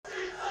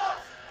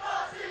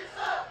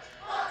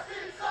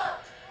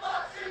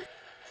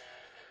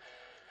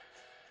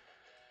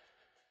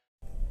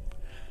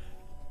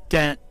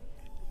dun,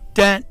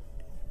 dun,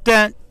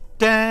 dun,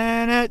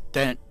 dun,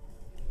 dun, dun,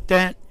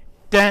 dun,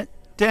 dun,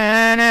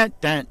 dun,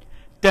 dun,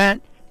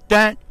 dun,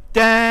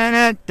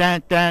 dun,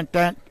 dun, dun,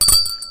 dun.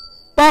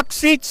 Box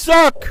seats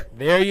suck.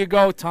 There you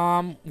go,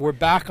 Tom. We're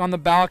back on the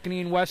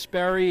balcony in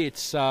Westbury.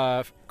 It's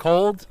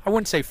cold. I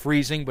wouldn't say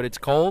freezing, but it's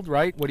cold,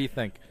 right? What do you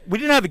think? We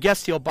didn't have a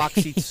guest here. Box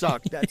seats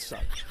suck. That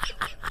sucks.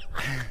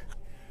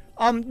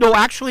 No,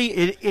 actually,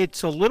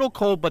 it's a little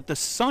cold, but the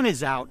sun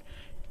is out,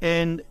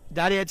 and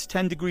that adds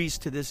 10 degrees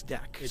to this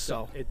deck.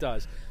 It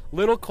does.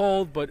 Little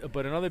cold, but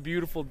another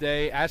beautiful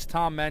day. As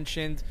Tom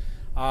mentioned,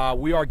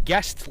 we are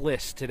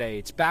guestless today.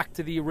 It's back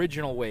to the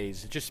original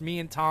ways. It's just me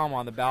and Tom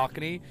on the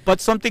balcony.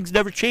 But something's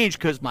never changed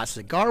because my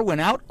cigar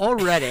went out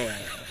already.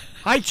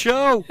 Hi,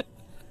 Joe.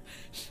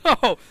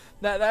 So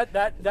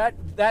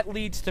that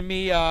leads to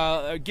me,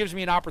 gives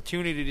me an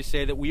opportunity to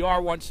say that we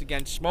are once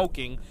again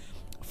smoking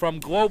from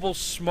Global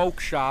Smoke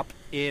Shop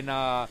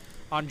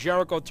on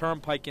Jericho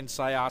Turnpike in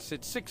Syosset,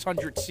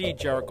 600C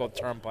Jericho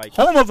Turnpike.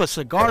 Home of a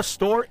cigar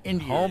store,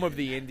 Indian. Home of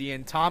the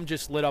Indian. Tom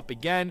just lit up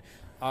again.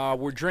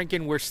 We're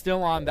drinking. We're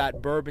still on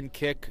that bourbon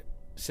kick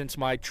since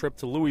my trip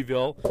to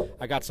Louisville.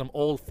 I got some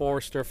Old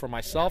Forester for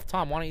myself.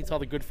 Tom, why don't you tell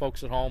the good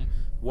folks at home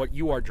what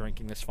you are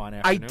drinking this fine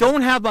afternoon? I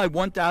don't have my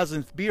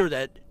 1,000th beer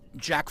that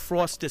Jack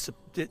Frost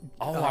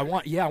I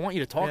want you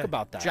to talk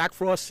about that. Jack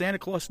Frost, Santa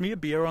Claus me a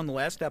beer on the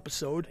last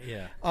episode.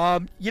 Yeah.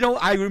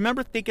 I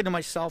remember thinking to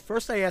myself,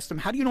 first I asked him,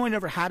 how do you know I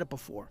never had it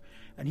before?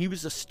 And he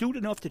was astute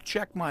enough to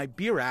check my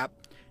beer app,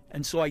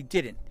 and so I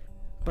didn't.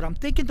 But I'm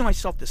thinking to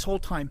myself this whole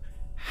time,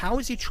 how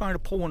is he trying to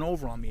pull one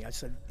over on me? I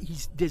said,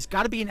 there's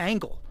got to be an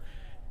angle.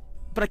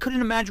 But I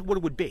couldn't imagine what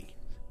it would be.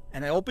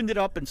 And I opened it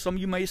up, and some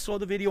of you may have saw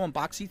the video on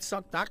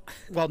boxseatsuck.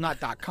 Well, not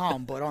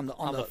 .com, but on the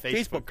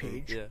Facebook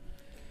page. Yeah.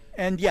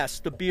 And yes,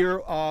 the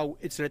beer,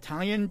 it's an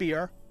Italian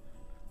beer,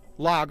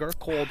 lager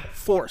called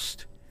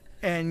Forst.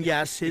 And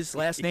yes, his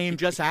last name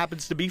just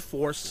happens to be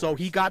Forst, so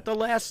he got the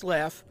last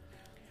laugh.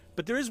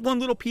 But there is one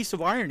little piece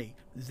of irony.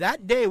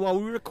 That day while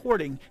we were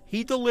recording,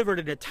 he delivered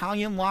an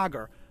Italian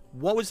lager.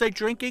 What was I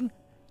drinking?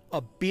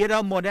 A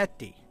Birra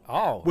Moretti.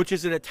 Oh. Which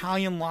is an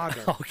Italian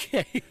lager.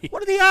 Okay.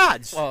 What are the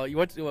odds? Well, you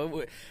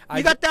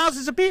got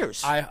thousands of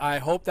beers. I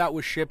hope that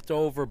was shipped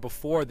over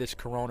before this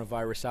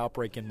coronavirus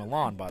outbreak in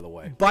Milan, by the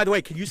way. By the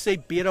way, can you say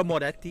Birra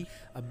Moretti?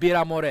 A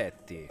Birra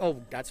Moretti.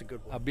 Oh, that's a good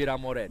one. A Birra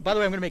Moretti. By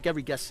the way, I'm going to make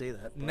every guest say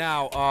that. But...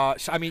 Now, I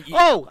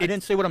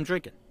didn't say what I'm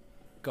drinking.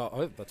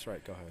 That's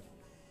right. Go ahead.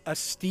 A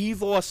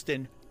Steve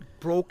Austin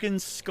Broken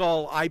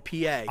Skull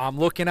IPA. I'm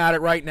looking at it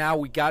right now.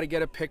 We got to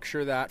get a picture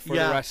of that for the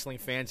wrestling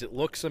fans. It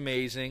looks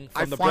amazing.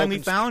 I finally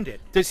found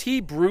it. Does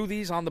he brew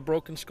these on the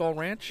Broken Skull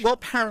Ranch? Well,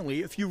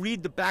 apparently, if you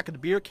read the back of the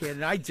beer can,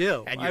 and I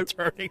do. And you're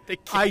turning the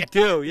can. I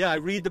do, yeah. I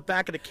read the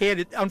back of the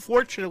can.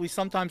 Unfortunately,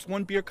 sometimes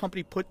one beer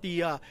company put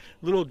the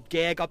little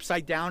gag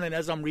upside down, and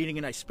as I'm reading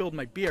it, I spilled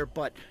my beer.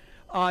 But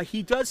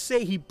he does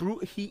say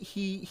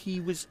he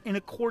was in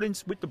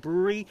accordance with the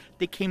brewery.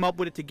 They came up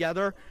with it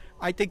together.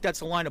 I think that's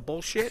a line of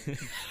bullshit.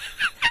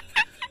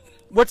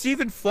 What's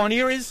even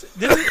funnier is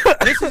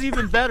this is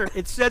even better.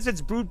 It says it's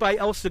brewed by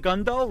El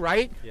Segundo,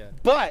 right? Yeah.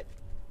 But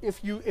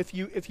if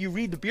you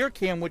read the beer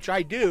can, which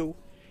I do,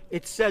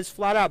 it says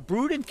flat out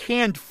brewed and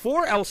canned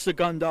for El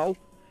Segundo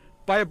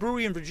by a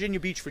brewery in Virginia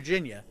Beach,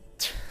 Virginia.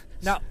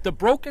 Now, the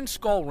Broken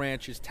Skull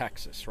Ranch is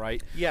Texas,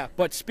 right? Yeah.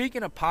 But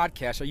speaking of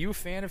podcasts, are you a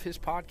fan of his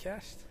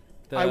podcast?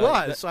 I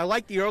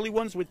like the early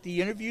ones with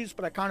the interviews,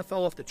 but I kind of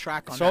fell off the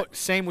track on that. So,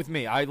 same with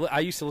me. I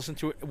used to listen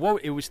to it. Well,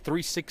 it was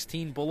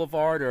 316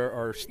 Boulevard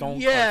or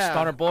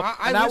Stunner Boulevard.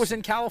 And that was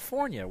in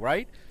California,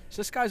 right? So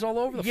this guy's all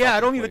over the Yeah,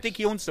 I don't even place. think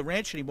he owns the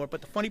ranch anymore.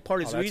 But the funny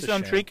part is the reason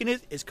I'm drinking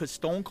it is because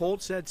Stone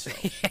Cold said so.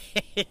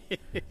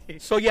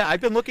 So, yeah,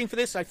 I've been looking for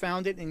this. I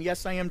found it. And,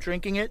 yes, I am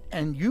drinking it.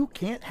 And you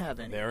can't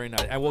have any. Very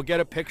nice. And we'll get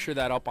a picture of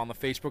that up on the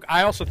Facebook.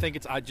 I also think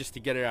it's, just to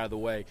get it out of the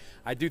way,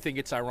 I do think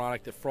it's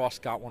ironic that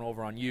Frost got one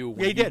over on you.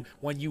 Yeah, he did.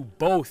 When you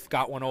both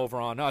got one over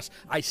on us.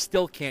 I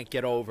still can't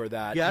get over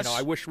that. Yes.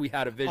 I wish we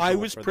had a visual. I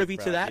was privy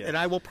to that. Yeah. And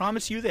I will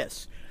promise you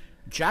this.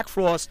 Jack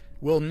Frost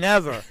will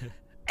never,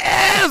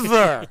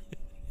 ever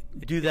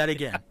do that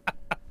again.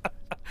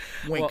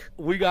 Wink.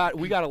 Well,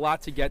 we got a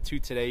lot to get to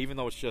today, even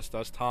though it's just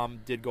us. Tom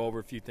did go over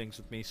a few things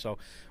with me, so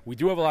we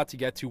do have a lot to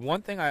get to.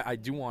 One thing I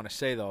do want to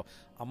say, though,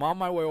 I'm on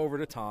my way over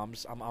to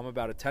Tom's. I'm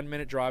about a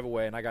 10-minute drive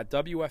away, and I got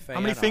WFAN. How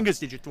many fingers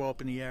did you throw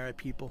up in the air at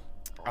people?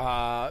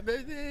 I'm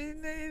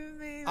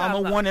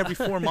a 1 every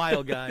 4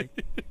 mile guy.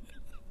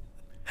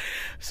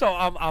 So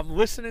I'm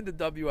listening to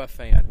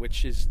WFAN,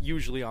 which is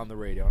usually on the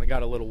radio, and I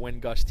got a little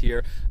wind gust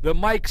here. The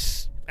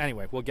mics,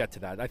 anyway, we'll get to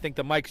that. I think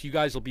the mics, you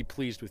guys will be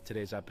pleased with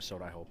today's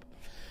episode, I hope.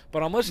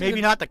 But I'm listening.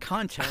 Maybe not the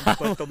content,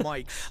 but the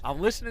mics. I'm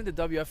listening to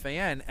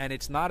WFAN, and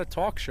it's not a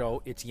talk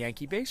show. It's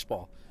Yankee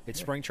baseball. It's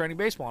spring training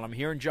baseball, and I'm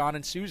hearing John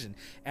and Susan.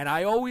 And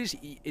I always,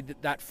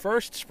 that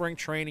first spring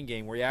training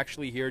game where you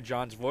actually hear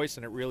John's voice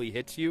and it really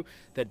hits you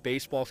that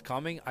baseball's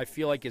coming, I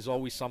feel like is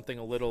always something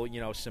a little,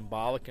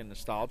 symbolic and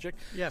nostalgic.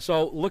 Yeah.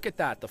 So look at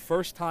that. The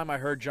first time I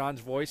heard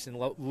John's voice in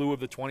lieu of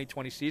the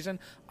 2020 season,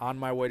 on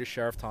my way to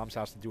Sheriff Tom's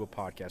house to do a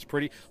podcast.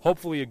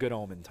 Hopefully a good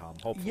omen, Tom.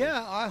 Hopefully.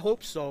 Yeah, I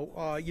hope so.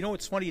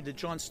 It's funny, the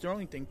John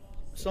Sterling thing.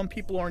 Some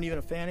people aren't even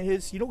a fan of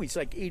his. He's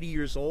like 80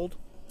 years old.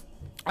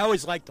 I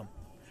always liked him.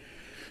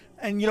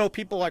 And,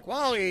 people are like,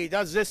 well, he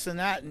does this and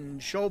that and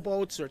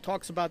showboats or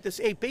talks about this.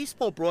 Hey,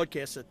 baseball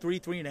broadcasts are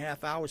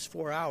 3.5 hours,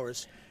 4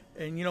 hours.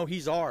 And,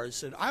 he's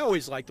ours. And I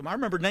always liked him. I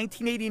remember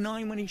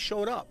 1989 when he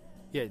showed up.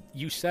 Yeah,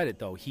 you said it,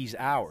 though. He's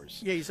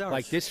ours. Yeah, he's ours.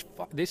 Like, this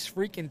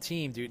freaking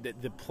team, dude,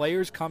 the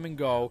players come and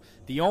go.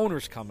 The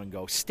owners come and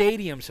go.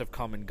 Stadiums have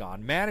come and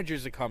gone.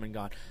 Managers have come and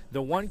gone.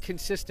 The one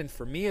consistent,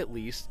 for me at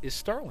least, is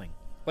Sterling.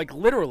 Like,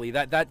 literally,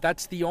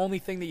 that's the only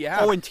thing that you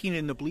have. Oh, and Tina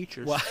in the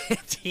bleachers. Well,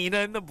 Tina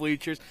in the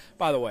bleachers.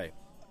 By the way,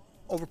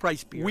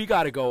 overpriced beer. We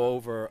got to go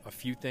over a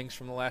few things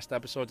from the last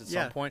episodes at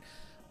some point.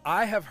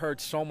 I have heard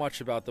so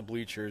much about the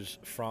bleachers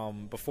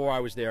from before I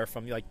was there,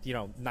 from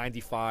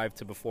 95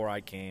 to before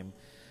I came.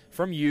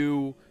 From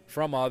you,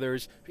 from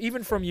others,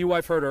 even from you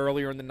I've heard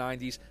earlier in the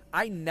 90s.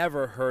 I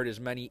never heard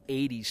as many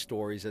 80s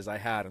stories as I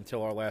had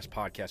until our last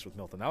podcast with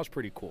Milton. That was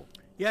pretty cool.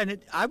 Yeah, and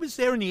I was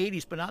there in the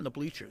 80s, but not in the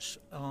bleachers.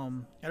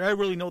 And I didn't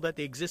really know that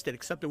they existed,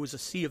 except there was a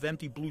sea of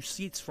empty blue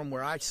seats from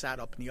where I sat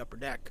up in the upper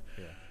deck.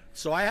 Yeah.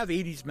 So I have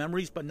 80s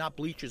memories, but not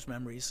bleachers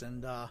memories.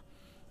 And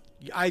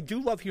I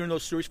do love hearing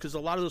those stories because a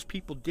lot of those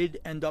people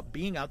did end up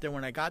being out there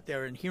when I got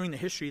there and hearing the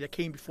history that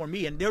came before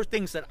me. And there are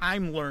things that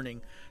I'm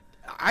learning.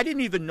 I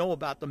didn't even know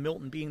about the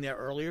Milton being there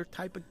earlier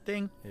type of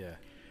thing. Yeah.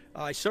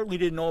 I certainly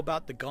didn't know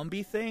about the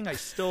Gumby thing. I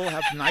still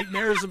have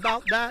nightmares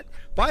about that.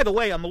 By the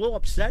way, I'm a little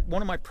upset.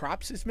 One of my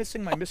props is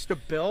missing, my Mr.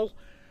 Bill.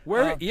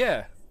 Where?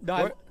 Yeah.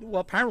 Well,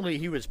 apparently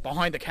he was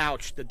behind the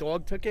couch. The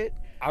dog took it.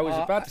 I was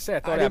about to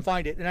say, I didn't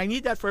find it. And I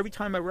need that for every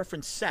time I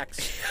reference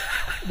sex,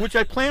 which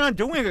I plan on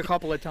doing a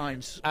couple of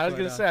times. I was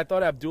going to say, I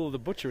thought Abdullah the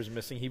Butcher was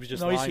missing. He was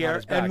just lying he's here. on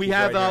his back. And we He's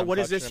have, right here. what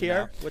is this here?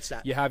 Now. What's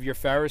that? You have your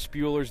Ferris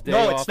Bueller's Day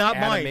No, Off. it's not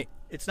mine.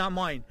 It's not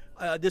mine.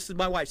 This is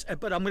my wife's.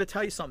 But I'm going to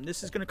tell you something.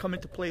 This is going to come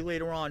into play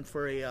later on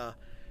for a...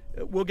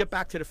 we'll get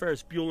back to the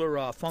Ferris Bueller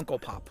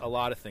Funko Pop. A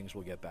lot of things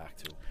we'll get back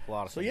to.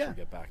 We'll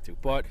get back to.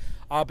 But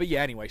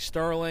yeah, anyway,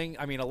 Sterling,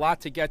 I mean, a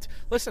lot to get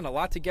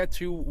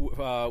to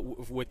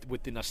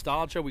with the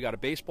nostalgia. We got a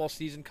baseball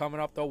season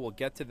coming up, though. We'll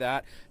get to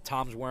that.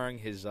 Tom's wearing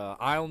his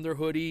Islander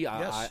hoodie.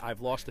 Yes.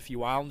 I've lost a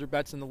few Islander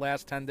bets in the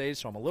last 10 days,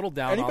 so I'm a little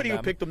down on them. Anybody who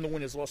picked them to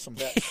win has lost some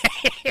bets.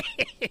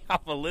 I'm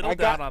a little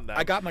down on that.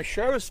 I got my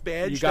sheriff's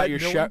badge. You got your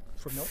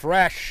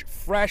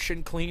fresh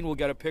and clean. We'll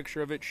get a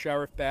picture of it.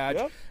 Sheriff badge,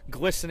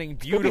 glistening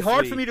beautifully. It'll be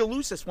hard for me to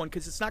lose this one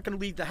because it's not going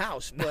to leave the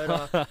house.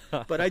 But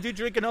but I do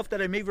drink enough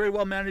that I may very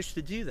well manage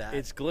to do that.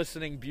 It's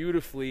glistening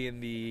beautifully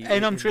in the.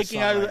 And I'm drinking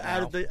out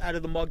of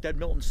the mug that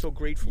Milton so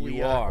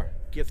gratefully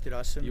gifted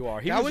us. And you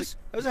are. That was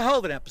a hell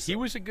of an episode. He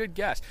was a good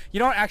guest. You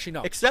know what? Actually,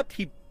 no. Except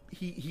he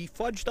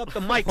fudged up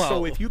the mic.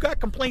 So if you got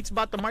complaints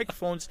about the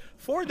microphones,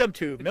 forward them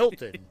to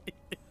Milton.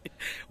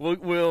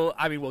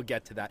 We'll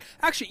get to that.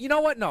 Actually, you know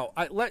what? No.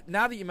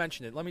 Now that you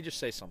mentioned it, let me just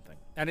say something.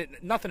 And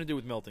nothing to do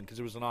with Milton because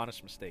it was an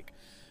honest mistake.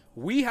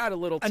 We had a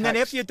little text. And then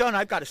after you're done,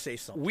 I've got to say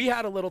something. We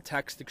had a little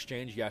text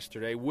exchange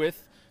yesterday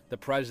with the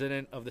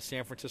president of the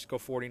San Francisco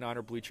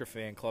 49er Bleacher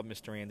Fan Club,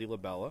 Mr. Andy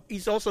LaBella.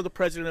 He's also the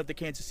president of the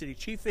Kansas City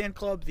Chief Fan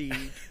Club, the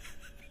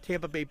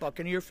Tampa Bay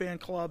Buccaneer Fan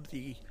Club,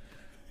 the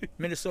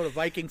Minnesota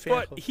Viking Fan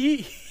Club. But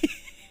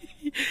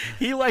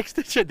he likes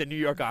to check, the New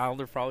York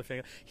Islander probably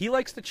fan. He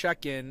likes to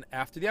check in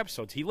after the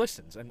episodes. He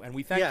listens, and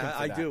we thank him for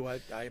that. Yeah, I do.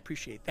 I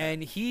appreciate that.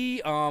 And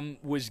he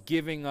was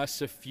giving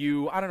us a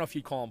few, I don't know if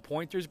you'd call them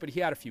pointers, but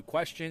he had a few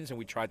questions, and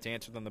we tried to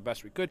answer them the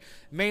best we could,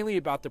 mainly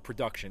about the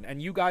production.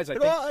 And you guys,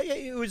 it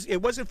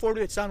wasn't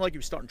informative. It sounded like he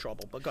was starting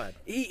trouble, but go ahead.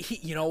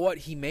 You know what?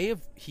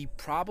 He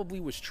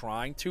probably was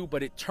trying to,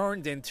 but it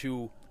turned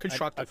into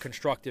a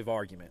constructive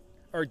argument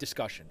or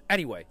discussion.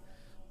 Anyway.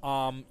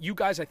 You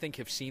guys, I think,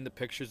 have seen the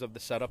pictures of the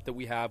setup that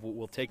we have.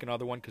 We'll take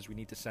another one because we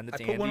need to send it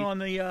to Andy. I put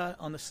one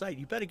on the site.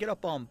 You better get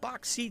up on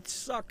Box Seats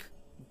Suck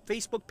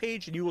Facebook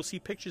page, and you will see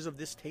pictures of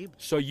this table.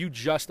 So you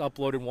just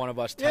uploaded one of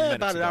us 10 minutes ago.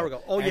 about an hour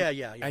ago. Oh,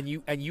 yeah. And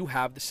you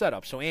have the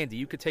setup. So, Andy,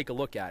 you could take a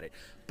look at it.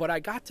 But I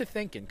got to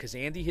thinking, because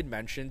Andy had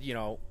mentioned,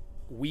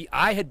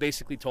 I had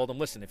basically told him,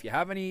 listen, if you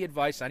have any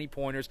advice, any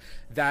pointers,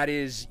 that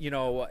is,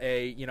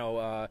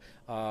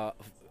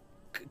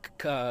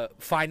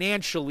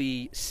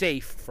 financially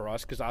safe for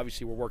us, because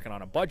obviously we're working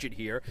on a budget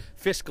here,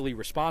 fiscally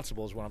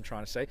responsible is what I'm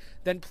trying to say,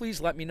 then please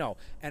let me know.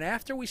 And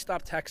after we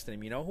stopped texting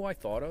him, you know who I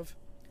thought of?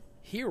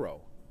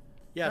 Hero.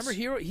 Yes.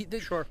 Remember Hero?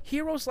 Sure.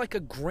 Hero's like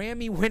a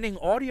Grammy-winning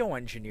audio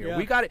engineer. Yeah.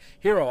 We got it.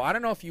 Hero, I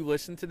don't know if you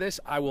listen to this.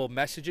 I will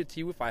message it to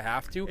you if I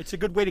have to. It's a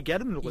good way to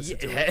get him to listen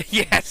to it.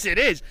 Yes, it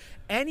is.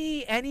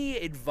 Any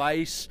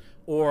advice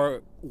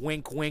or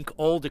wink, wink,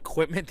 old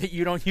equipment that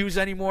you don't use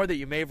anymore that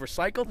you may have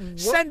recycled,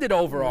 send it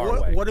over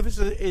our way. What if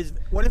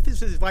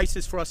his advice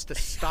is for us to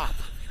stop?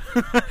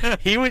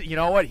 He would. You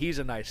know what? He's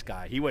a nice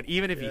guy. He would,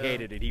 even if he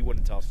hated it, he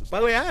wouldn't tell us to stop. By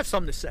the way, I have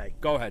something to say.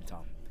 Go ahead,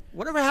 Tom.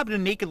 Whatever happened to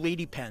naked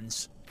lady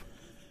pens?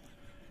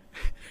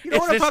 You know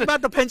what I'm talking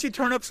about? The pens you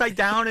turn upside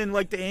down and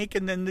like the ink,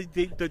 and then the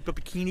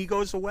bikini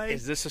goes away.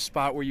 Is this a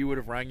spot where you would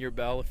have rang your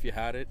bell if you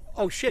had it?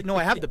 Oh shit! No,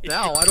 I have the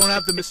bell. I don't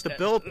have the Mr.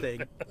 Bill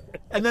thing.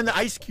 And then the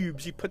ice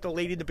cubes. You put the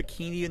lady in the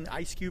bikini and the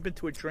ice cube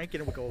into a drink,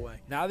 and it would go away.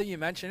 Now that you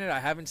mention it, I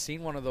haven't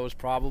seen one of those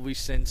probably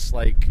since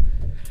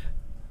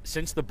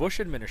the Bush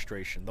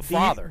administration.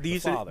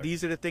 These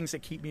are the things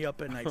that keep me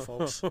up at night,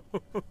 folks.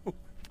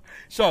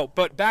 So,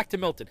 but back to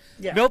Milton.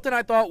 Yeah. Milton,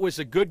 I thought, was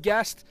a good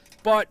guest,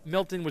 but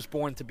Milton was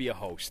born to be a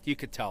host. You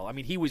could tell. I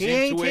mean, he was into it.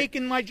 He ain't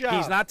taking my job.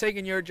 He's not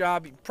taking your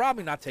job.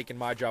 Probably not taking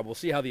my job. We'll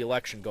see how the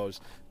election goes.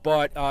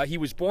 But he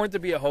was born to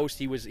be a host.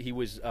 We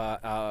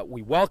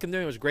welcomed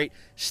him. It was great.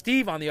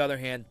 Steve, on the other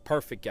hand,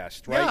 perfect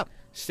guest, right?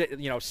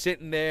 Yeah.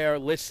 Sitting there,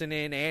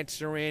 listening,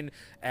 answering,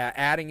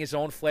 adding his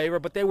own flavor.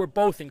 But they were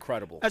both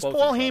incredible. As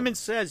Paul Heyman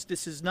says,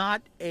 this is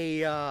not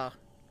a.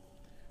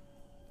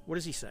 What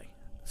does he say?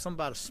 Something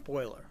about a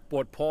spoiler.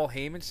 What Paul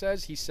Heyman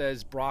says? He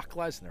says Brock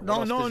Lesnar.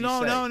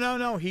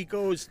 No. He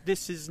goes,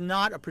 this is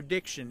not a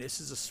prediction. This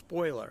is a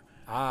spoiler.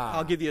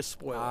 I'll give you a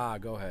spoiler.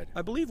 Go ahead.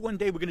 I believe one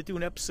day we're going to do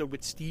an episode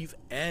with Steve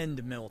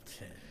and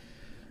Milton.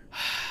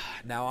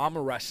 Now, I'm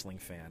a wrestling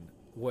fan.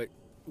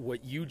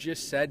 What you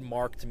just said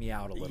marked me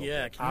out a little bit.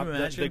 Yeah, can you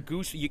imagine? The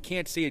goose, you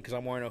can't see it because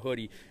I'm wearing a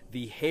hoodie.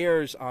 The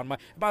hairs on my...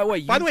 By the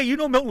way,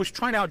 Milton was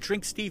trying to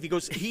outdrink Steve. He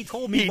goes, he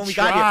told me when we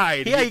got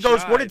here. Yeah, he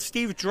goes, what did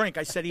Steve drink?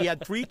 I said he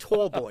had 3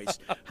 tall boys.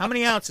 How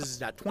many ounces is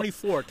that?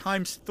 24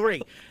 times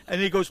 3.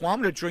 And he goes, well,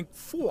 I'm going to drink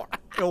 4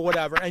 or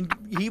whatever. And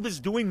he was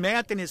doing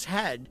math in his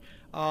head.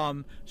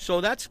 So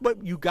that's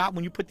what you got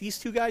when you put these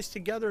two guys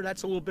together.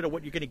 That's a little bit of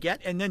what you're going to get.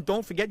 And then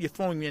don't forget, you're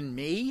throwing in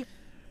me.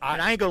 And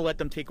I ain't going to let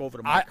them take over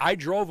the market. I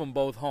drove them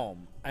both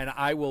home, and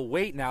I will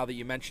wait, now that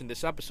you mentioned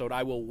this episode,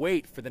 I will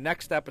wait for the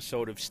next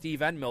episode of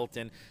Steve and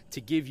Milton to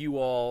give you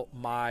all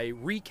my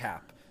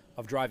recap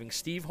of driving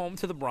Steve home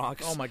to the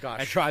Bronx. Oh, my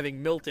gosh. And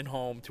driving Milton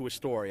home to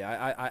Astoria.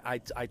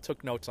 I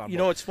took notes on both. You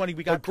know, it's funny.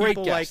 We got great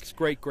people guests, like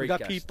great we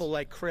got guests. people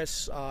like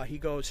Chris. He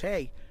goes,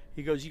 hey,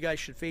 you guys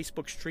should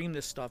Facebook stream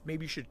this stuff.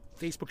 Maybe you should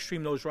Facebook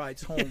stream those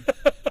rides home.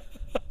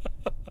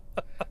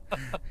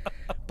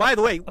 By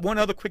the way, one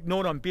other quick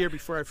note on beer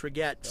before I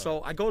forget.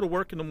 So I go to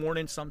work in the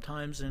morning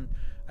sometimes, and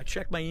I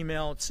check my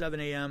email at 7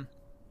 a.m.,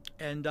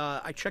 and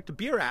I check the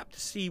beer app to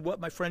see what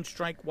my friends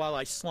drank while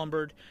I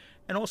slumbered,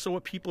 and also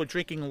what people are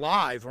drinking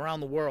live around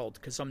the world,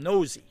 because I'm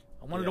nosy.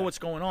 I want to know what's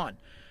going on.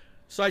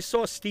 So I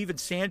saw Steven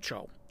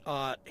Sancho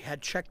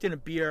had checked in a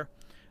beer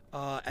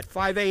at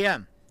 5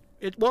 a.m.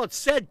 It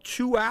said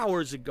 2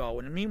 hours ago,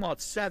 and meanwhile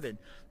it's 7.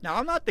 Now,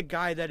 I'm not the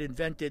guy that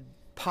invented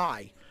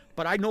pi,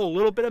 but I know a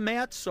little bit of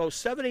math, so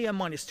 7 a.m.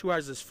 minus 2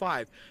 hours is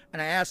 5.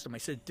 And I asked him, I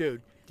said,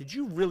 dude, did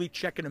you really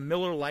check in a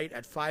Miller Lite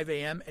at 5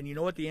 a.m.? And you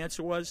know what the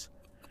answer was?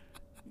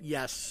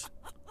 Yes.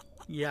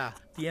 Yeah,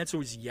 the answer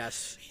was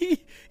yes.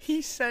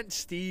 He sent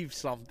Steve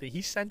something.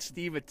 He sent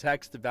Steve a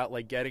text about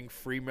like getting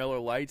free Miller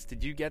Lights.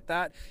 Did you get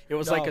that? It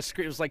was like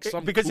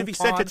some because coupon. If he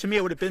sent it to me,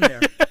 it would have been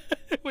there.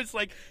 It was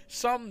like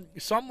some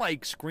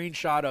like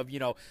screenshot of,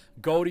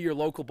 go to your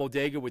local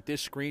bodega with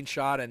this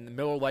screenshot and the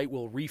Miller Lite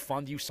will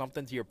refund you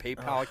something to your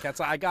PayPal account.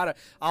 So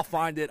I'll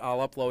find it,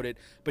 I'll upload it.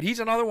 But he's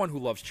another one who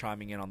loves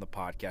chiming in on the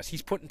podcast.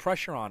 He's putting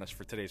pressure on us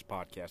for today's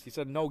podcast. He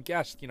said no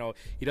guest,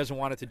 he doesn't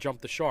want it to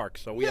jump the shark.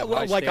 So we have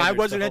high like I standards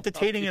wasn't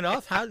entertaining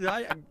enough. How did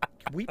I?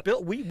 We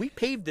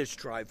paved this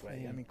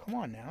driveway. I mean, come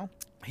on now.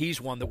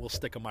 He's one that we'll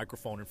stick a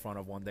microphone in front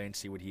of one day and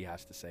see what he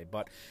has to say.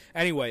 But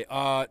anyway,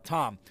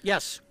 Tom.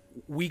 Yes.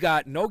 We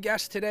got no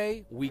guest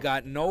today. We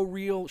got no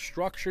real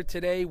structure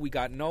today. We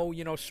got no,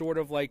 sort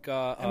of like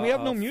and we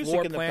have no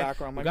music in the plan.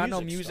 background. We got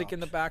no music in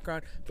the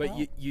background. But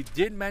you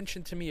did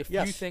mention to me a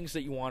few things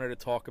that you wanted to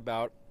talk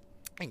about,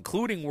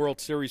 including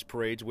World Series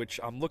parades, which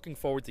I'm looking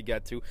forward to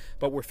get to.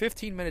 But we're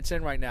 15 minutes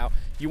in right now.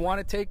 You want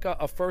to take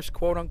a first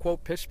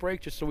quote-unquote piss break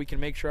just so we can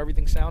make sure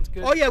everything sounds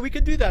good? Oh, yeah, we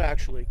could do that,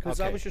 actually,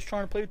 because I was just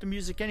trying to play with the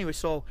music anyway.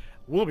 So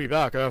we'll be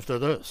back after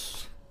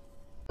this.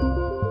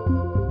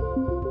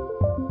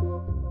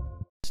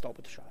 Start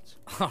with the shots.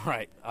 All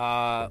right.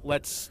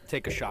 Let's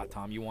take a shot,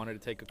 Tom. You wanted to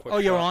take a quick shot? Oh,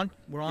 you're on?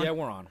 We're on? Yeah,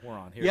 we're on.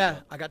 Here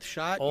yeah, I got the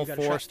shot. Old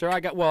Forester. I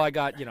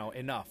got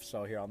enough.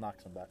 So here, I'll knock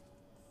some back.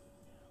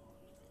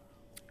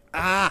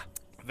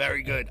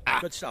 Very good.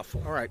 Good stuff.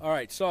 All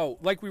right. So,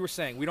 like we were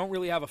saying, we don't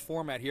really have a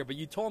format here, but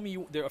you told me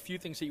there are a few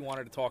things that you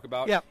wanted to talk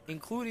about,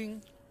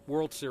 including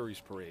World Series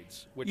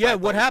parades. Which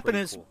what happened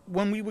is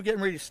when we were getting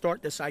ready to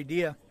start this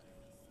idea,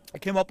 I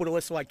came up with a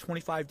list of like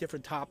 25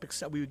 different topics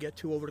that we would get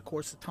to over the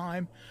course of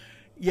time.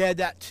 Yeah,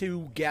 that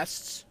 2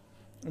 guests.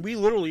 We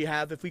literally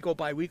have, if we go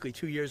bi-weekly,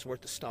 2 years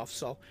worth of stuff.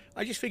 So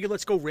I just figured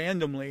let's go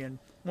randomly. And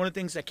one of the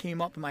things that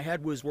came up in my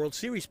head was World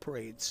Series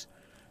parades.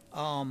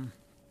 I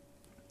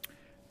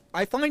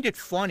find it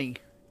funny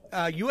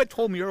You had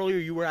told me earlier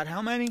you were at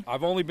how many?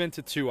 I've only been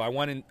to 2. I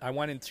went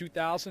in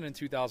 2000 and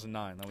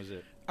 2009. That was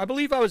it. I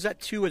believe I was at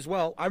 2 as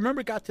well. I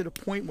remember it got to the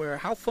point where,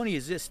 how funny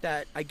is this,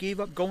 that I gave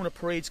up going to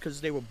parades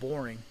because they were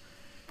boring.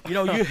 You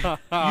know, you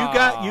got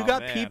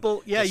man.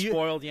 people. Yeah, the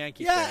spoiled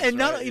Yankee. Yeah, fans, and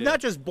right? not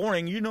just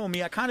boring. You know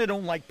me. I kind of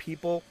don't like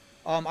people.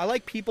 I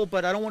like people,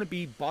 but I don't want to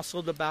be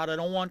bustled about. I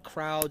don't want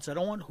crowds. I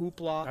don't want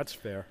hoopla. That's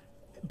fair.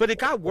 But it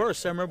got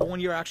worse. I remember one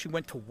year I actually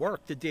went to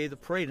work the day of the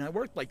parade, and I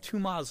worked like 2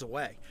 miles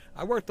away.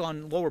 I worked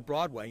on Lower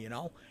Broadway, you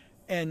know,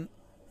 and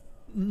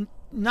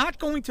not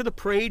going to the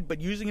parade, but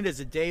using it as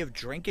a day of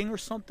drinking or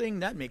something,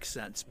 that makes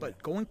sense.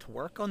 But going to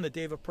work on the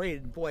day of a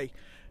parade, boy,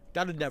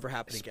 that would never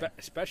happen again.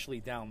 Especially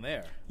down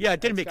there. Yeah,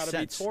 it didn't make sense.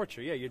 sense. Be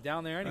torture. Yeah, you're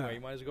down there anyway.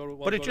 You might as well go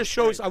to. But it just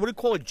shows. I wouldn't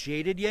call it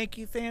jaded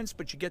Yankee fans,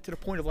 but you get to the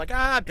point of like,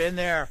 I've been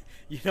there.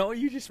 You know what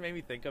you just made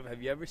me think of?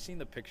 Have you ever seen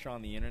the picture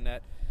on the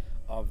internet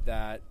of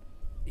that?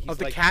 Of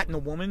the cat and the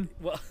woman?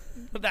 Well,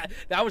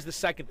 that was the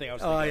second thing I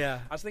was thinking of.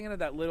 Yeah. I was thinking of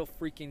that little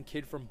freaking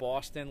kid from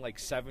Boston, like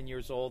 7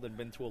 years old and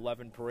been to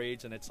 11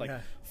 parades, and it's like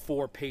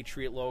 4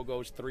 Patriot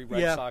logos, 3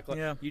 Red Sox logos.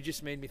 Yeah. You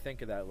just made me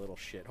think of that little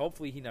shit.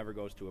 Hopefully he never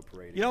goes to a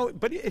parade. You know,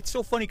 but it's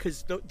so funny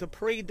because the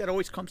parade that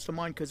always comes to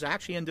mind, because I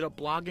actually ended up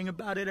blogging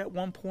about it at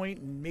one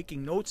point and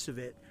making notes of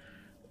it.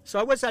 So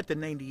I was at the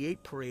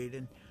 98 parade,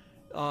 and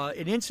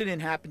an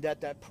incident happened at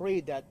that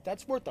parade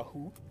that's worth a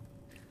hoot.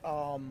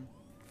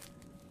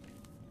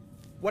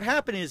 What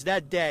happened is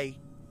that day,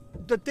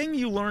 the thing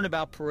you learn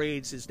about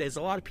parades is there's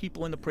a lot of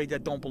people in the parade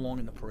that don't belong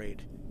in the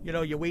parade. You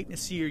know, you're waiting to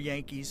see your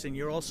Yankees, and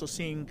you're also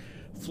seeing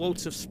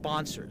floats of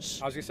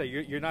sponsors. I was going to say,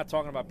 you're not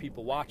talking about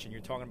people watching.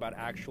 You're talking about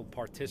actual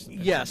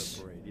participants yes. in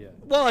the parade. Yeah.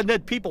 Well, and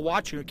then people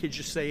watching, the kids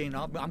just saying,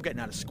 I'm getting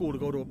out of school to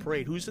go to a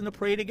parade. Who's in the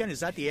parade again? Is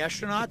that the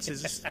astronauts?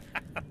 Is this...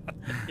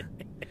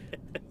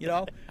 you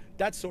know,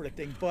 that sort of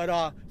thing.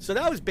 But so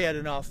that was bad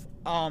enough.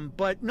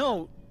 But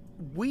no,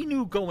 we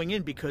knew going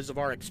in because of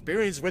our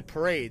experience with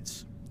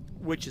parades,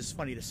 which is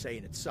funny to say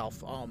in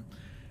itself,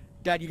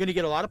 that you're going to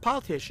get a lot of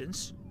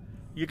politicians.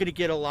 You're going to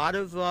get a lot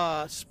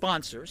of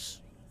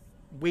sponsors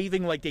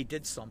waving like they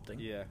did something.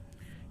 Yeah.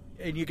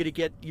 And you're going to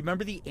get, you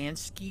remember the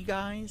Ansky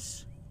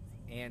guys?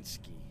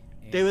 Ansky.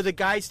 They were the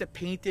guys that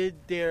painted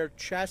their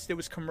chest. There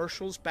was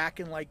commercials back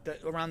in like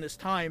around this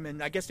time,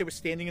 and I guess they were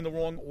standing in the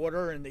wrong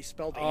order, and they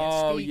spelled Ansky.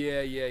 Oh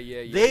yeah.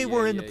 They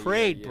were in the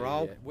parade,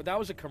 bro. Yeah. Well, that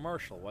was a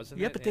commercial, wasn't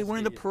it? Yeah, but they were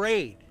in the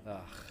parade. Ugh.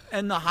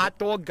 And the hot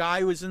dog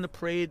guy was in the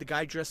parade. The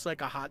guy dressed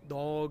like a hot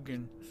dog,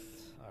 and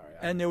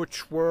and there were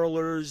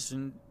twirlers,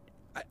 and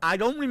I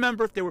don't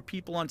remember if there were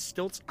people on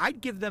stilts.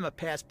 I'd give them a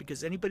pass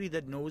because anybody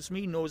that knows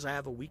me knows I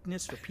have a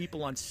weakness for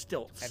people on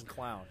stilts. And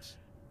clowns.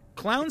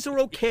 Clowns are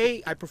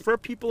okay. I prefer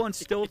people on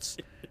stilts,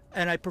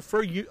 and I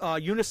prefer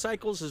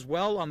unicycles as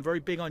well. I'm very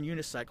big on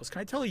unicycles. Can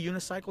I tell a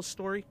unicycle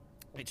story?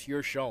 It's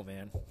your show,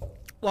 man.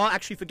 Well,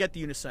 actually, forget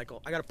the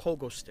unicycle. I got a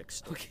pogo stick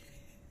story. Okay.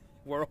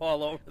 We're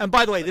all over. And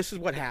by the way, this is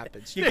what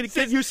happens. You're going to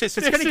get used to this.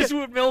 This is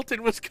what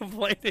Milton was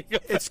complaining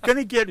about. It's going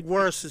to get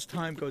worse as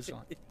time goes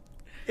on.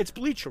 It's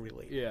bleacher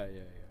relief. Yeah.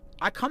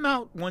 I come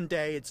out one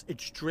day.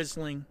 It's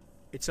drizzling.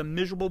 It's a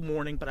miserable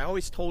morning, but I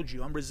always told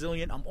you I'm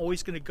resilient. I'm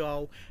always going to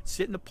go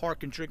sit in the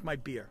park and drink my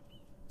beer,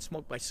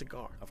 smoke my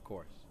cigar. Of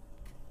course.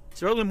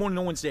 It's early in the morning.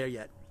 No one's there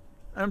yet.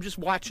 And I'm just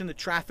watching the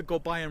traffic go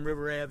by on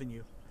River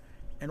Avenue.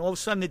 And all of a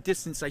sudden in the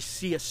distance, I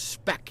see a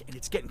speck, and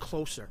it's getting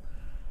closer.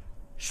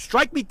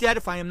 Strike me dead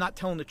if I am not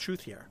telling the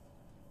truth here.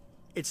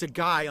 It's a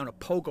guy on a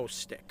pogo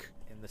stick.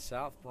 In the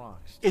South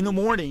Bronx. In the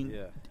morning,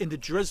 in the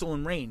drizzle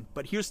and rain.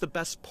 But here's the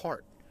best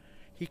part.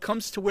 He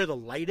comes to where the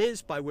light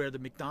is, by where the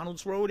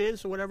McDonald's road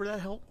is, or whatever the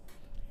hell.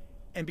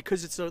 And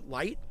because it's a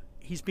light,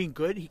 he's being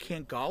good. He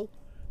can't go.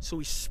 So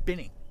he's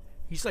spinning.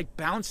 He's like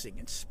bouncing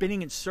and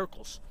spinning in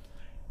circles.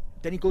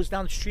 Then he goes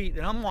down the street,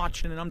 and I'm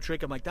watching, and I'm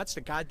drinking. I'm like, that's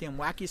the goddamn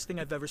wackiest thing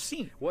I've ever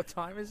seen. What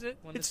time is it?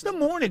 It's the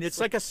morning. It's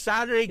like a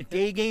Saturday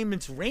day game.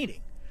 It's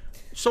raining.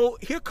 So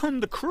here come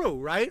the crew,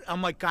 right?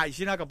 I'm like, guys,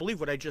 you're not going to believe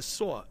what I just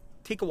saw.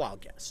 Take a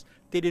wild guess.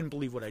 They didn't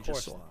believe what I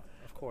just saw.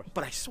 Of course.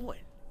 But I saw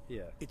it.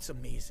 Yeah. It's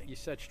amazing. You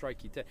said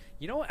strike you dead.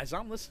 You know what? As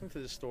I'm listening to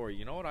this story,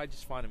 you know what I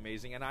just find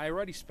amazing? And I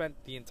already spent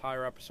the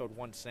entire episode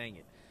 1 saying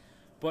it.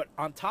 But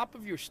on top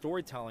of your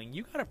storytelling,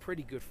 you got a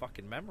pretty good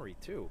fucking memory,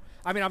 too.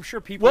 I mean, I'm sure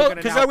people are going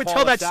to because I would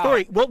tell that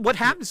story. Out. Well, what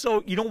happens,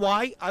 so you know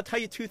why? I'll tell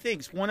you 2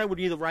 things. One, I would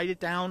either write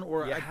it down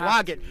or I'd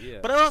blog it. Yeah.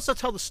 But I also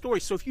tell the story.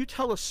 So if you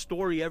tell a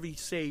story every,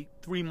 say,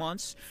 3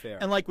 months,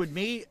 and like with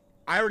me,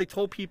 I already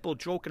told people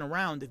joking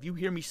around, if you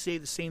hear me say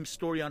the same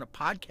story on a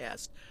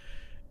podcast,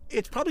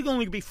 it's probably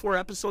going to be 4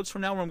 episodes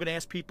from now where I'm going to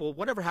ask people,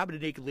 whatever happened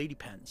to naked lady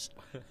pens?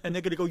 And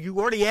they're going to go, you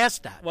already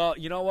asked that. Well,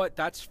 you know what?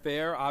 That's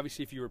fair.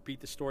 Obviously, if you repeat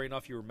the story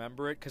enough, you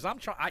remember it. Because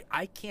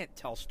I can't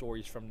tell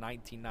stories from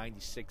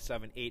 1996,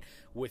 7, 8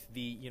 with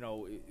the, you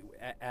know,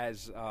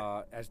 as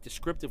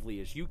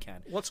descriptively as you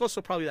can. Well, it's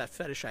also probably that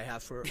fetish I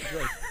have for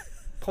like,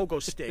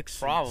 pogo sticks,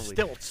 probably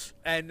stilts.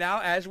 And now,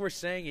 as we're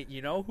saying it,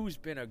 you know who's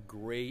been a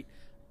great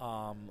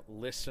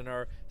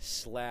listener /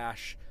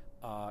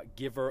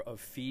 giver of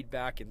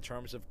feedback in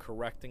terms of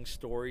correcting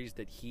stories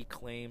that he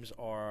claims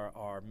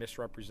are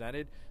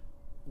misrepresented?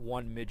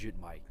 one midget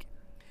Mike.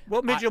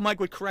 Well, midget Mike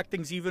would correct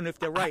things even if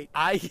they're right.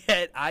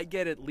 I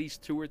get at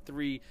least 2 or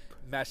 3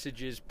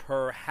 messages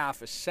per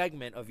half a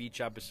segment of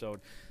each episode.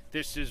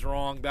 This is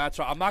wrong. That's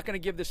wrong. I'm not going to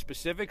give the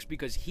specifics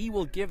because he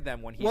will give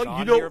them when he's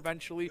on here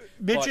eventually.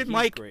 Midget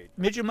Mike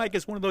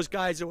is one of those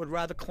guys that would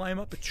rather climb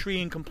up a tree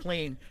and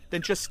complain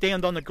than just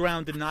stand on the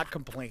ground and not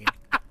complain.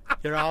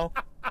 You know?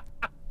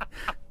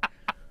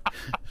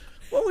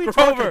 What were you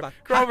talking about?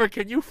 Grover,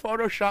 can you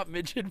Photoshop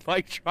midget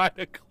Mike trying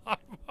to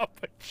climb up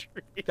a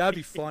tree? That'd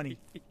be funny.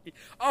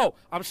 Oh,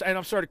 I'm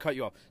sorry to cut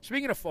you off.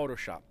 Speaking of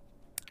Photoshop,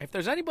 if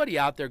there's anybody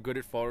out there good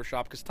at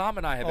Photoshop, because Tom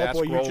and I have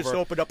asked Grover. You just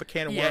opened up a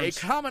can of worms. Yeah,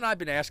 Tom and I have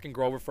been asking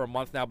Grover for a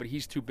month now, but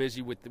he's too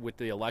busy with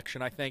the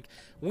election, I think.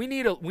 We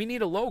need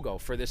a logo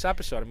for this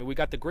episode. I mean, we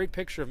got the great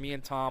picture of me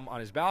and Tom on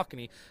his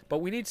balcony, but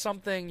we need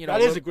something,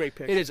 That is a great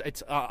picture. It is.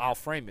 It's. I'll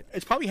frame it.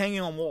 It's probably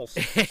hanging on walls.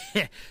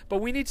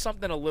 But we need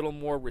something a little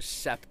more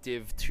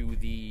receptive to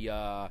the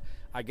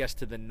I guess,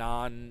 to the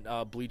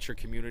non-bleacher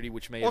community,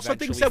 which may also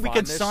eventually things that we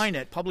can this. sign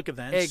at public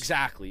events.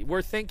 Exactly.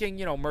 We're thinking,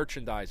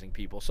 merchandising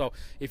people. So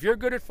if you're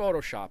good at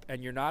Photoshop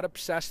and you're not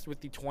obsessed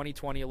with the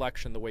 2020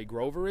 election the way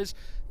Grover is,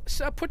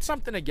 so put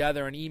something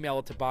together and email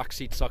it to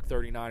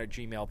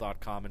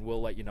boxseatsuck39@gmail.com, and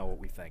we'll let you know what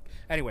we think.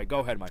 Anyway, go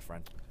ahead, my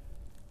friend.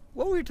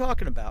 What were we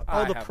talking about?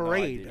 I the have no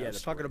parade. idea. I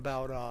was talking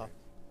about,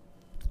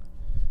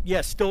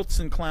 stilts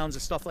and clowns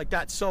and stuff like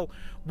that. So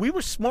we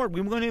were smart.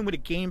 We went in with a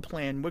game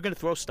plan. We're going to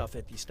throw stuff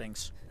at these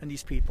things and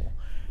these people.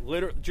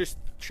 Literally, just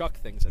chuck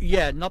things at them.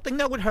 Yeah, nothing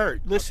that would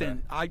hurt.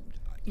 Listen, Okay.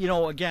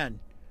 Again,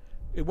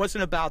 it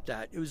wasn't about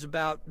that. It was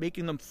about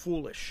making them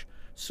foolish.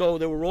 So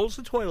there were rolls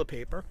of toilet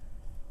paper,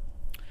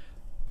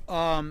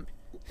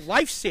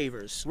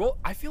 lifesavers.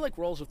 I feel like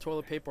rolls of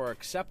toilet paper are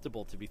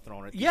acceptable to be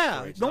thrown at these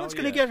parades. No one's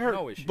going to get hurt.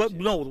 No issues, but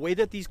no, the way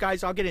that these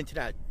guys, I'll get into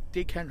that,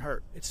 they can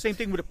hurt. It's the same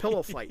thing with a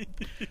pillow fight.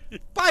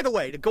 By the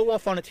way, to go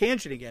off on a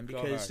tangent again,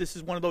 because this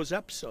is one of those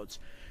episodes.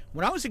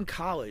 When I was in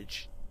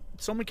college,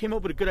 someone came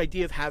up with a good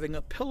idea of having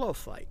a pillow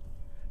fight.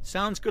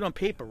 Sounds good on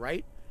paper,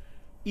 right?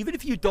 Even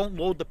if you don't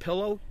load the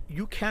pillow,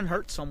 you can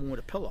hurt someone with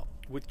a pillow.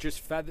 With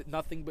just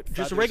nothing but feathers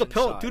just a regular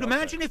pillow. inside. Dude,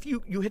 imagine if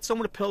you hit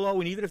someone with a pillow,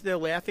 and even if they're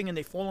laughing and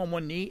they fall on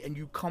one knee, and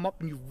you come up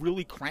and you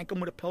really crank them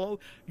with a pillow,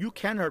 you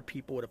can hurt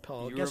people with a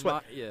pillow. Guess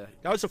what? Yeah.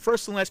 That was the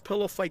first and last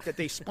pillow fight that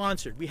they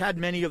sponsored. We had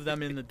many of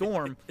them in the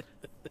dorm.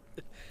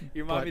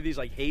 You remind me of these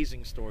like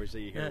hazing stories that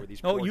you hear. Where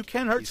these you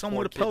can hurt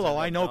someone with a pillow.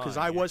 I know because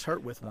I was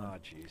hurt with one. Oh,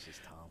 Jesus,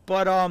 Tom.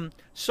 But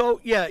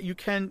you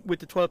can with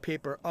the toilet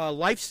paper.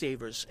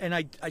 Lifesavers, and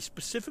I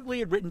specifically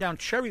had written down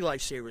cherry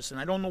lifesavers,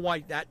 and I don't know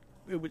why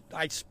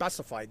I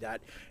specified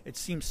that. It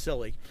seems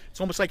silly. It's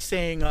almost like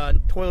saying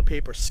toilet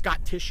paper,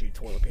 Scott tissue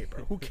toilet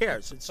paper. Who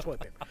cares? It's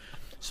toilet paper.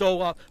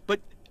 So, but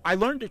I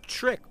learned a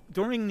trick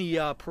during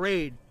the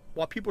parade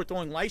while people were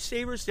throwing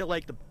lifesavers. They're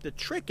like, the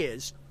trick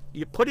is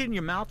you put it in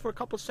your mouth for a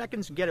couple of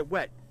seconds and get it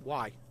wet.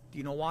 Why? Do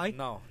you know why?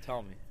 No,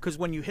 tell me. Because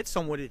when you hit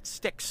someone, it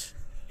sticks.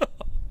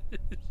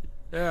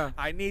 Yeah.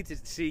 I need to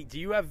see. Do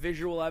you have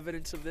visual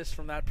evidence of this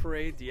from that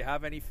parade? Do you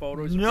have any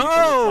photos of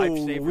No.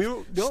 people with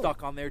lifesavers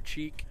stuck on their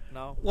cheek?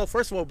 No. Well,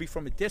 first of all, it'll be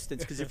from a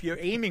distance because if you're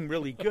aiming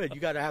really good,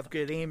 you got to have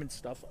good aim and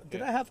stuff.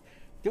 There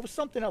was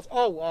something else.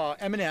 Oh,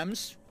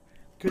 M&Ms,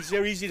 because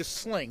they're easy to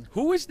sling.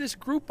 Who is this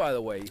group, by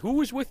the way? Who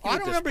was with you? I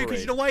don't remember because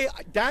you know why?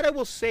 That I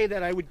will say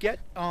that I would get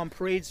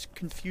parades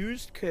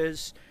confused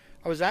because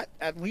I was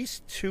at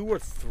least 2 or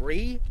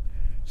 3.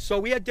 So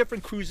we had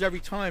different crews every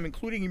time,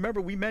 including, you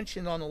remember we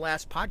mentioned on the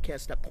last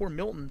podcast that poor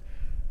Milton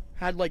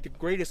had like the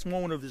greatest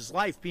moment of his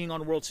life being on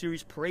a World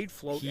Series parade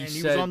float, and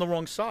he was on the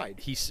wrong side.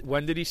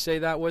 When did he say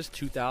that was?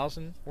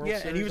 2000 World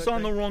Series, and he was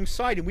on the wrong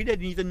side, and we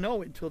didn't even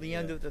know it until the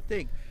end of the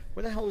thing.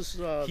 Where the hell is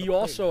he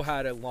also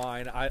had a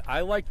line.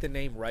 I like the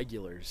name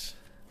Regulars.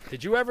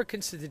 Did you ever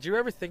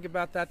think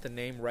about that? The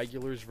name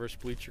Regulars versus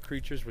Bleacher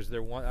Creatures? Was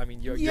there one? I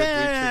mean, you're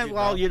Bleacher,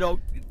 well,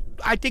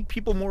 I think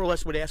people more or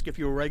less would ask if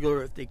you're a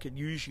regular if they could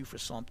use you for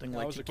something,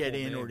 like to get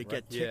in or to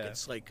get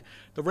tickets. Yeah. Like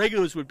the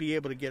regulars would be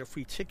able to get a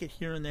free ticket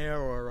here and there,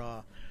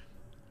 or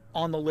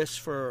on the list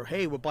for,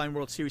 hey, we're buying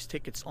World Series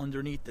tickets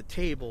underneath the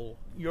table.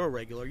 You're a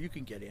regular, you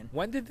can get in.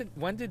 When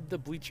did the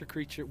Bleacher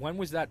Creature? When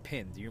was that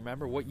pinned? Do you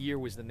remember what year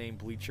was the name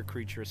Bleacher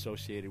Creature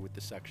associated with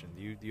the section?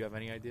 Do you have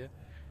any idea?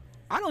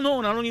 I don't know,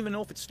 and I don't even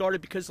know if it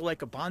started because of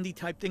like a Bondi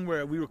type thing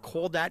where we were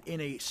called that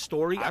in a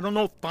story. I don't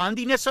know if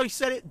Bondi necessarily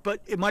said it,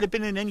 but it might have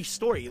been in any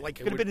story. Like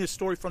it could have been in a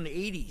story from the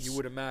 80s. You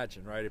would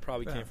imagine, right? It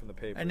probably came from the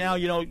paper. And now,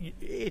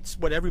 it's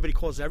what everybody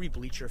calls every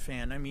Bleacher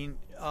fan. I mean,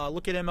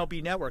 look at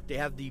MLB Network. They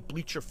have the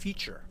Bleacher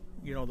Feature,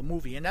 the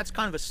movie, and that's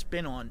kind of a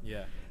spin on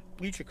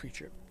Bleacher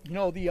Creature.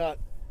 The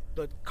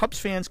Cubs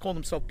fans call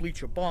themselves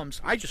Bleacher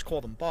Bums. I just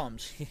call them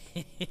bums.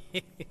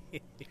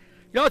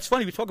 It's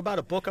funny. We talk about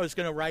a book I was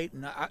going to write,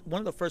 and one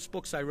of the first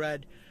books I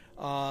read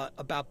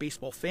about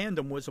baseball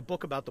fandom was a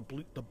book about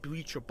the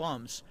Bleacher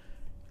Bums.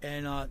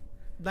 And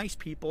nice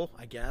people,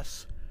 I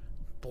guess.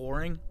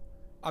 Boring.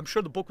 I'm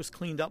sure the book was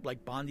cleaned up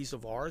like Bondi's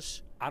of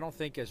ours. I don't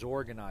think as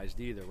organized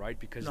either, right?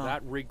 Because No.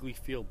 that Wrigley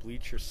Field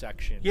bleacher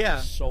section Yeah.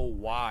 is so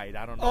wide.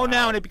 I don't know. Oh,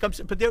 now how- and it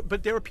becomes, but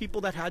there were people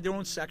that had their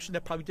own section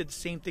that probably did the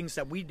same things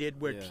that we did,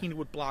 where Yeah. Tina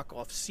would block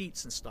off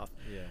seats and stuff.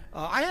 Yeah.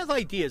 I have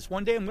ideas.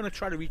 One day I'm going to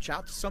try to reach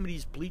out to some of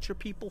these bleacher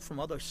people from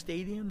other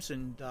stadiums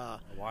and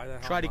Why the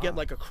hell try to get not?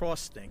 like a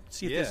cross thing.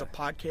 See if Yeah. there's a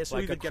podcast. or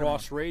like even a get 'em on.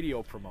 cross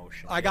radio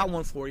promotion. I got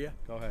one for you.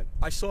 Go ahead.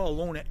 I saw a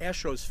lone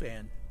Astros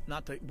fan.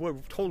 Not that we're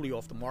totally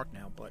off the mark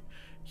now, but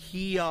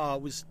he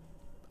was,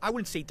 I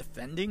wouldn't say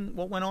defending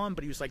what went on,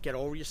 but he was like, "Get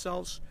over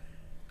yourselves."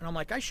 And I'm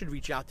like, I should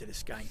reach out to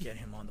this guy and get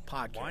him on the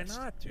podcast. Why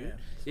not, dude?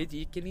 Yeah.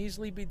 It can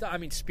easily be done. I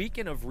mean,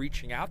 speaking of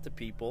reaching out to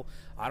people,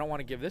 I don't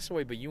want to give this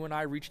away, but you and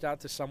I reached out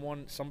to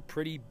some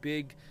pretty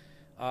big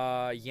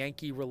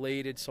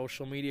Yankee-related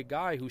social media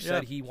guy who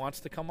said he wants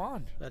to come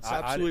on. That's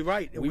absolutely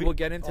right. We will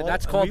get into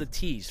that's and called a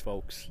tease,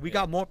 folks. We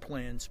got more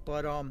plans,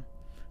 but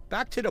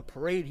back to the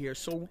parade here.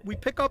 So we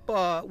pick up.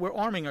 We're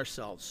arming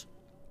ourselves.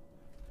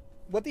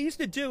 What they used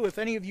to do, if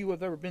any of you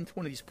have ever been to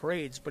one of these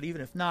parades, but even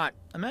if not,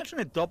 imagine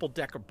a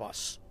double-decker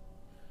bus.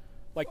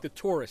 Like the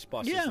tourist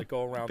buses that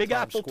go around Big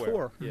Times Apple Square.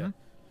 tour. Yeah. Mhm.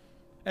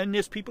 And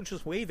there's people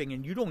just waving,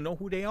 and you don't know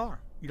who they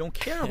are. You don't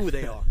care who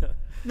they are.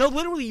 No,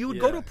 literally, you would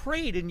go to a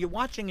parade, and you're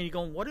watching, and you're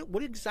going,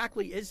 "What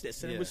exactly is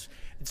this?" And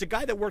it's a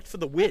guy that worked for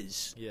the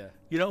Wiz. Yeah.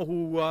 You know,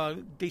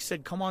 who they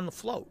said, "Come on the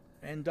float,"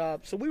 and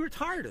so we were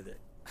tired of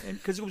it, and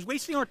because it was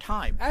wasting our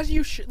time. As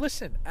you should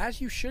listen, as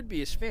you should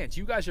be as fans.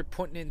 You guys are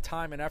putting in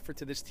time and effort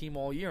to this team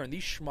all year, and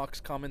these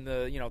schmucks come in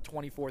the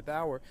 24th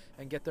hour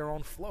and get their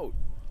own float.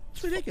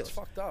 It's ridiculous. It's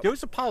fucked up. There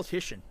was a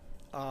politician.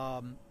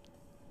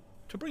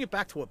 To bring it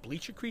back to what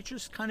Bleacher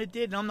Creatures kind of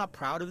did, and I'm not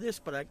proud of this,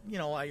 but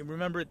I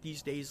remember it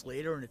these days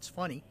later, and it's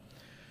funny.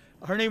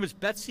 Her name was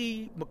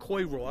Betsy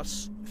McCoy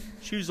Ross.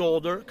 She was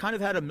older, kind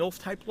of had a MILF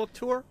type look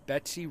to her.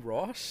 Betsy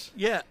Ross?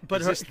 Yeah, but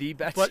Is this the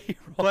Betsy Ross?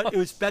 But it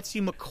was Betsy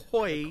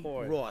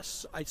McCoy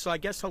Ross. So I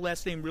guess her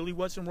last name really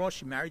wasn't Ross.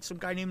 She married some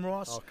guy named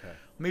Ross. Okay.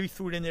 Maybe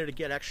threw it in there to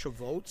get extra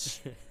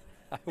votes.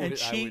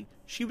 I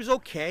She was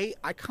okay.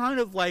 I kind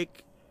of I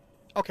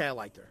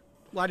liked her.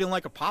 Well, I didn't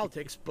like her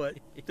politics, but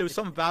there was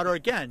something about her.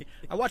 Again,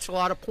 I watched a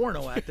lot of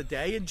porno at the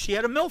day, and she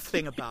had a MILF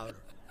thing about her.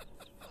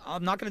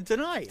 I'm not going to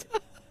deny it.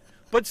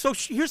 But so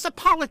here's a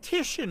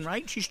politician,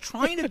 right? She's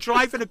trying to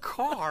drive in a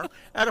car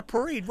at a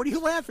parade. What are you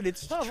laughing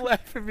at? I'm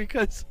laughing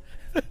because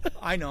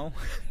I know.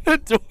 the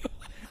door.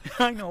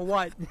 I know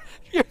what.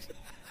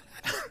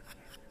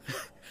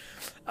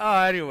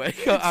 Anyway.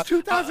 It's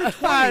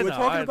 2020. We're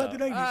talking about the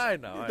 90s. I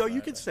know. No,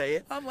 you can say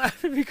it. I'm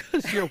laughing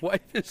because your wife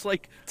is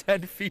like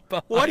 10 feet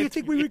behind. Why do you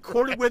think we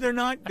recorded with her or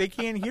not? They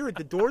can't hear it.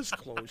 The door's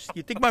closed.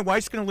 You think my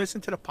wife's going to listen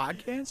to the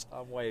podcast?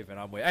 I'm waving.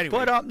 Anyway,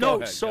 But go no,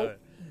 ahead, so go ahead.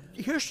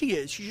 here she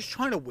is. She's just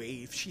trying to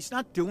wave. She's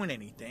not doing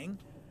anything.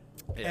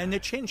 Yeah. And the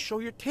chin, show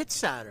your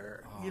tits at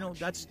her.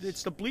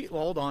 It's the bleat.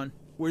 Hold on.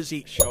 Where's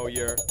he? Show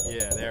your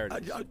there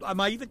it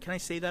is. Can I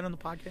say that on the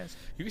podcast?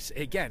 You can say,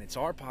 again, it's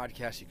our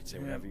podcast. You can say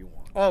whatever you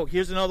want. Oh,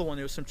 here's another one.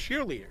 There was some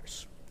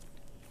cheerleaders.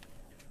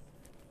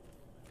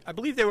 I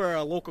believe they were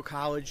a local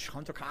college,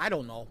 I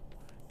don't know.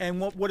 And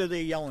what are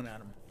they yelling at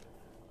them?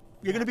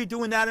 You're going to be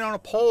doing that on a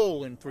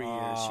pole in 3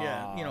 years.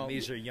 Yeah,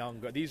 These are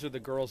young. These are the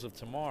girls of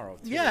tomorrow.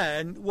 Too. Yeah,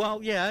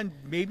 and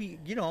maybe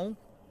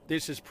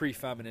This is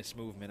pre-feminist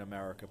movement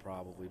America,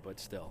 probably, but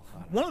still.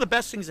 One of the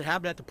best things that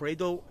happened at the parade,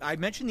 though, I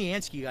mentioned the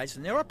Ansky guys,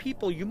 and there are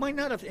people it might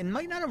not have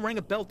rang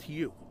a bell to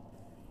you.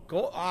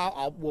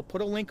 We'll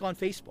put a link on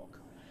Facebook.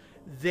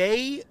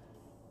 They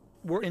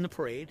were in the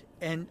parade,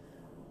 and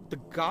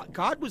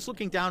God was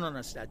looking down on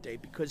us that day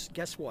because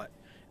guess what?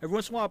 Every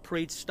once in a while, a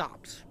parade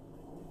stops.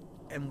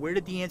 And where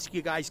did the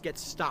Ansky guys get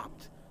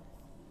stopped?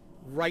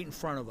 Right in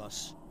front of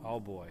us. Oh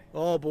boy.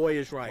 Oh boy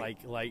is right.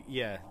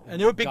 Yeah.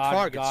 And they were big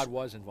targets. God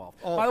was involved.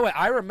 Oh. By the way,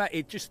 I remember.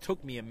 It just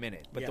took me a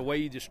minute, but Yeah. the way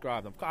you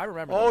described them, I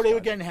remember. Oh, those they were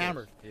guys, getting of course.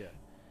 hammered. Yeah.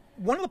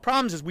 One of the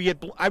problems is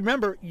I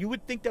remember you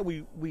would think that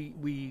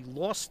we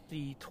lost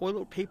the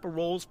toilet paper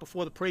rolls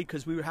before the parade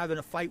because we were having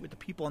a fight with the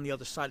people on the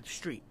other side of the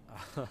street.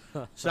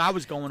 So that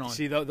was going on.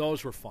 See,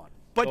 those were fun.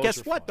 But Those guess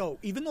were what, fun. though?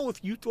 Even though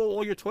if you throw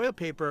all your toilet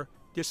paper,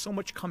 there's so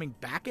much coming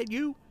back at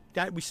you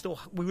that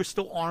we were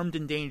still armed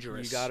and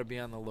dangerous. You got to be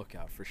on the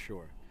lookout for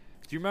sure.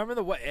 Do you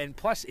remember and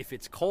plus if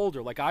it's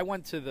colder, like I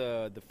went to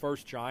the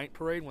first Giant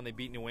parade when they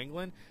beat New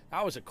England,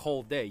 that was a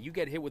cold day. You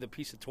get hit with a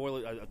piece of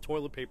a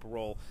toilet paper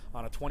roll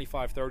on a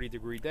 25, 30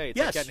 degree day. It's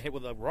like getting hit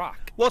with a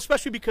rock. Well,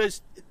 especially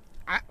because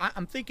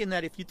I'm thinking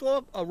that if you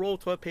throw a roll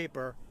of toilet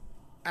paper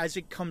as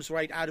it comes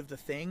right out of the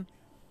thing,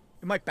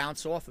 it might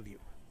bounce off of you.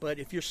 But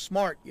if you're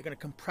smart, you're going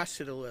to compress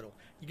it a little.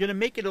 You're going to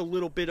make it a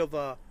little bit of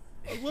a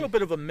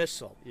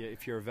missile. Yeah,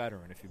 if you're a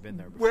veteran, if you've been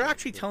there before. We're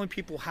actually telling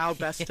people how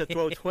best to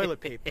throw toilet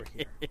paper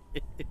here.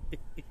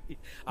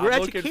 We're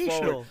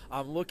educational.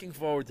 I'm looking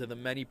forward to the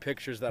many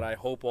pictures that I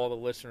hope all the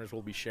listeners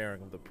will be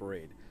sharing of the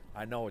parade.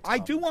 I know it's I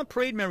coming. do want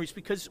parade memories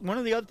because one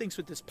of the other things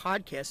with this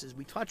podcast is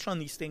we touch on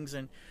these things,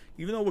 and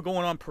even though we're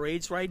going on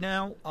parades right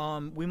now,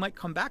 we might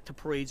come back to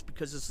parades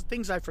because it's the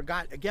things I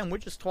forgot. Again, we're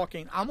just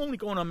talking. I'm only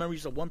going on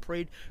memories of one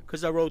parade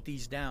because I wrote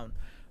these down.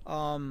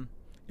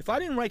 If I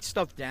didn't write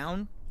stuff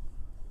down,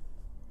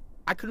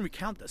 I couldn't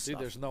recount this Dude,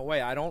 stuff. there's no way.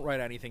 I don't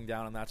write anything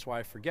down, and that's why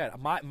I forget.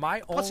 My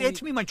Plus, only... add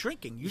to me my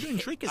drinking. You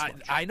didn't drink as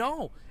much. I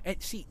know.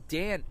 And see,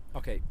 Dan,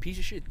 okay, piece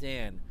of shit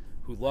Dan,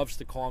 who loves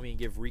to call me and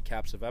give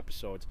recaps of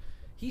episodes,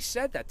 he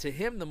said that to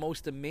him the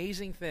most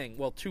amazing thing,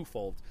 well,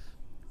 twofold.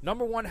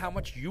 Number one, how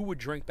much you would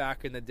drink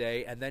back in the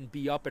day and then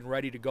be up and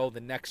ready to go the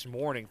next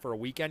morning for a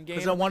weekend game.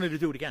 Because I wanted to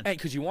do it again.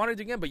 Because you wanted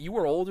it again, but you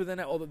were older than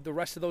all the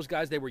rest of those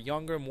guys. They were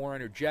younger, more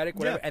energetic,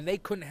 whatever, Yeah. and they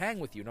couldn't hang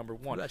with you, number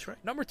one. That's right.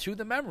 Number two,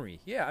 the memory.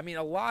 Yeah, I mean,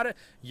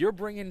 you're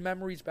bringing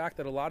memories back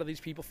that a lot of these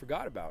people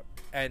forgot about.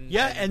 And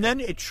then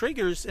it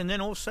triggers, and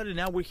then all of a sudden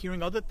now we're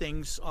hearing other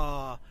things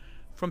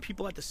from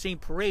people at the same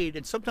parade.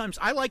 And sometimes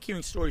I like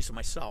hearing stories of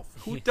myself.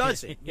 Who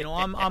doesn't?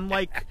 I'm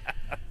like...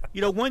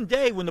 one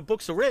day when the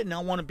books are written, I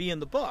want to be in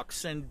the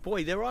books. And,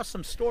 boy, there are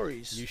some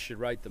stories. You should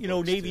write the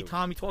books, Navy too.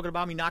 Tommy talking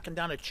about me knocking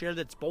down a chair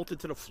that's bolted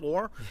to the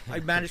floor.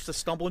 I managed to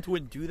stumble into it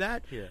and do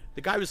that. Yeah.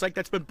 The guy was like,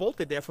 that's been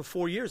bolted there for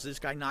 4 years. This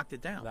guy knocked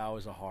it down. That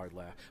was a hard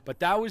laugh. But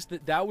that was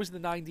the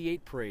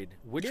 98 parade.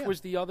 Which Yeah.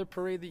 was the other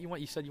parade that you went?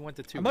 You said you went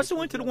to two. I must have Which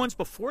went to was the ones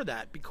before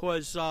that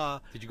because...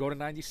 Did you go to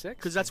 96?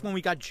 Because that's when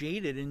we got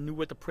jaded and knew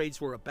what the parades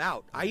were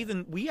about.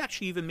 We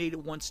actually even made it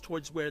once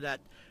towards where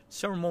that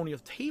ceremonial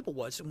table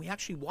was, and we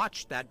actually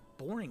watched that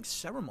boring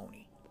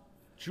ceremony.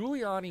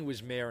 Giuliani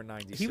was mayor in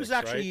 96, He was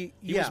actually, right?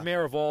 He was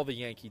mayor of all the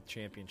Yankee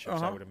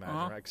championships, I would imagine,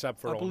 right?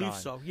 Except for I believe 09.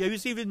 so. Yeah, he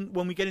was even,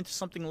 when we get into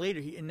something later,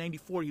 in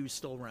 94, he was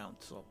still around.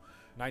 So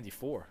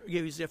 94? Yeah,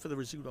 he was there for the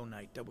Rizzuto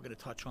night that we're going to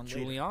touch on later.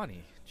 Giuliani.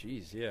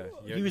 Jeez, yeah.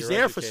 He was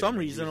there for some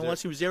reason,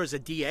 unless he was there as a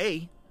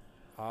DA.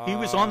 He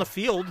was on the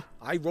field.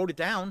 I wrote it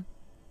down.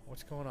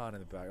 What's going on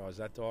in the back? Oh, is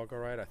that dog all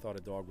right? I thought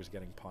a dog was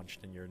getting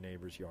punched in your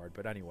neighbor's yard.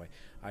 But anyway,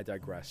 I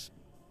digress.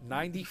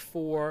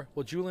 94.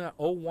 Well, Giuliani,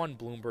 01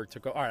 Bloomberg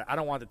took over. All right, I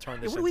don't want to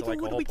turn this into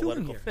like a whole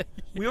political thing.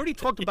 We already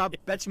talked about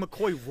Betsy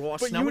McCoy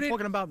Ross. Now we're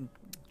talking about...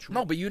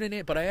 No, but you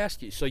didn't. But I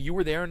asked you. So you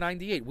were there in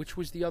 98. Which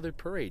was the other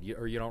parade?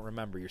 Or you don't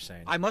remember, you're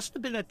saying? I must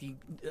have been at the...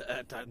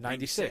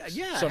 96.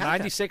 Yeah. So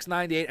 96,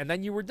 98, and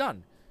then you were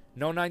done.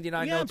 No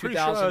 99, no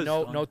 2000,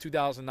 no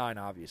 2009,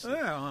 obviously.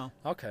 Yeah.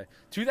 Okay.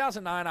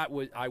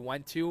 2009, I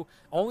went to.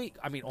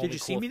 Did you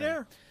see me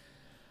there?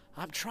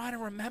 I'm trying to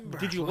remember.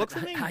 Did you look for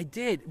me? I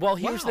did. Well,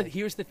 here's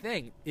the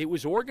thing. It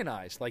was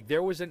organized. Like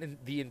there was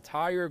the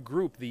entire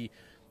group, the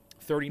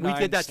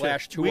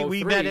 39/203.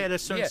 We met at a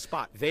certain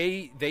spot.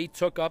 They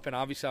took up, and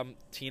obviously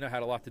Tina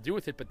had a lot to do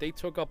with it, but they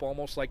took up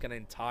almost like an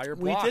entire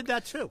block. We did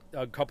that too.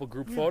 A couple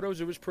group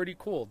photos. It was pretty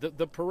cool.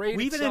 The parade.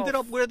 We even ended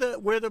up where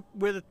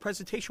the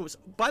presentation was.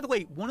 By the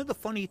way, one of the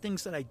funny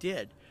things that I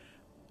did,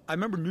 I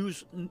remember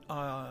News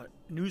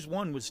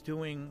One was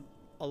doing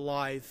a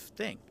live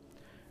thing,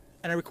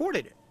 and I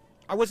recorded it.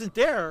 I wasn't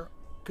there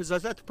because I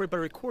was at the parade, but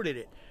I recorded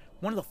it.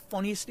 One of the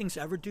funniest things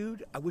ever,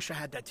 dude. I wish I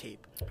had that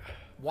tape.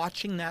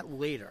 Watching that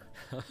later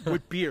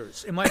with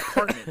beers in my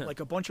apartment, like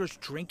a bunch of us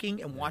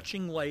drinking and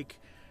watching like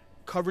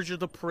coverage of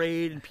the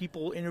parade and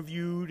people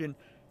interviewed, and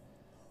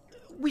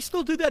we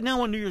still do that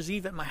now on New Year's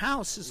Eve at my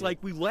house. It's like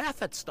we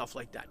laugh at stuff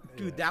like that,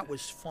 dude. That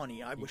was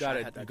funny. I wish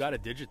I had that. You got to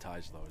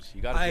digitize those.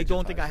 I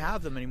don't think I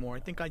have them anymore. I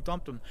think I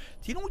dumped them.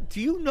 Do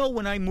you know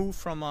when I moved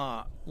from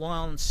Long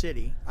Island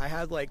City, I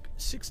had like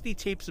 60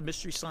 tapes of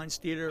Mystery Science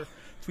Theater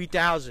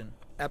 3000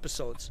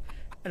 episodes.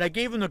 And I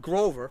gave him to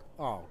Grover.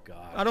 Oh,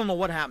 God. I don't know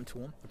what happened to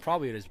him.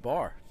 Probably at his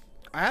bar.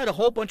 I had a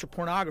whole bunch of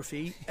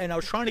pornography, and I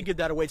was trying to give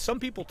that away. Some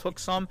people took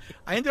some.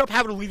 I ended up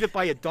having to leave it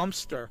by a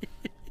dumpster.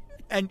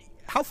 And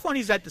how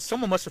funny is that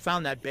someone must have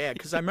found that bag?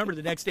 Because I remember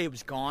the next day it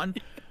was gone.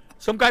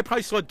 Some guy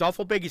probably saw a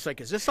duffel bag. He's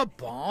like, is this a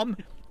bomb?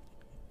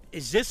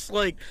 Is this,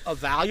 like, a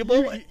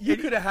valuable? You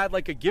could have had,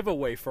 like, a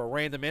giveaway for a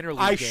random interlude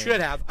I game. should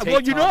have. Take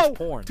Well, Tom's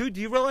porn. Dude, do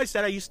you realize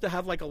that I used to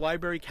have, like, a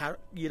library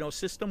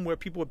system where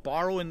people would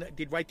borrow and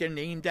they'd write their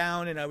name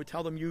down, and I would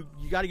tell them, you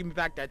got to give me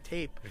back that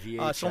tape.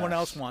 Someone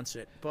else wants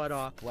it.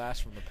 But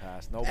blast from the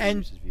past. Nobody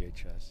uses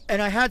VHS.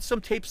 And I had some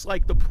tapes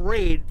like the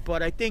parade,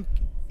 but I think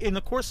in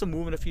the course of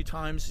moving a few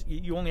times,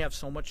 you only have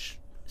so much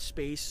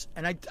space.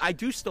 And I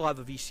do still have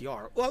a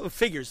VCR. Well,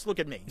 figures, look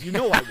at me. You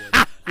know I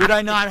would. Would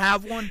I not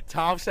have one?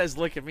 Tom says,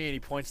 look at me, and he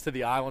points to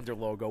the Islander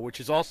logo, which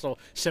is also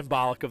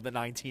symbolic of the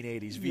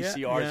 1980s.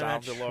 VCR's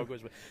Islander logos.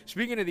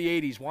 Speaking of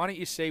the 80s, why don't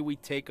you say we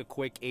take a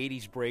quick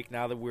 80s break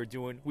now that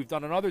we've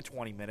done another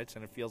 20 minutes,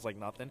 and it feels like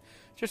nothing,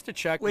 just to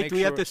check. Wait, do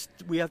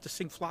we have to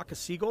sing Flock of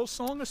Seagulls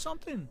song or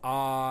something?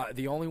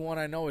 The only one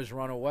I know is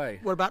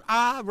Runaway. What about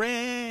I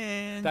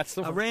Ran? That's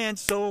the one. I ran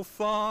so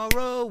far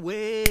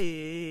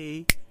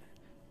away.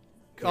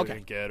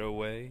 Couldn't get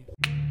away.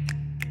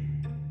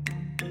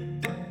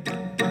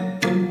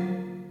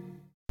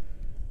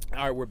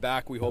 All right, we're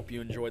back. We hope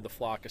you enjoyed the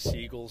Flock of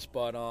Seagulls.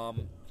 But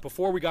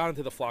before we got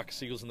into the Flock of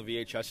Seagulls and the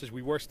VHSs,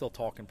 we were still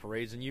talking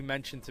parades. And you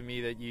mentioned to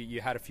me that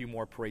you had a few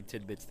more parade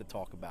tidbits to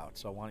talk about.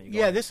 So why don't you go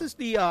ahead? This is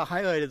the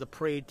highlight of the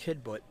parade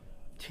tidbit.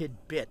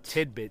 Tidbit.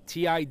 Tidbit.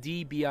 Let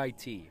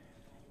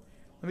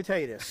me tell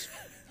you this.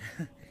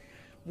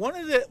 One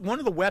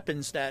of the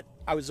weapons that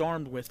I was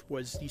armed with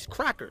was these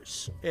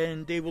crackers,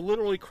 and they were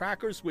literally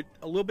crackers with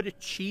a little bit of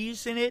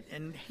cheese in it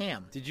and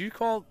ham. Did you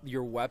call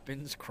your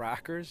weapons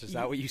crackers? Is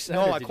that what you said?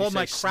 No, Or I did called you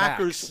my say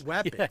crackers snacks?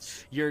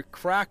 weapons. Yeah, your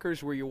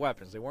crackers were your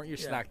weapons. They weren't your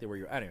Yeah. snack. They were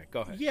your. Anyway,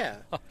 go ahead. Yeah.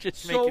 I'm just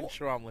So, making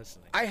sure I'm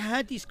listening. I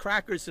had these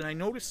crackers, and I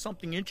noticed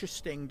something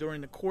interesting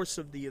during the course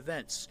of the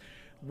events.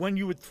 When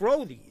you would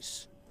throw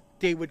these,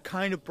 they would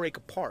kind of break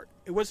apart.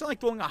 It wasn't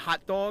like throwing a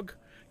hot dog.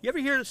 You ever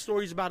hear the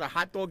stories about a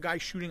hot dog guy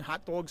shooting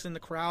hot dogs in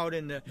the crowd,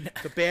 and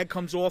the bag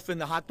comes off and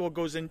the hot dog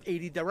goes in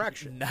 80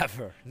 directions?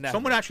 Never.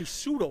 Someone actually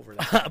sued over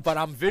that. But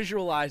I'm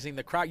visualizing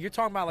the crack. You're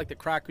talking about like the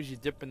crackers you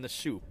dip in the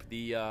soup.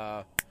 The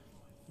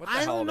what the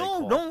I hell don't are they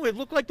know. called? No, it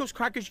looked like those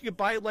crackers you could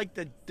buy at like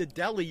the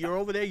deli. You're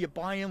over there, you're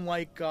buying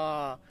like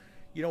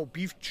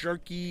beef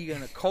jerky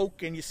and a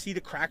Coke, and you see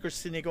the crackers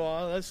sitting there, go,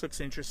 oh, this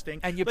looks interesting.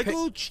 And you like pick- a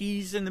little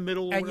cheese in the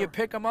middle. or And you whatever.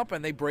 pick them up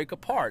and they break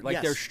apart. Like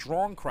Yes. they're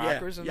strong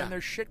crackers and yeah. then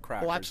they're shit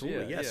crackers. Oh,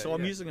 absolutely, Yeah, yeah. So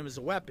I'm yeah. using them as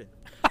a weapon.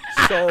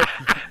 So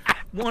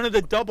one of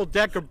the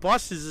double-decker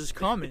buses is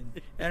coming,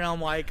 and I'm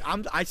like,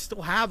 I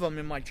still have them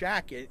in my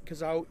jacket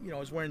because I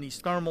was wearing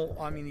these these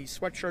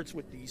sweatshirts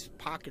with these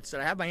pockets that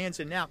I have my hands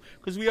in now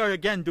because we are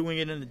again doing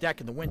it in the deck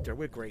in the winter.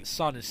 We're great.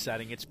 Sun is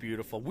setting. It's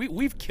beautiful.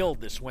 We've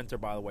killed this winter,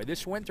 by the way.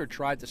 This winter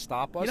tried to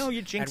stop us.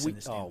 You're jinxing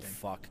this damn Oh, thing.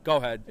 fuck. Go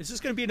ahead. Is this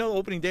going to be another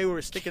opening day where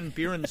we're sticking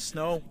beer in the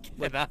snow,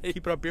 like I-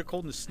 keeping our beer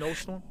cold in the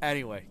snowstorm?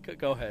 Anyway,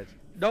 go ahead.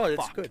 No,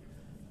 it's Fuck. good.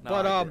 No,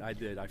 But I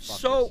did. I fucked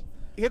so this.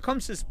 here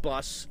comes this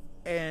bus,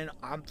 and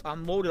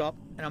I'm loaded up,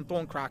 and I'm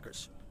throwing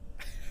crackers.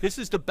 This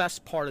is the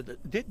best part of it.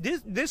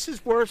 This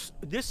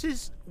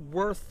is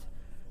worth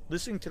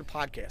listening to the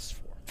podcast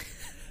for.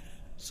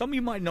 Some of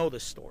you might know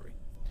this story.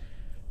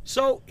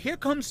 So here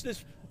comes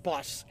this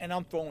bus, and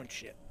I'm throwing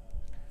shit.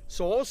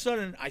 So all of a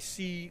sudden, I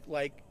see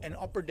like an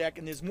upper deck,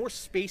 and there's more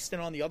space than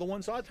on the other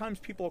ones. A lot of times,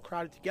 people are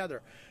crowded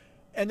together,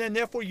 and then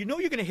therefore, you're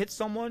going to hit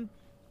someone.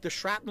 The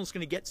shrapnel's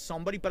going to get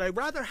somebody, but I'd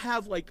rather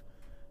have like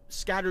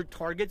scattered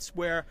targets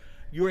where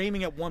you're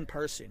aiming at one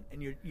person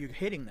and you're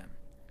hitting them.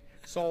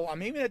 So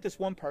I'm aiming at this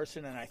one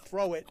person, and I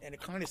throw it, and it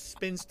kind of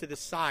spins to the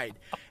side,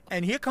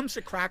 and here comes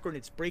the cracker, and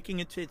it's breaking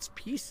into its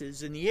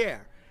pieces in the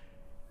air.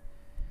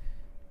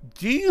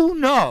 Do you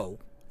know?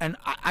 And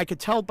I could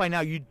tell by now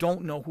you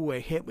don't know who I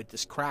hit with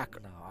this cracker.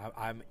 No,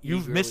 I'm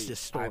You've eagerly- missed this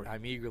story.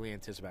 I'm eagerly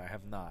anticipating. I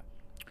have not.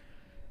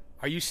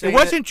 Are you saying It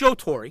wasn't Joe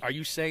Torre. Are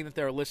you saying that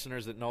there are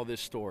listeners that know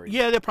this story?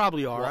 Yeah, there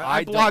probably are. Well, I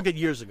I blogged don't- it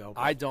years ago.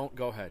 I don't.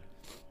 Go ahead.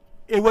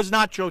 It was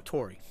not Joe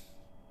Torre.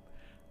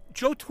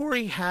 Joe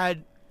Torre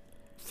had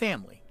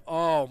family.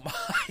 Oh my!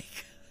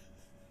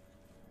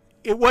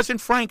 It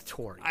wasn't Frank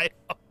Torre. I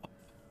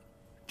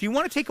Do you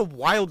want to take a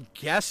wild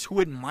guess who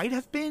it might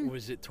have been?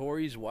 was it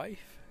Tori's wife?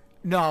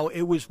 No,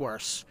 it was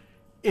worse.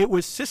 It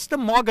was Sister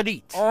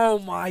Marguerite, Oh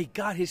my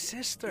God, his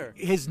sister.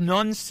 his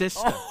nun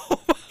sister.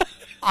 Oh,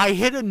 I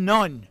hit a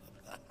nun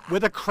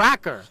with a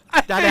cracker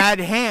that had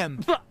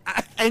ham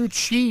and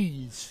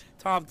cheese.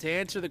 Tom, to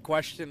answer the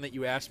question that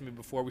you asked me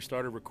before we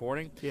started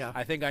recording, Yeah.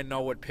 I think I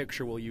know what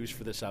picture we'll use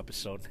for this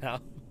episode now.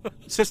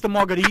 Sister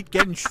Marguerite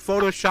getting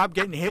photoshopped,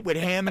 getting hit with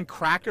ham and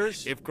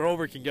crackers. If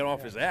Grover can get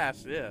off his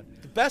ass, yeah.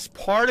 The best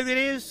part of it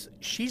is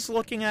she's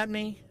looking at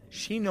me.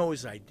 She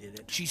knows I did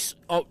it. She's.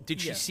 Oh, did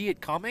she Yeah. see it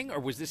coming, or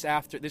was this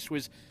after? This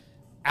was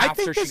I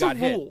after think she there's got a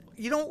hit.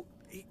 rule.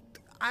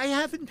 I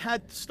haven't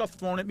had stuff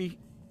thrown at me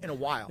in a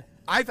while.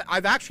 I've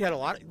actually had a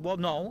lot. Well,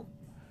 no.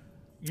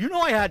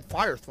 I had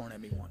fire thrown at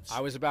me once. I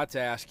was about to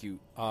ask you.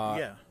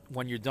 Yeah.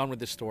 When you're done with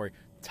this story,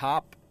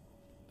 top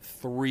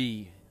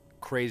 3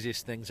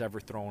 craziest things ever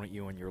thrown at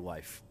you in your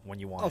life when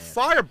you want A to.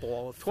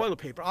 fireball of toilet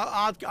paper.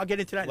 I'll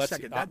get into that in a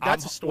second.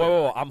 That's a story.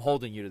 Whoa, I'm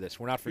holding you to this.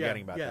 We're not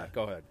forgetting about yeah. that.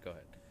 Go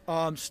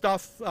ahead.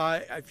 Stuff.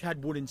 I've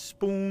had wooden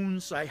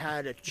spoons. I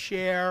had a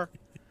chair.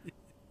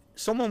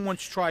 Someone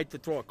once tried to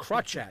throw a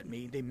crutch at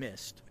me. They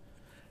missed.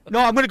 No,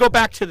 I'm going to go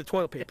back to the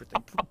toilet paper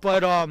thing.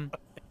 But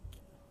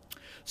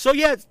so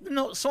yeah,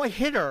 so I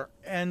hit her,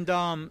 and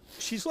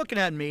she's looking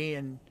at me,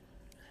 and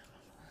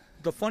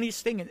the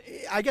funniest thing, and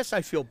I guess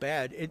I feel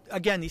bad.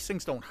 Again, these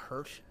things don't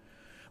hurt.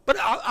 But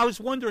I was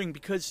wondering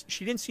because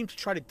she didn't seem to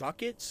try to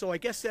duck it. So I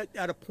guess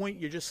at a point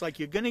you're just like,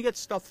 you're going to get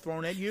stuff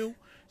thrown at you.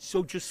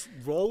 So just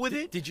roll with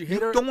it. Did you hit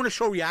her? You don't want to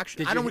show reaction.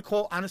 Did I you don't hit-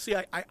 recall. Honestly,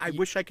 I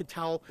wish I could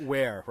tell.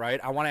 Where, right?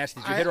 I want to ask,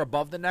 did you hit her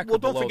above the neck Well, or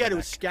below don't forget the it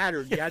was neck?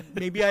 scattered. Yeah,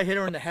 maybe I hit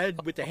her in the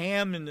head with the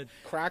ham and the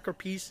cracker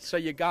piece. So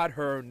you got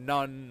her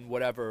nun,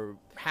 whatever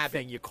Habit.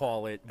 thing you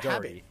call it, dirty.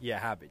 Habit. Yeah,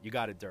 habit. You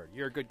got it dirty.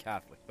 You're a good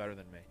Catholic, better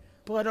than me.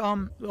 But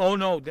oh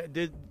no,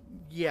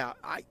 yeah,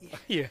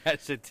 You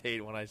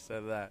hesitate when I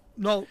said that.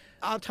 no.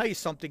 I'll tell you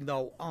something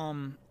though.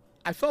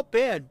 I felt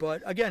bad,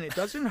 but again, it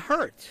doesn't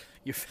hurt.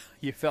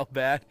 You felt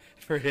bad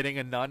for hitting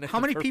a nun? How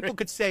many people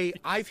could say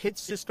I've hit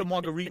Sister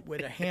Marguerite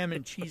with a ham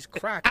and cheese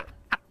cracker?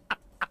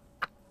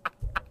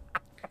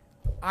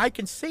 I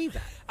can say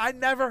that. I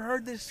never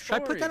heard this Should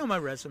story. I put that on my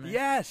resume?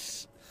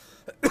 Yes.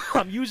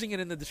 I'm using it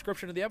in the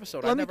description of the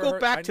episode. Let me go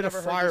back to the I never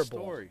heard this fireball.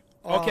 story.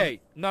 Okay,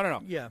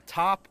 no. Yeah.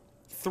 Top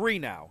 3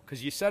 now,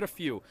 because you said a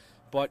few.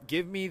 But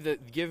give me the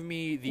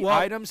Well,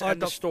 items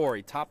and the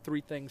story. Top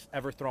 3 things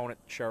ever thrown at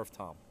Sheriff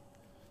Tom.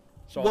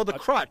 So well, the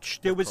crutch.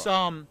 There was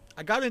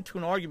I got into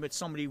an argument with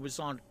somebody who was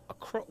on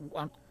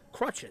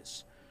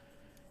crutches,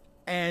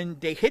 and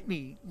they hit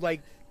me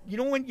like, you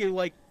know, when you're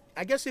like,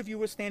 I guess if you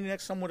were standing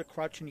next to someone with a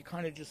crutch and you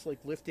kind of just like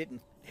lift it and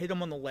hit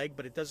them on the leg,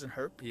 but it doesn't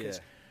hurt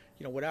because,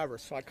 you know, whatever.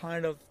 So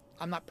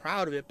I'm not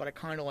proud of it, but I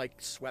kind of like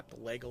swept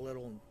the leg a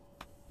little and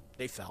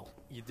they fell.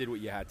 You did what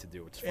you had to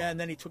do. It's fine. And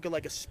then he took it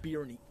like a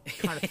spear and he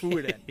kind of threw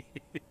it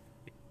in.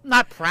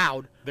 Not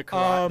proud. The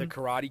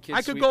Karate Kid.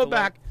 I could go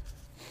back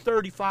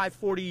 35,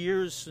 40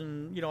 years,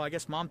 and, you know, I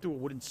guess Mom threw a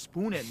wooden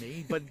spoon at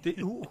me, but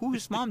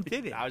whose mom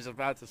did it? I was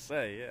about to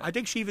say, yeah. I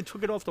think she even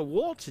took it off the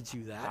wall to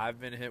do that. I've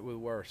been hit with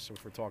worse,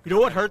 if we're talking. You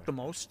know what hurt the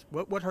most?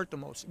 What hurt the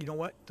most? You know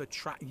what? The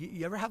track.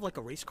 You ever have like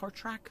a race car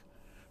track?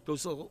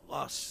 Those little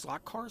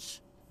slot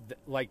cars?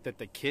 Like that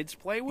the kids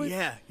play with?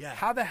 Yeah, yeah.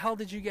 How the hell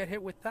did you get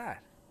hit with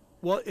that?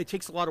 Well, it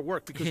takes a lot of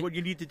work because what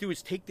you need to do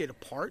is take it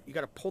apart. You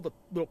got to pull the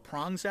little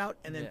prongs out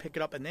and then pick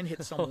it up and then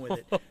hit someone with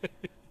it.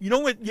 You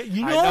know what?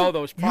 You know, I know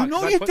those prongs. You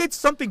know you did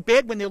something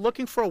bad when they're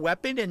looking for a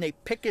weapon and they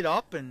pick it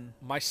up and.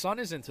 My son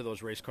is into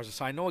those race cars,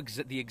 so I know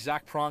the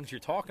exact prongs you're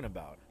talking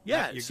about.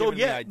 Yeah. You're so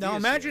yeah. Now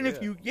imagine if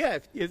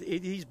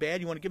if he's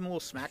bad, you want to give him a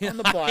little smack on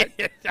the butt.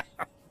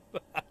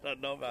 I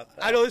don't know about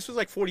that. I know this was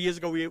like 40 years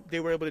ago. They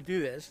were able to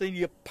do this. Then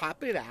you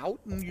pop it out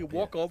and you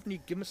walk over and you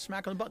give him a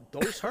smack on the butt.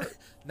 Those hurt.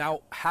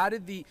 Now, how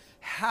did the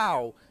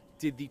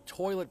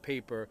toilet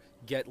paper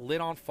get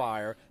lit on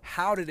fire?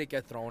 How did it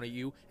get thrown at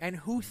you? And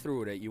who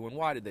threw it at you? And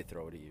why did they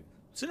throw it at you?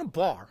 It's in a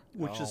bar,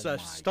 which is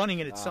stunning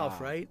in itself,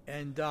 right?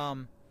 And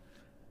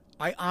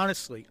I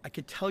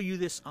can tell you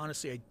this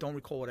honestly. I don't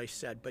recall what I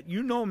said, but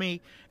you know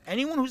me.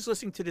 Anyone who's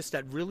listening to this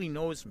that really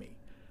knows me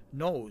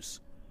knows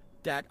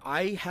that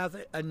I have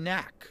a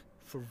knack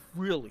for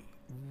really,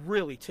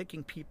 really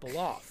ticking people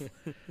off.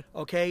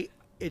 Okay?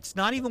 It's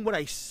not even what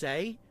I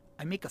say.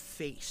 I make a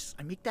face.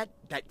 I make that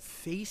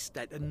face,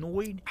 that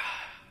annoyed.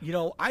 You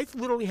know, I've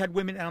literally had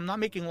women, and I'm not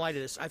making light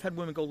of this, I've had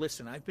women go,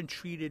 listen, I've been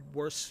treated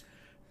worse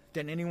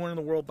than anyone in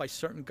the world by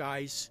certain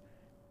guys,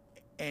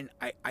 and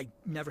I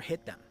never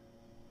hit them.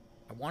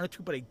 I wanted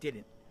to, but I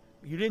didn't.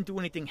 You didn't do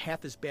anything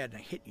half as bad, and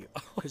I hit you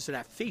because of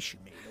that face you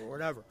made or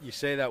whatever. You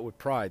say that with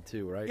pride,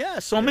 too, right? Yeah,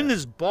 so I'm in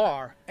this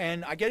bar,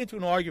 and I get into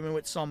an argument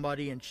with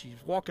somebody, and she's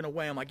walking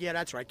away. I'm like, yeah,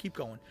 that's right, keep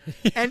going.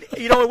 And,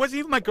 you know, it wasn't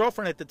even my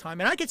girlfriend at the time.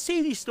 And I could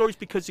say these stories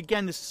because,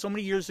 again, this is so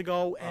many years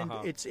ago, and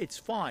it's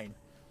fine.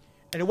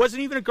 And it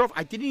wasn't even a girlfriend.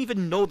 I didn't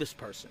even know this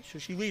person. So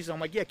she leaves, and I'm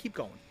like, yeah, keep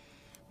going.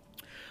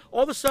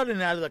 All of a sudden,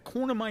 out of the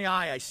corner of my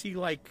eye, I see,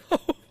 like,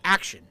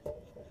 action.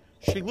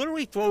 She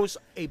literally throws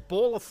a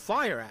ball of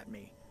fire at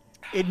me.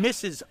 It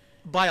misses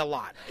by a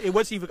lot. It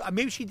wasn't even,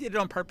 maybe she did it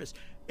on purpose.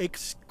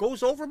 It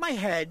goes over my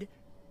head,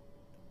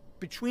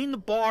 between the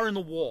bar and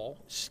the wall,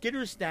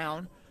 skitters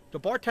down. The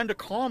bartender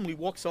calmly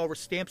walks over,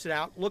 stamps it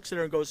out, looks at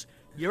her and goes,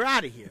 "You're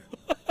out of here."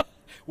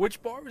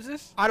 Which bar was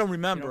this? I don't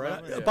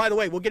remember. Yeah. By the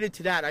way, we'll get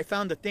into that. I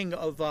found a thing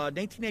of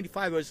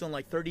 1985. I was in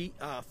like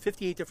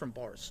 58 different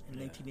bars in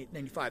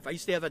 1995. I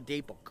used to have a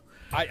day book.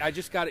 I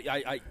just got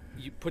it.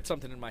 You put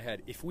something in my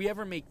head. If we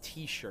ever make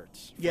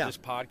T-shirts for this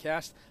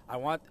podcast, I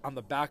want on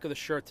the back of the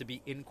shirt to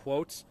be in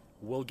quotes.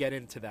 We'll get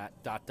into that ...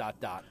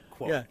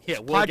 quote. Yeah,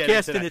 we'll podcast get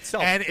into in that.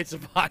 itself, and it's a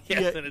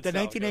podcast in itself. The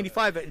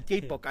 1995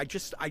 date book. I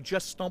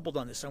just stumbled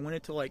on this. I went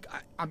into like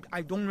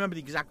I don't remember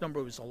the exact number.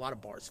 It was a lot of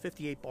bars,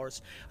 58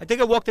 bars. I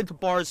think I walked into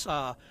bars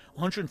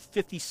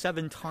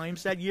 157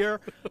 times that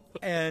year,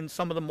 and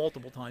some of them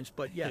multiple times.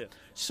 But yeah.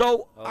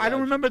 So I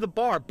don't remember the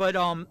bar. But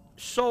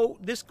so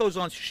this goes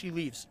on. She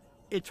leaves.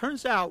 It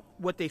turns out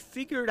what they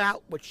figured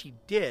out what she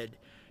did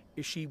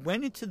is she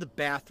went into the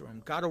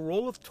bathroom, got a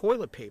roll of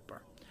toilet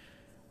paper.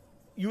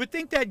 You would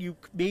think that you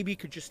maybe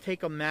could just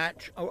take a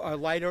match, a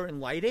lighter, and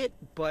light it,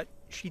 but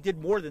she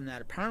did more than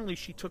that. Apparently,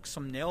 she took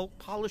some nail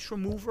polish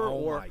remover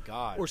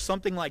or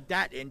something like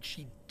that, and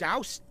she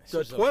doused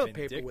the toilet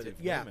paper with it.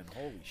 Yeah,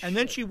 and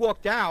then she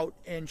walked out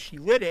and she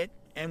lit it,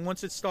 and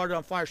once it started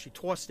on fire, she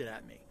tossed it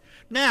at me.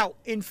 Now,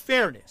 in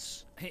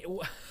fairness,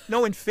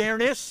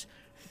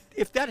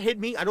 if that hit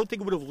me, I don't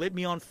think it would have lit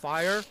me on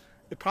fire.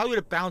 It probably would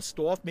have bounced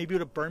off. Maybe it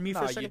would have burned me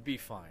for a second. You'd be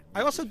fine.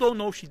 I also don't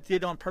know if she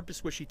did on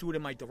purpose where she threw it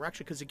in my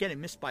direction because, again, it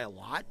missed by a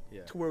lot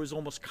to where it was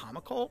almost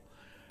comical.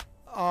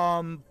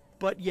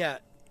 But, yeah,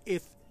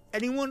 if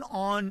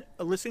anyone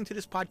listening to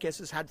this podcast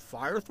has had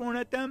fire thrown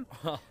at them,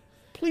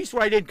 please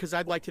write in because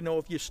I'd like to know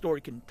if your story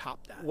can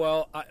top that.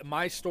 Well,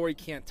 my story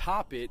can't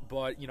top it,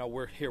 but, you know,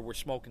 we're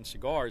smoking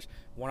cigars.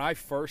 When I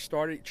first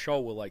started, Cho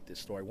will like this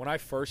story. When I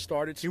first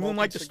started smoking you won't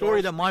like the cigars,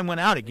 story that mine went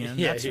out again.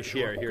 Yeah, that's for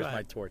sure. Here's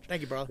my torch.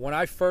 Thank you, brother. When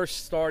I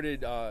first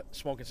started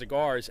smoking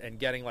cigars and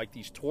getting, like,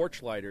 these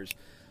torch lighters,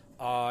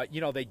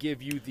 you know, they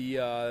give you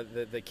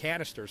the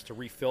canisters to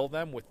refill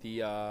them with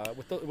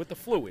the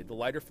fluid, the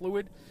lighter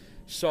fluid.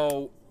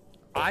 So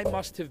I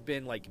must have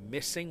been, like,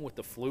 missing with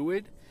the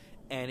fluid,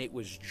 and it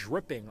was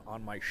dripping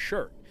on my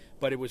shirt,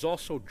 but it was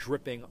also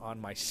dripping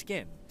on my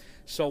skin.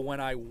 So when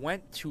I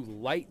went to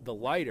light the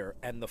lighter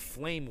and the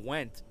flame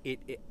went,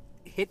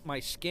 hit my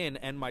skin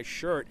and my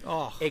shirt,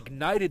 Oh.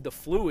 ignited the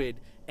fluid,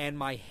 and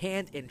my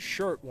hand and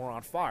shirt were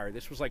on fire.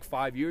 This was like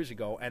 5 years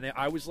ago, and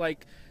I was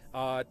like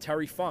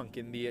Terry Funk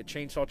in the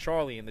Chainsaw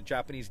Charlie in the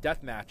Japanese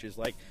death matches,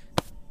 like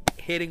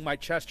hitting my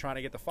chest trying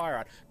to get the fire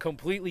out.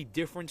 Completely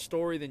different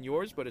story than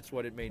yours, but it's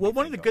what it made me Well,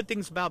 one of the think good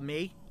things about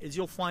me is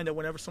you'll find that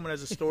whenever someone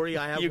has a story,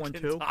 I have you one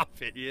can too. top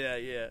it.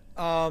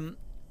 Yeah.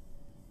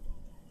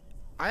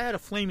 I had a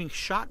flaming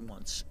shot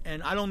once,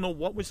 and I don't know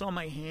what was on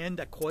my hand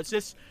that caused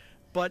this,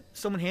 but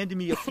someone handed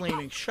me a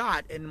flaming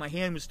shot, and my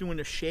hand was doing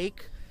a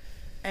shake,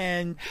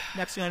 and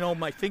next thing I know,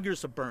 my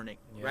fingers are burning,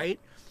 right?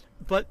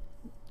 But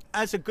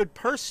as a good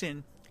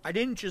person, I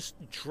didn't just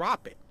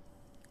drop it.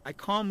 I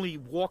calmly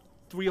walked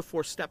 3 or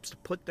 4 steps to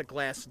put the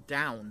glass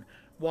down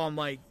while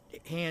my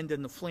hand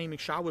and the flaming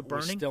shot were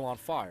burning. Was still on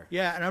fire.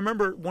 Yeah, and I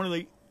remember one of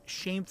the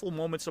shameful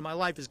moments of my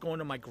life is going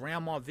to my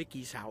grandma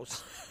Vicky's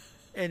house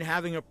and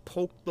having her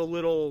poke the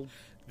little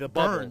burns.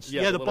 Bubble.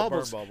 Yeah, the little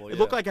bubbles. burn bubble, It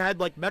looked like I had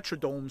like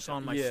metrodomes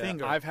on my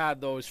finger. I've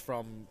had those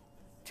from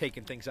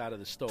taking things out of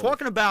the stove.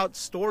 Talking about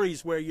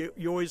stories where you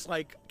always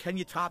like, can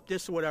you top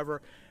this or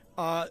whatever?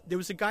 There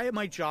was a guy at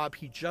my job.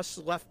 He just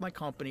left my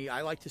company.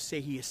 I like to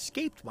say he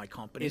escaped my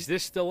company. Is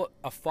this still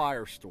a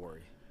fire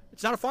story?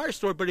 It's not a fire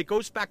story, but it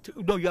goes back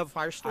to... No, you have a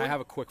fire story? I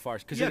have a quick fire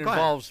because Yeah, it go ahead.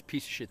 involves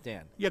piece of shit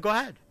Dan. Yeah, go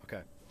ahead.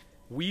 Okay.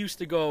 We used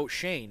to go,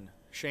 Shane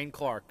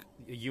Clark,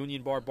 a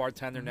Union Bar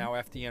bartender, now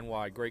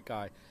FDNY, great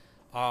guy.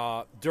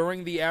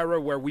 During the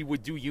era where we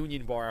would do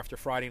Union Bar after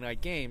Friday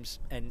night games,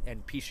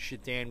 and piece of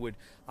shit Dan would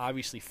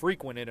obviously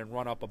frequent it and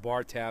run up a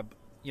bar tab,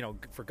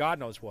 for God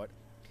knows what.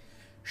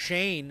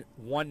 Shane,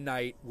 one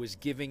night, was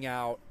giving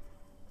out,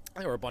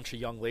 there were a bunch of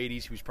young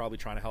ladies, he was probably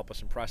trying to help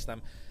us impress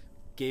them,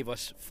 gave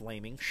us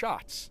flaming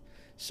shots.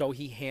 So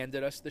he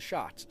handed us the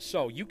shots.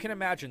 So you can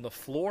imagine the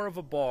floor of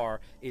a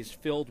bar is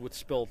filled with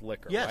spilled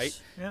liquor, Yes,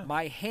 right? yeah.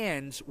 My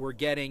hands were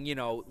getting,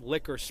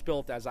 liquor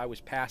spilt as I was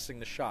passing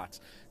the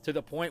shots, to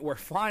the point where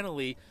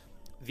finally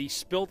the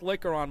spilled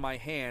liquor on my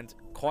hand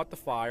caught the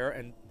fire,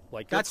 and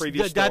like your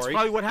previous story, that's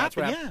probably what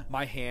happened, yeah.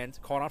 my hand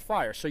caught on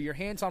fire. So your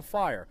hand's on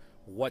fire.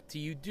 What do?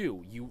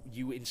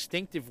 You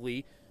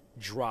instinctively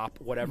drop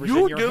whatever's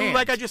in your hand.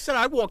 Like I just said,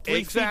 I walked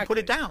 3 feet and put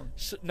it down.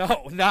 So,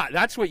 no,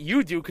 that's what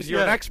you do because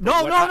you're an expert.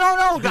 No.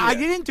 Yeah. I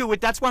didn't do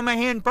it. That's why my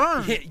hand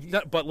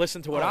burned. But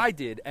listen to what I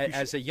did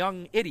as a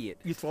young idiot.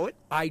 You throw it?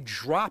 I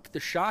dropped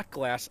the shot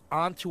glass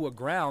onto a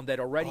ground that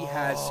already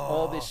has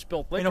all this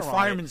spilt liquor In a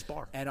fireman's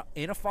bar. And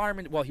in a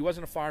fireman, well, he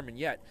wasn't a fireman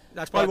yet.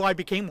 That's probably why I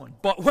became one.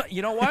 But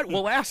you know what?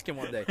 We'll ask him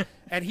one day.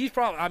 And he's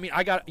probably,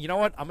 you know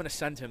what? I'm going to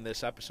send him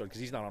this episode because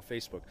he's not on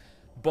Facebook.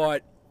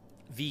 But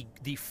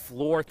the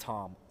floor,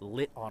 Tom,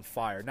 lit on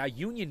fire. Now,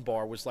 Union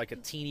Bar was like a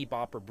teeny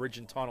bopper bridge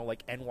and tunnel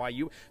like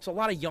NYU. So a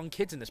lot of young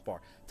kids in this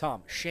bar.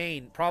 Tom,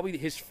 Shane, probably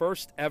his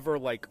first ever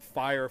like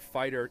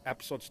firefighter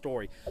episode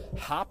story,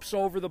 hops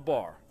over the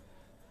bar,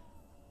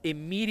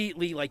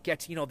 immediately like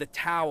gets the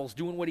towels,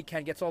 doing what he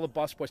can, gets all the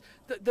busboys.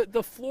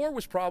 The floor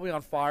was probably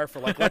on fire for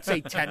like, let's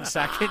say 10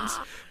 seconds,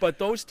 but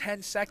those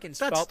 10 seconds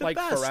felt like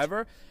best.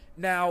 forever.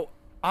 Now,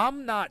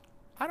 I'm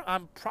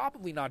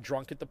probably not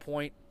drunk at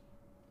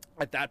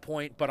that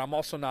point, but I'm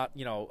also not,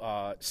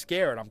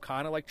 scared. I'm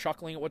kind of like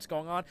chuckling at what's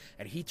going on.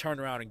 And he turned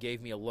around and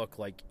gave me a look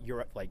like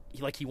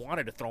he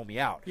wanted to throw me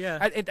out. Yeah.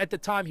 At the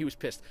time, he was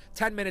pissed.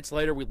 10 minutes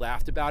later, we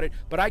laughed about it.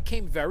 But I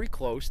came very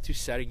close to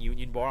setting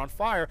Union Bar on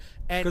fire.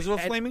 Because of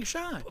a flaming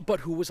shot. But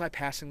who was I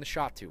passing the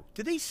shot to?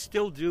 Do they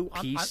still do?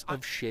 Piece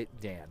of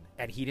shit, Dan.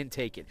 And he didn't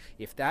take it.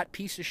 If that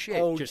piece of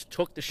shit just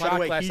took the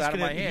shot glass out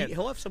of my hand.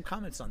 He'll have some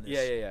comments on this.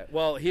 Yeah.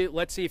 Well,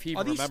 let's see if he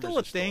remembers. Are these still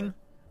a thing? Story.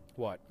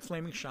 What?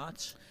 Flaming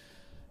shots?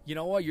 You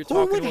know what? You're Who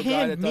talking would to a guy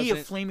hand that me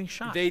doesn't. a flaming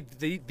shot?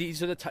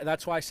 These are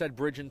that's why I said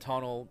bridge and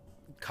tunnel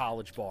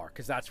college bar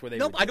because that's where they.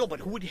 No, I know, but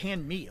who would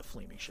hand me a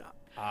flaming shot?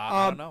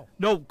 I don't know.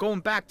 No,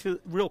 going back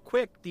to real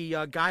quick,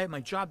 the guy at my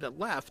job that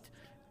left.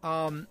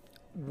 One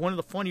of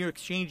the funnier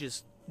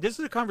exchanges. This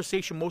is a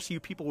conversation most of you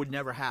people would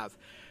never have.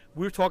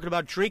 We were talking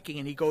about drinking,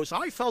 and he goes,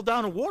 "I fell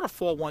down a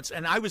waterfall once,"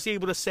 and I was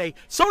able to say,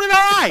 "So did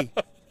I."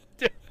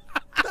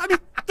 I mean,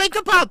 think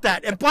about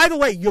that. And by the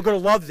way, you're going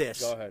to love this.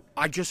 Go ahead.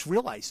 I just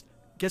realized.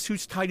 Guess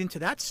who's tied into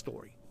that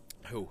story?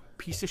 Who?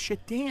 Piece of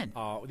shit Dan.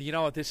 Oh, you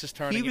know what? This is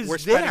turning. He was We're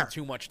spending there.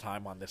 too much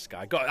time on this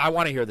guy. Go. I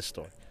want to hear the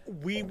story.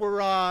 We were.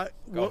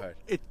 Go ahead.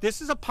 This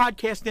is a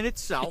podcast in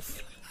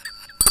itself.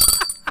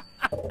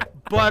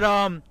 But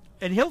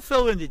and he'll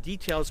fill in the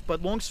details.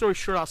 But long story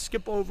short, I'll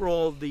skip over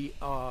all of the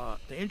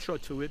intro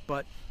to it.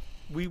 But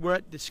we were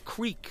at this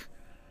creek.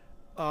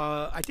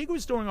 I think it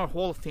was during our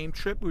Hall of Fame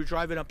trip. We were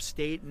driving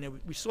upstate, and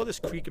we saw this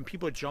creek, and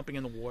people are jumping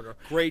in the water.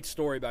 Great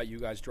story about you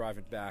guys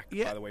driving back,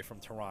 Yeah. by the way, from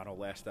Toronto.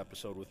 Last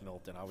episode with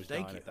Milton. I was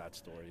dying at that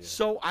story. Yeah.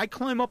 So I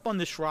climb up on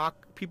this rock.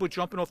 People are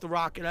jumping off the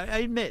rock, and I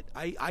admit,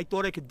 I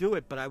thought I could do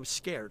it, but I was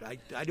scared. I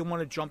didn't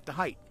want to jump the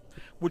height,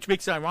 which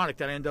makes it ironic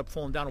that I ended up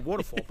falling down a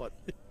waterfall. But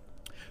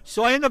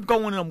so I end up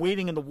going, and I'm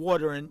wading in the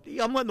water, and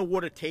I'm letting the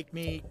water take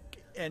me.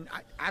 And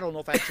I don't know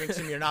if I have drinks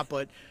in me or not,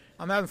 but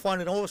I'm having fun,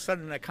 and all of a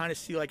sudden I kind of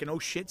see like an oh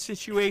shit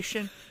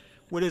situation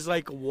where there's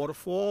like a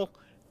waterfall,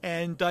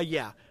 And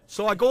yeah,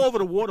 so I go over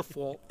the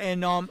waterfall,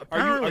 and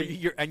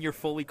apparently, you're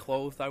fully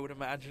clothed, I would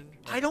imagine.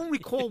 I don't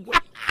recall.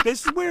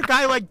 This is where a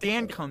guy like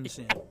Dan comes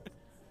in.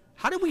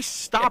 How did we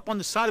stop on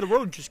the side of the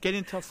road and just get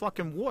into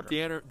fucking water?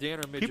 Dan or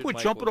midget People were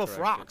Mike jumping will off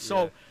correct rocks. it.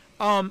 So,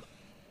 Yeah.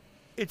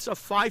 it's a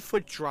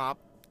 5-foot drop.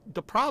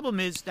 The problem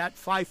is that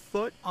 5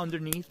 foot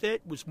underneath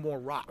it was more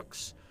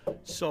rocks.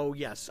 So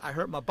yes, I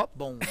hurt my butt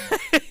bone.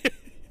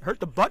 Hurt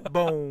the butt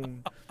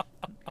bone.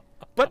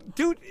 But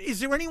dude, is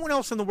there anyone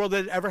else in the world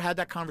that ever had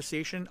that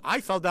conversation?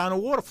 I fell down a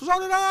waterfall. So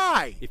did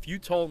I. If you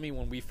told me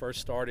when we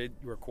first started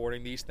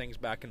recording these things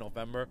back in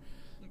November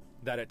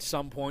that at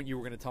some point you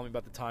were going to tell me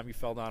about the time you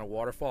fell down a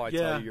waterfall, I'd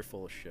tell you you're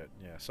full of shit.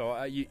 Yeah.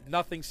 So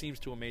nothing seems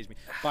to amaze me.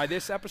 By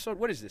this episode,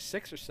 what is this,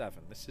 6 or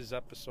 7? This is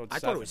episode 7. I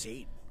thought it was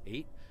 8.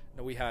 8?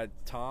 No, we had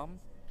Tom.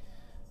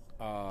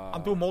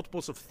 I'm doing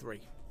multiples of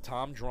 3.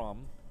 Tom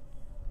Drum,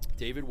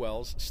 David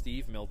Wells,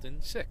 Steve Milton.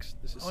 6.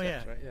 This is 6, yeah.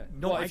 right? Yeah.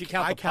 No, well, if you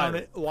count the count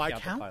pilot. it. Well, I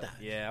Count the count pilot. that.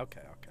 Yeah.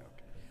 Okay.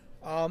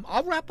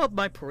 I'll wrap up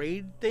my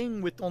parade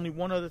thing with only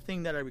one other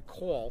thing that I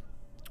recall.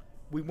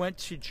 We went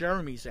to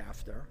Jeremy's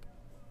after.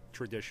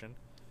 Tradition.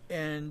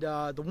 And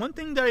the one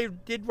thing that I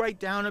did write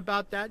down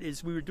about that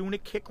is we were doing a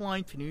kick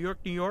line to New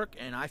York,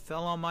 and I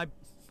fell on my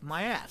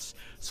ass.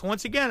 So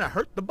once again, I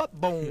hurt the butt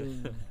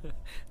bone.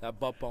 That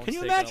butt bone. Can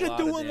you imagine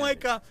doing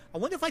like I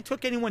wonder if I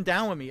took anyone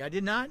down with me. I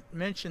did not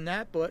mention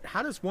that, but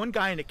how does one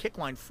guy in a kick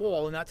line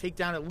fall and not take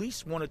down at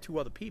least 1 or 2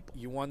 other people?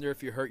 You wonder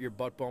if you hurt your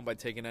butt bone by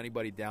taking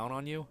anybody down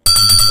on you?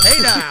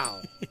 Hey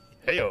now.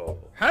 Hey-o.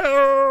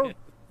 Hello.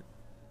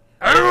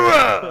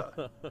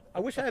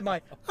 I wish I had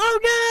my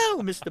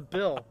no, Mr.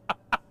 Bill.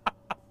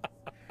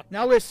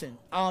 Now listen,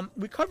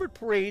 we covered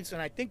parades,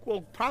 and I think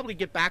we'll probably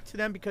get back to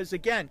them because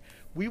again,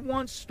 we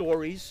want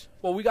stories.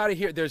 Well, we got to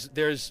hear.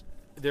 There's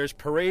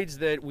parades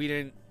that we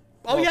didn't.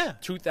 Oh yeah,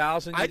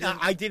 2000.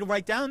 I didn't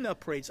write down the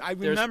parades. I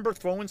remember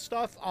throwing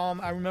stuff.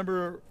 I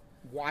remember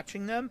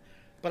watching them,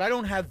 but I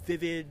don't have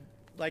vivid.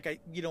 Like I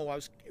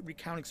was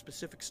recounting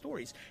specific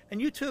stories,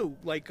 and you too.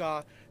 Like,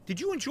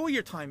 did you enjoy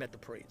your time at the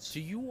parades? Do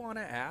you want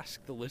to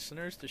ask the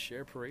listeners to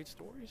share parade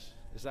stories?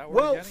 Is that what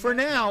well? We're getting For at?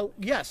 now,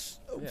 yes.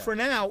 Yeah. For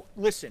now,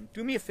 listen.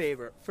 Do me a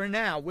favor. For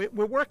now, we're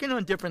working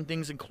on different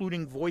things,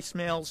 including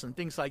voicemails and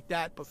things like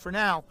that. But for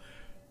now,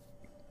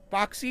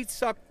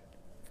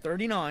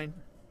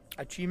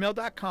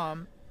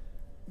 boxseatsuck39@gmail.com.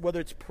 Whether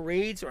it's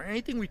parades or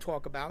anything we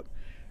talk about,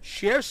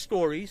 share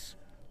stories.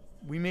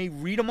 We may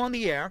read them on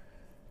the air.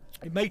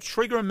 It may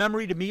trigger a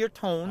memory to me or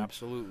Tone.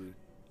 Absolutely.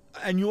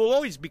 And you will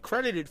always be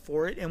credited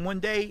for it. And one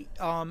day,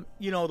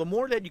 the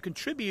more that you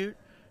contribute,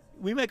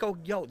 we may go,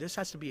 yo, this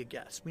has to be a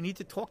guest. We need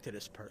to talk to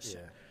this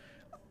person.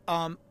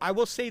 Yeah. I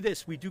will say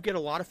this. We do get a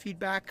lot of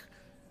feedback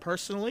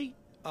personally.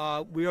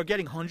 We are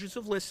getting hundreds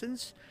of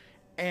listens.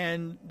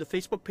 And the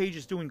Facebook page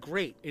is doing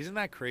great. Isn't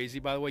that crazy,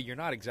 by the way? You're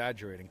not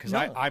exaggerating because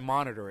No. I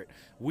monitor it.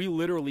 We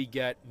literally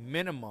get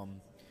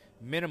minimum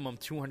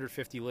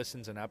 250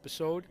 listens an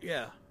episode.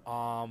 Yeah.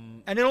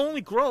 And it'll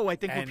only grow, I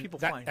think, when people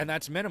find it. And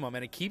that's minimum,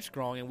 and it keeps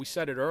growing. And we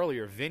said it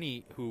earlier.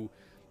 Vinny, who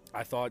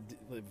I thought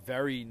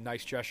very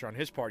nice gesture on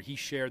his part, he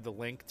shared the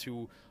link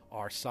to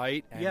our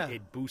site, and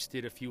it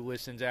boosted a few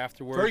listens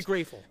afterwards. Very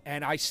grateful.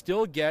 And I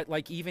still get,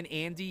 like, even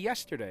Andy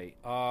yesterday,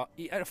 a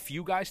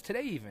few guys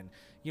today even.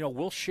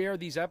 We'll share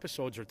these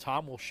episodes, or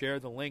Tom will share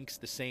the links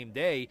the same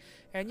day,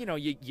 and,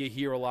 you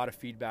hear a lot of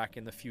feedback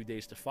in the few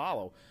days to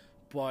follow.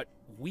 But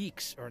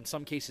weeks, or in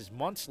some cases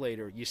months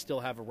later, you still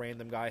have a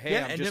random guy, hey,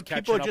 I'm just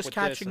catching up with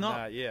this and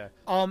that. Yeah,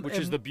 which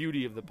is the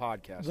beauty of the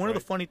podcast. One of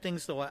the funny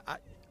things, though,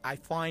 I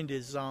find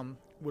is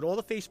with all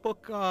the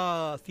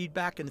Facebook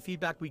feedback and the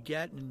feedback we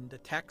get and the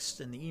texts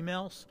and the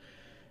emails,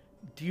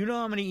 do you know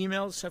how many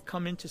emails have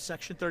come into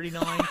Section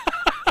 39?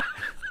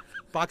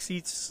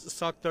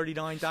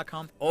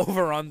 BoxSeatsSuck39.com?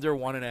 Over under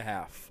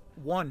 1.5.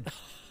 1.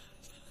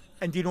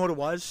 And do you know what it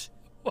was?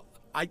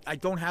 I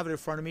don't have it in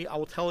front of me. I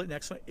will tell it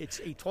next time. It's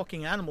a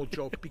talking animal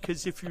joke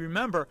because if you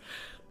remember,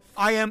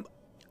 I am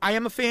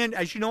a fan.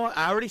 As you know,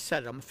 I already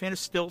said it. I'm a fan of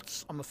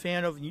stilts. I'm a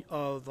fan of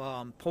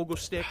pogo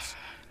sticks,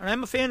 and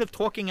I'm a fan of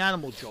talking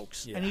animal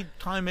jokes. Yeah.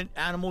 Anytime an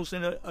animal's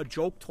in a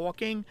joke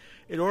talking,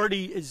 it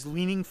already is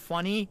leaning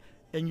funny,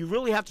 and you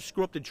really have to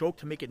screw up the joke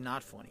to make it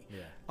not funny.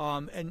 Yeah.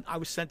 And I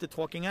was sent a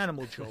talking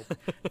animal joke,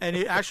 and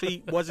it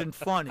actually wasn't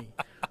funny.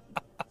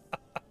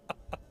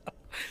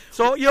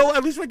 So,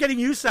 at least we're getting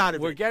use out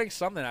of it. We're getting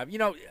something out of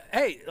it.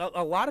 Hey,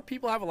 a lot of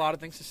people have a lot of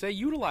things to say.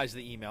 Utilize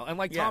the email. And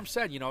like Tom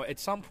said, at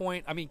some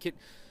point, I mean,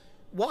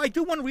 well, I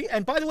do want to read.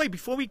 And by the way,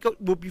 before we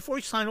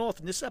sign off,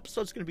 and this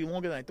episode's going to be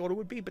longer than I thought it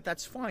would be, but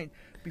that's fine.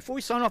 Before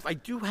we sign off, I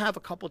do have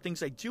a couple of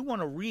things I do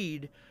want to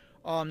read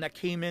that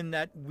came in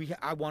that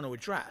I want to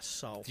address.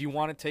 So, do you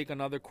want to take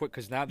another quick?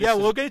 Because now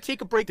we're going to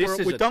take a break.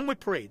 We're done with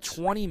parades.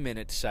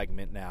 20-minute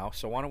segment now.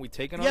 So why don't we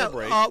take another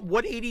break?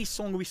 What 80s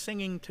song are we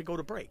singing to go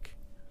to break?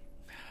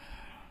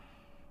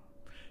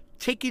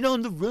 Take it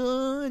on the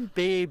run,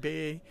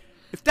 baby.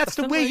 If that's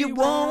the way you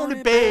want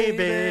it,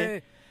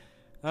 baby.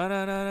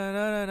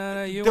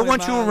 Don't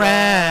want you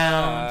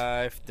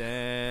around.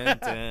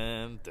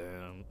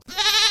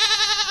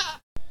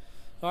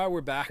 All right,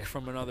 we're back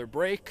from another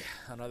break,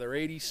 another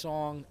 80s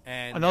song,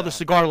 and Another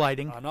cigar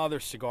lighting. Another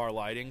cigar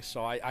lighting.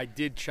 So I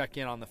did check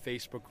in on the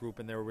Facebook group,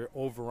 and there were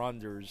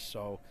over-unders,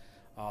 so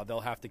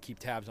they'll have to keep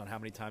tabs on how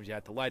many times you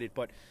had to light it.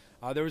 But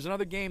there was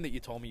another game that you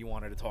told me you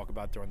wanted to talk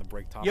about during the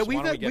break, Tom. Yeah, so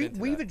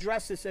we've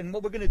addressed this, and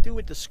what we're going to do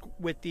with the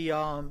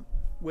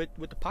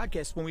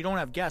podcast when we don't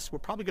have guests, we're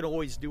probably going to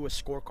always do a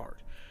scorecard.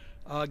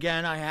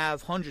 Again, I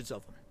have hundreds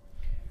of them,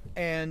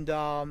 and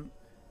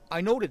I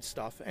noted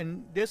stuff,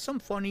 and there's some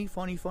funny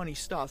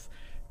stuff.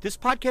 This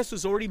podcast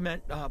was already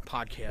meant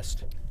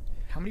podcast.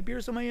 How many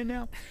beers am I in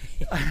now?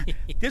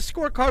 This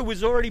scorecard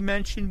was already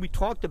mentioned. We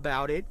talked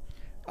about it.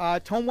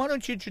 Tom, why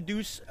don't you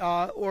introduce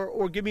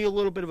or give me a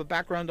little bit of a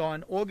background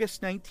on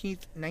August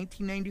 19th,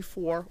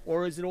 1994,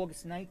 or is it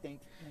August 9th,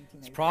 1994?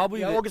 It's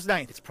probably August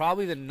 9th. It's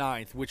probably the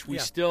 9th, which we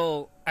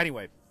still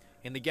anyway.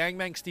 In the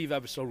Gangbang Steve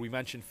episode, we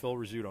mentioned Phil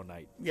Rizzuto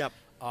night. Yep.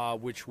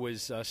 Which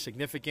was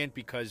significant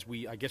because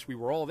I guess we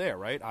were all there,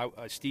 right?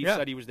 Steve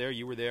said he was there.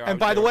 You were there. And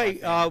by the way,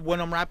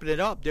 when I'm wrapping it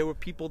up, there were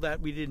people that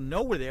we didn't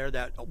know were there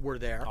that were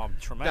there.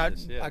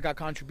 Tremendous. That I got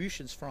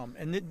contributions from,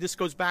 and this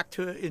goes back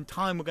to in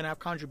time we're going to have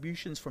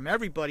contributions from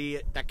everybody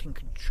that can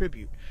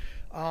contribute.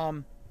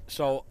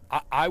 So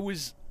I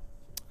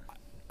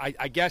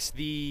guess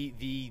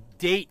the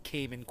date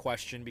came in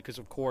question because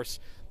of course.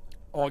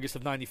 August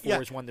of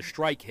 '94 is when the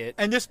strike hit.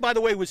 And this, by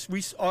the way,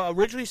 was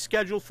originally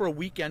scheduled for a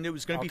weekend. It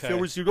was going to be Phil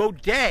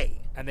Rizzuto Day.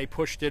 And they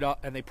pushed it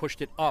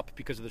up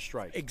because of the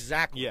strike.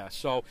 Exactly. Yeah,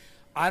 so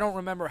I don't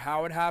remember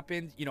how it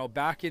happened. You know,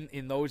 back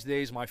in those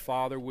days, my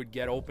father would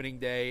get opening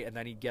day, and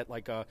then he'd get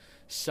like a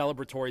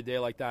celebratory day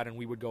like that, and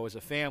we would go as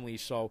a family.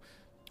 So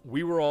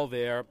we were all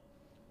there.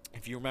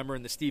 If you remember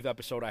in the Steve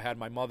episode, I had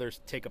my mother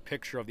take a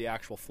picture of the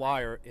actual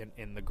flyer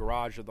in the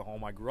garage of the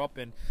home I grew up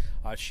in.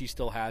 She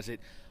still has it.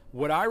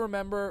 What I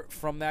remember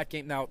from that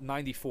game, now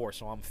 94,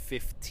 so I'm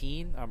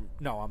 15.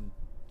 I'm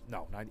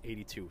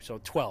 82, so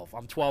 12.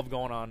 I'm 12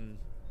 going on.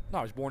 No,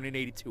 I was born in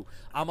 82.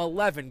 I'm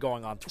 11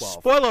 going on 12.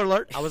 Spoiler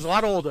alert! I was a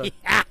lot older.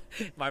 Yeah,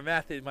 my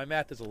math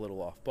is a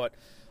little off, but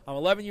I'm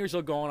 11 years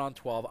old going on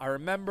 12. I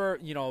remember,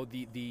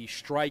 the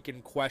strike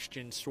in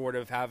question sort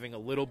of giving it a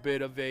little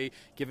bit of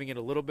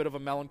a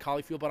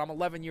melancholy feel, but I'm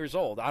 11 years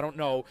old. I don't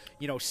know,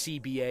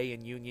 CBA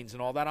and unions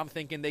and all that. I'm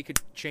thinking they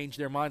could change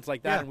their minds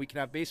like that and we can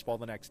have baseball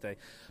the next day,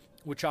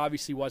 which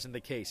obviously wasn't the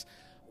case.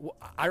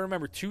 I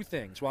remember two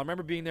things. Well, I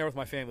remember being there with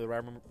my family, but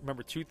I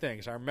remember two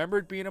things. I remember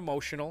it being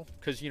emotional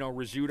because,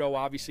 Rizzuto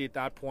obviously at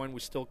that point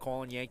was still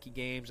calling Yankee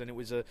games, and it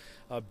was a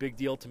big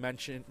deal to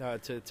mention,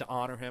 to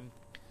honor him.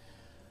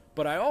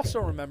 But I also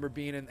remember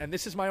being in, and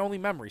this is my only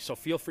memory, so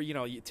feel free,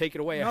 you take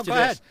it away after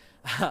this.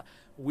 Ahead.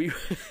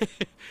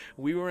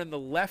 We were in the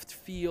left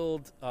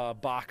field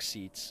box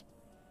seats,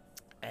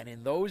 and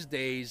in those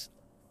days,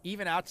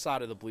 even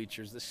outside of the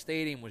bleachers, the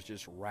stadium was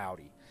just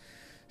rowdy.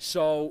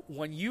 So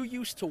when you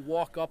used to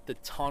walk up the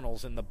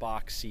tunnels in the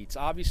box seats,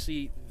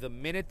 obviously the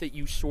minute that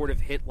you sort of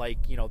hit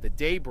the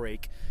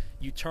daybreak,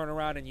 you turn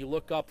around and you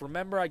look up.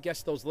 Remember, I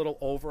guess those little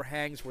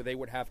overhangs where they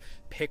would have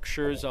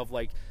pictures of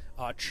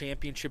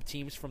championship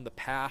teams from the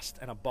past,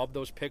 and above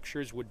those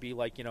pictures would be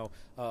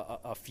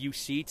a few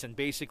seats, and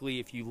basically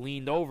if you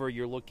leaned over,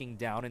 you're looking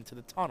down into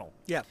the tunnel.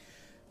 Yeah.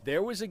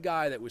 There was a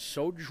guy that was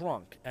so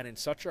drunk and in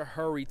such a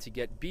hurry to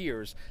get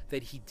beers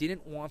that he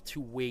didn't want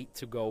to wait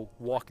to go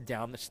walk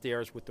down the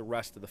stairs with the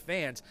rest of the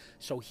fans,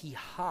 so he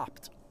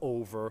hopped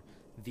over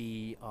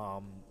the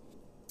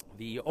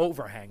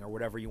overhang or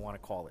whatever you want to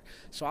call it.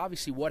 So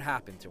obviously what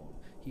happened to him?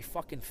 He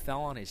fucking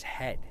fell on his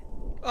head.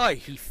 Oy.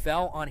 He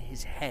fell on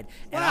his head.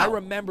 Wow. And I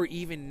remember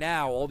even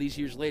now, all these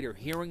years later,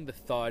 hearing the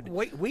thud.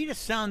 Wait to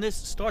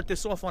start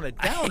this off on a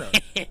downer.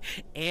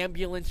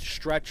 Ambulance,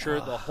 stretcher,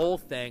 the whole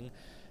thing.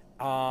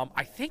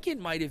 I think it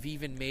might have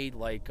even made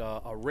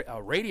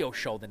a radio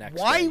show the next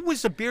day. Why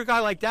was a beer guy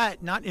like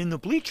that not in the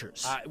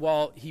bleachers?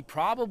 Well, he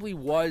probably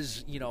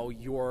was,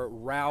 your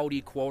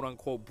rowdy,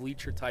 quote-unquote,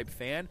 bleacher-type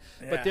fan.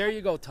 Yeah. But there you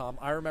go, Tom.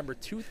 I remember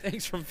two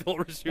things from Phil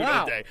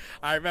Rizzuto Day.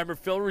 I remember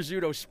Phil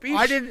Rizzuto's speech.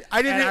 I didn't.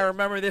 And I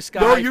remember this guy.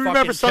 No, you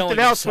remember something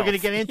else himself. we're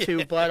going to get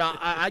into. But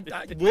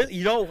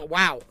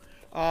wow.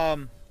 How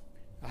am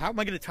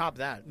I going to top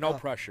that? No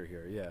pressure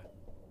here. Yeah.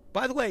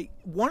 By the way,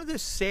 one of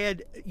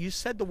the you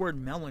said the word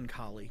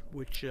melancholy,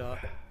 which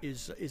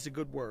is a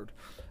good word.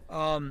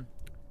 Can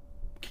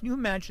you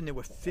imagine there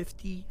were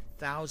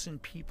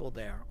 50,000 people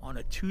there on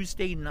a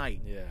Tuesday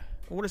night? Yeah.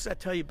 What does that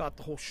tell you about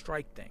the whole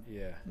strike thing?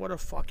 Yeah. What a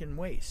fucking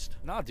waste.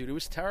 Nah, dude, it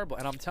was terrible.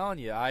 And I'm telling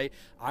you, I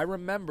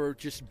remember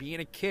just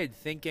being a kid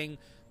thinking,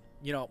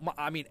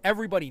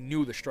 everybody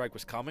knew the strike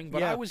was coming,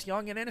 but I was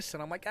young and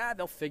innocent. I'm like,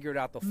 they'll figure it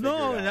out. They'll figure it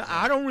out. No,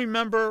 I don't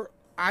remember.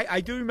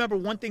 I do remember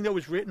one thing that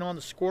was written on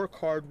the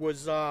scorecard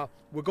was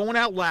we're going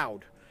out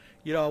loud,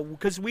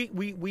 because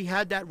we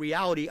had that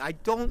reality. I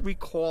don't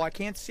recall. I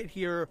can't sit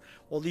here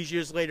all these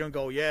years later and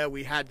go, yeah,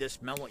 we had this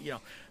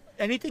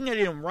anything I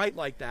didn't write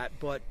like that.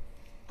 But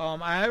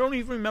I don't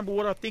even remember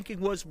what our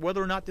thinking was,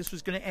 whether or not this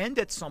was going to end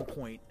at some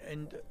point,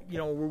 and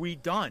were we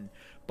done?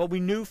 But we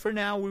knew for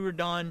now we were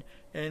done,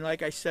 and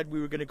like I said, we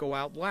were going to go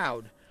out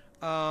loud.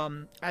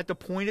 At the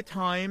point of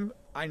time,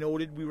 I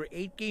noted we were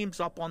 8 games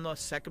up on the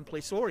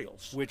second-place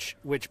Orioles. Which,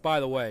 by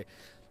the way,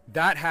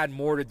 that had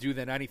more to do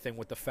than anything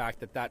with the fact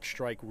that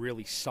strike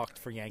really sucked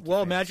for Yankee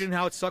Well, fans. imagine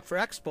how it sucked for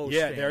Expos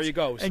Yeah, fans. there you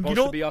go. It was and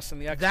supposed to be us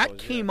and the Expos. That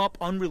came up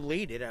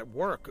unrelated at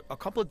work a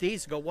couple of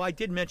days ago. Well, I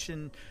did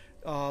mention,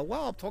 I'm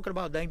talking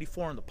about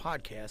 94 on the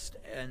podcast,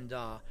 and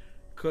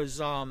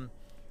because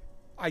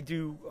I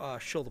do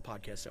show the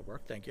podcast at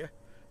work. Thank you.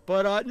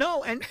 But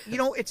no, and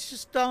it's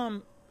just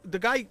the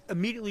guy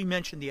immediately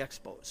mentioned the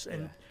Expos,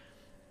 and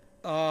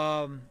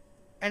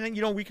and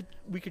then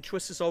we could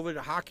twist this over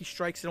to hockey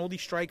strikes and all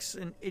these strikes,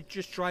 and it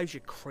just drives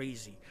you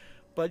crazy.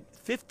 But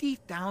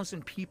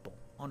 50,000 people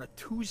on a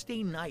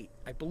Tuesday night,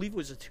 I believe it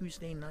was a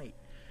Tuesday night.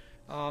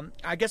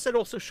 I guess that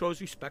also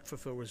shows respect for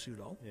Phil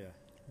Rizzuto. Yeah.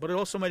 But it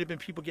also might have been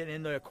people getting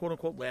in the quote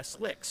unquote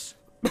last licks.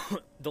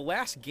 The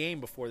last game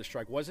before the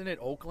strike, wasn't it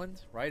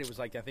Oakland, right? It was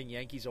like, I think,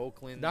 Yankees,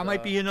 Oakland. That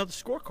might be another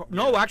scorecard.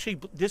 No, actually,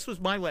 this was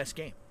my last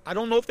game. I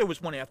don't know if there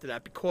was one after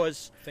that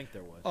because I think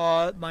there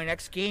was. My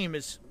next game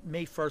is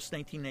May 1st,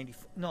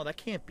 1995. No, that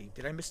can't be.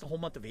 Did I miss the whole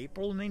month of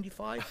April in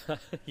 95?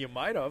 You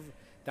might have.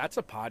 That's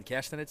a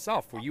podcast in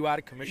itself. Were you out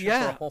of commission for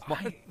a whole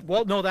month?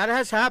 Well, no, that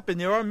has happened.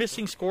 There are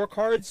missing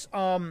scorecards.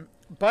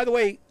 By the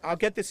way, I'll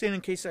get this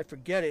in case I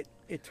forget it.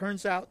 It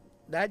turns out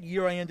that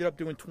year I ended up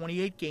doing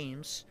 28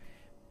 games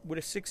with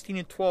a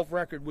 16-12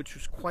 record, which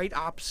was quite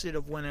opposite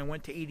of when I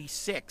went to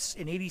 86.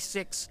 In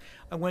 86,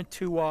 I went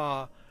to,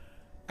 I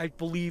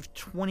believe,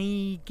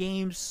 20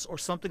 games or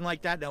something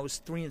like that. That was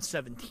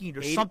 3-17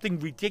 or something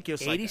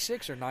ridiculous.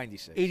 86 or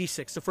 96?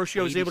 86. The first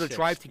year I was able to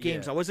drive to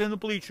games. I wasn't in the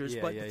bleachers,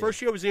 but the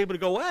first year I was able to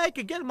go, hey, I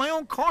could get in my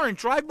own car and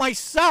drive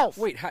myself.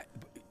 Wait,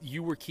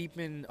 you were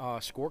keeping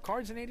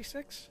scorecards in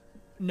 86?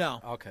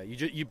 No.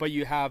 Okay. But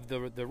you have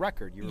the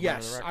record. You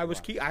yes, the record. I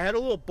was. I had a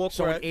little book.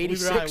 So in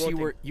 '86,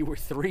 you were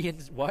 3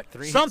 and what?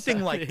 3 something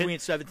and like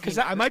 3-17. Because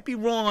I might be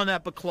wrong on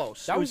that, but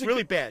close. That was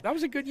really bad. That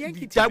was a good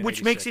Yankee team. That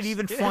which makes it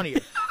even funnier.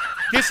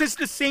 This is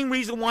the same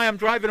reason why I'm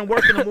driving to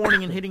work in the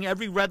morning and hitting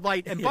every red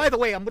light. And by the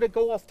way, I'm going to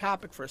go off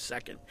topic for a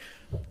second.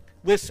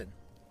 Listen,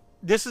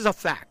 this is a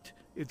fact.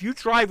 If you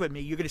drive with me,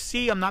 you're going to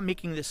see I'm not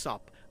making this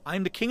up.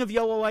 I'm the king of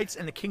yellow lights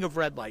and the king of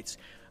red lights.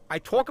 I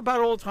talk about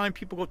it all the time.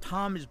 People go,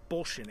 Tom is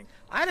bullshitting.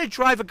 I had to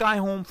drive a guy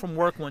home from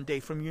work one day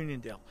from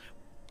Uniondale.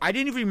 I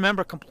didn't even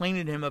remember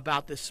complaining to him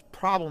about this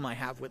problem I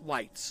have with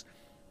lights.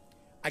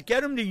 I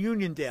get him to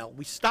Uniondale.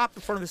 We stop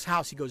in front of his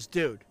house. He goes,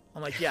 dude.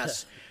 I'm like,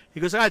 yes. He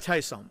goes, I got to tell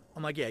you something.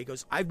 I'm like, yeah. He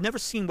goes, I've never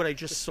seen what I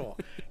just saw.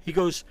 He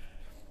goes,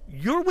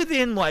 you're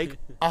within like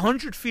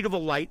 100 feet of a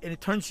light and it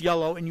turns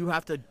yellow and you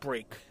have to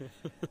brake.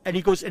 And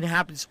he goes, and it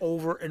happens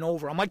over and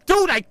over. I'm like,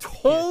 dude, I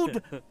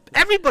told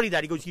everybody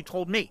that. He goes, you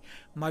told me.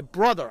 My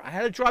brother, I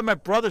had to drive my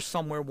brother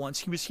somewhere once.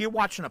 He was here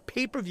watching a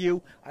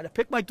pay-per-view. I had to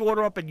pick my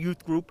daughter up at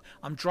youth group.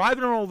 I'm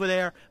driving her over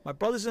there. My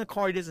brother's in the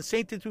car. He doesn't say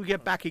anything until we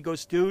get back. He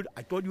goes, dude,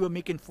 I thought you were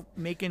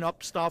making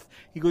up stuff.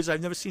 He goes,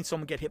 I've never seen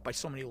someone get hit by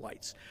so many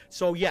lights.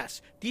 So,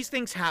 yes, these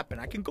things happen.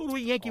 I can go to a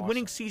Yankee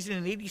winning season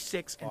in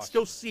 86 and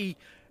still see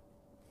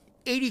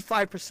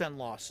 85%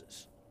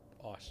 losses.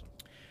 Awesome.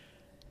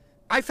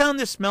 I found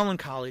this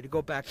melancholy, to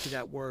go back to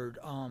that word.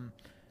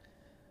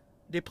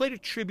 They played a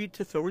tribute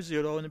to Phil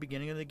Rizzuto in the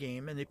beginning of the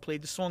game, and they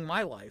played the song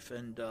My Life.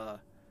 And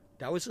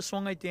that was the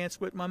song I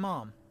danced with my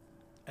mom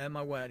at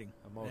my wedding.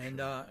 Emotional.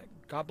 And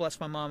God bless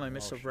my mom. I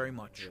miss her very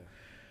much.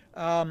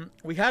 Yeah.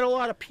 We had a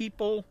lot of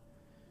people,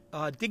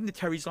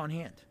 dignitaries on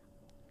hand.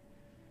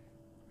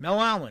 Mel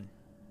Allen,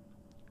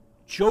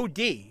 Joe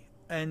D.,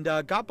 and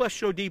God bless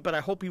Joe D., but I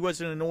hope he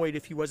wasn't annoyed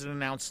if he wasn't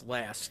announced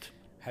last.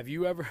 Have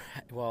you ever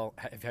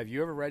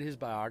read his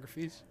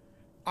biographies?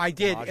 I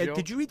did.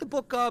 Did you read the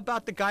book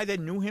about the guy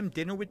that knew him,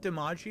 Dinner with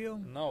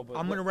DiMaggio? No, but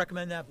I'm going to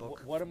recommend that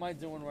book. What am I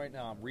doing right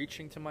now? I'm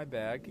reaching to my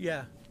bag.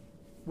 Yeah.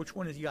 Which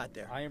one has you got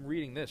there? I am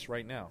reading this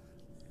right now.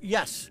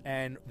 Yes.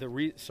 And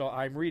so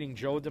I'm reading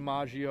Joe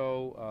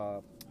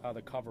DiMaggio,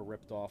 the cover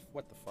ripped off.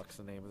 What the fuck's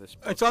the name of this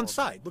book? It's on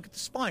side. Look at the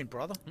spine,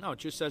 brother. No, it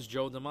just says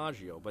Joe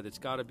DiMaggio, but it's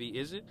got to be,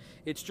 is it?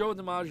 It's Joe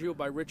DiMaggio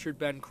by Richard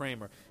Ben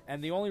Kramer.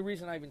 And the only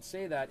reason I even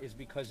say that is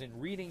because in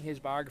reading his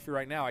biography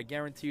right now, I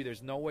guarantee you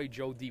there's no way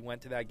Joe D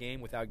went to that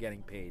game without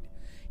getting paid.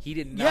 He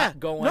did not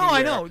go anywhere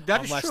I know.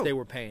 That unless is true. They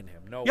were paying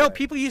him. No way.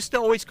 People used to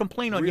always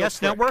complain on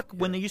Yes Network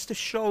when they used to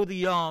show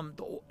the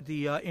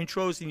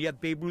intros and you have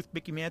Babe Ruth,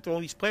 Mickey Mantle, all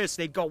these players.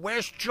 They'd go,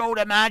 "Where's Joe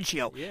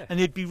DiMaggio?" Yeah. And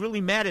they'd be really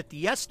mad at the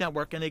Yes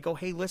Network, and they go,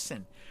 "Hey,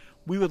 listen,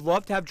 we would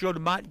love to have Joe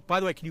DiMaggio." By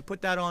the way, can you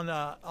put that on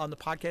the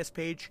podcast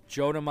page?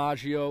 Joe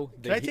DiMaggio.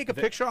 Can I take a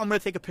picture? I'm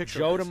going to take a picture.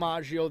 Joe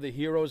DiMaggio, The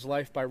Hero's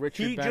Life by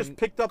Richard Ben He just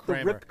picked up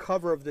Kramer. the ripped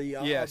cover of the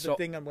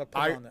thing I'm going to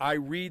put on there. I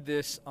read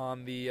this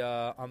on the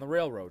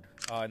railroad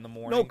in the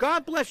morning. No,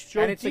 God bless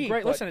Joe and it's D.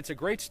 It's a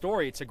great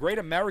story. It's a great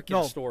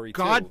American story, too.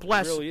 God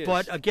bless. It really is.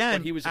 But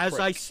again, he was as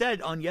I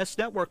said, on Yes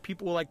Network,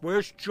 people were like,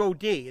 "Where's Joe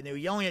D?" And they were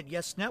yelling at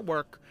Yes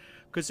Network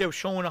because they were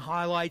showing the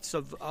highlights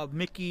of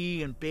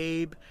Mickey and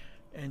Babe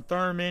and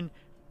Thurman.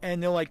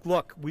 And they're like,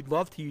 look, we'd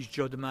love to use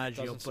Joe DiMaggio,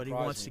 Doesn't but he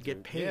surprise wants me, to get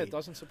dude. paid. Yeah, it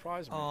doesn't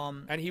surprise me.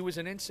 And he was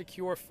an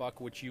insecure fuck,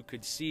 which you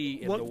could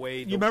see in the way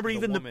you remember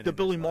even woman the in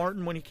Billy his life.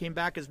 Martin, when he came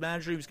back as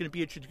manager, he was going to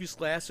be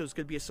introduced last, so it was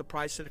going to be a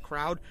surprise to the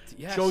crowd.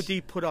 Yes. Joe D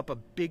put up a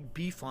big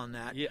beef on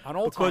that on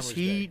Old because Timers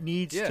he Day.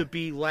 needs to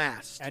be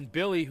last. And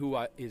Billy, who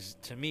is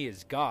to me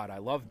is God. I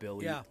love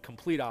Billy. Yeah.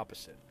 Complete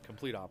opposite.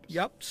 Complete opposite.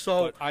 Yep.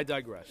 So, but I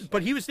digress.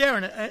 But he was there,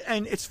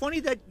 and it's funny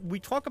that we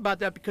talk about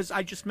that because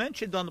I just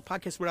mentioned on the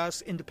podcast without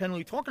us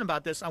independently talking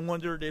about this. I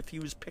wondered if he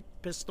was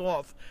pissed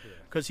off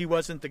because he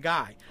wasn't the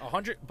guy.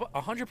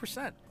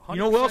 100%. You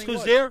know who else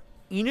was there?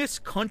 Enos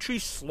Country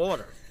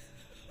Slaughter.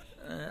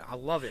 I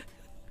love it.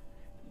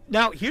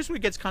 Now here's where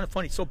it gets kind of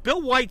funny. So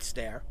Bill White's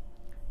there,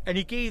 and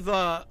he gave.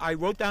 I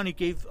wrote down he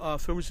gave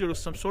Phil Rizzuto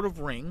some sort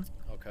of ring.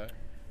 Okay.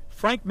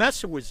 Frank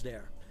Messer was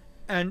there,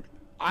 and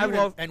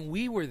and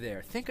we were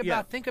there. Think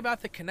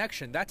about the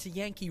connection. That's a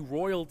Yankee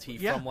royalty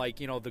from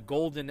the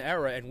golden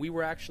era, and we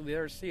were actually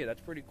there to see it. That's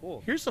pretty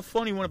cool. Here's the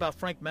funny one about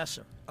Frank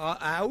Messer.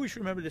 I always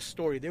remember this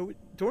story.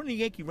 During the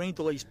Yankee rain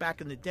delays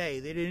back in the day,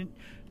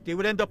 they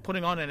would end up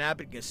putting on an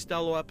Abbott and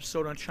Costello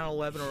episode on Channel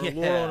 11 or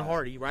Laurel and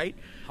Hardy, right?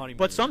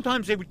 But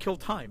sometimes they would kill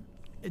time.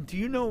 And do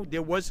you know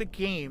there was a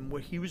game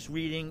where he was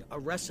reading a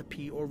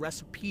recipe or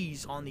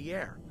recipes on the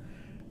air,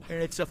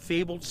 and it's a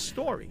fabled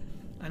story.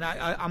 And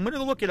I'm going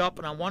to look it up,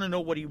 and I want to know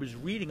what he was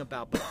reading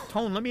about. But,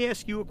 Tone, let me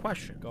ask you a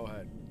question. Go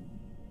ahead.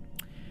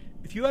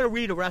 If you had to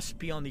read a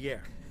recipe on the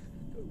air,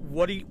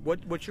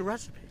 what's your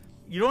recipe?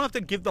 You don't have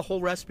to give the whole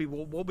recipe.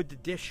 Well, what would the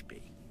dish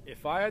be?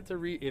 If I had to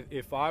read,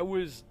 if I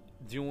was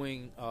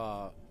doing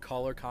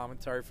color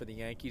commentary for the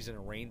Yankees in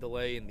a rain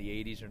delay in the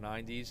 80s or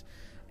 90s,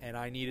 and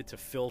I needed to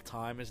fill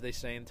time, as they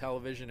say in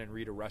television, and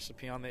read a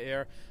recipe on the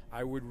air,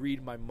 I would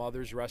read my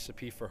mother's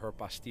recipe for her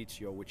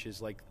pasticcio, which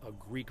is like a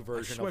Greek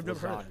version of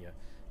lasagna.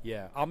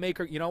 Yeah, I'll make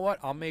her. You know what?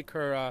 I'll make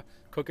her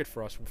cook it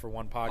for us for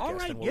one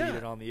podcast, and we'll eat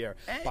it on the air.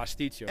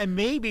 Pasticcio. And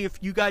maybe if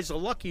you guys are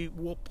lucky,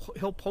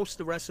 he'll post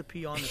the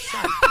recipe on the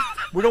site.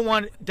 We don't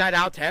want that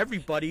out to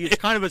everybody. It's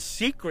kind of a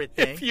secret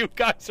thing. If you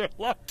guys are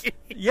lucky.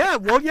 Yeah.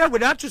 Well, yeah. We're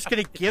not just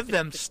going to give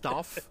them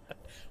stuff.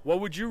 What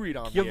would you read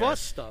on? Give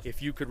us stuff.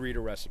 If you could read a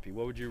recipe,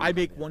 what would you read? I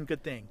make one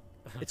good thing.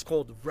 It's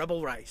called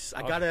Rebel Rice.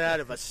 I got it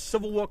out of a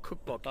Civil War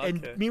cookbook. Okay.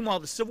 And meanwhile,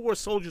 the Civil War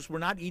soldiers were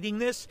not eating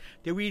this.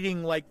 They were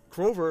eating, like,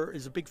 Grover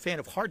is a big fan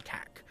of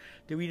hardtack.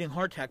 They were eating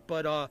hardtack.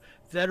 But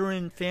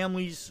veteran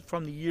families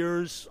from the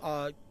years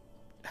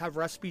have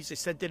recipes. They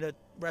sent in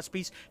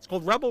recipes. It's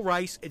called Rebel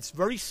Rice. It's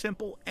very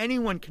simple.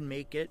 Anyone can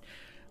make it.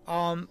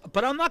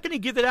 But I'm not going to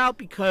give it out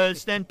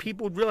because then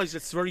people would realize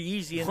it's very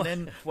easy. And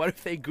then what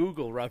if they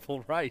Google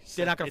Rebel Rice?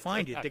 They're not going to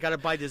find it. They got to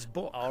buy this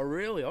book. Oh,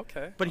 really?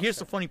 Okay. But here's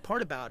the funny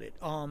part about it.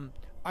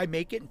 I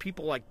make it, and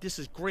people are like, this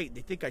is great.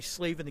 They think I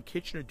slave in the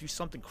kitchen or do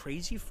something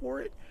crazy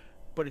for it.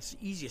 But it's the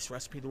easiest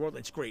recipe in the world.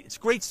 It's great. It's a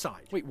great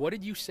side. Wait, what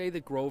did you say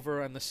that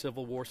Grover and the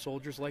Civil War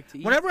soldiers like to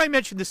eat? Whenever I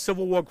mention the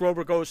Civil War,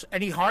 Grover goes,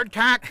 any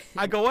hardtack?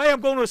 I go, hey, I'm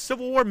going to a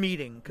Civil War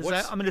meeting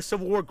because I'm in a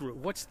Civil War group.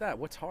 What's that?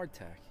 What's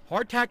hardtack?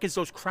 Hardtack is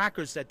those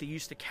crackers that they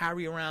used to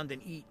carry around and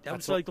eat. That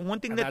was like the one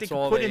thing that they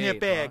could put in their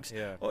bags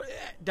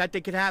that they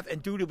could have.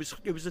 And, dude, it was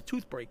a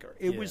toothbreaker.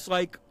 It was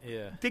like,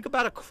 think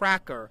about a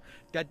cracker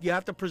that you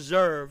have to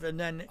preserve. And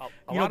then,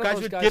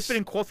 guys would dip it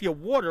in coffee or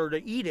water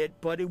to eat it.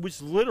 But it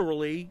was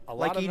literally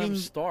like eating. A lot of them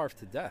starved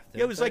to death.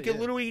 Yeah, it was like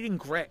literally eating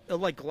glass.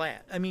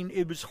 I mean,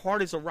 it was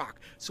hard as a rock.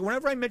 So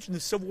whenever I mention the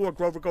Civil War,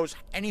 Grover goes,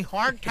 any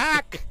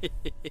hardtack?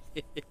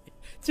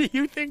 Do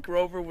you think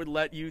Grover would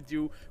let you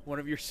do one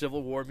of your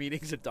Civil War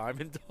meetings at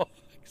Diamond Dogs?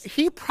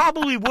 He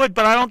probably would,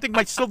 but I don't think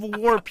my Civil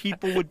War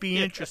people would be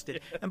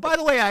interested. And by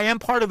the way, I am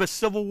part of a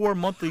Civil War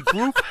monthly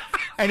group.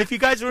 And if you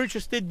guys are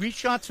interested,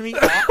 reach out to me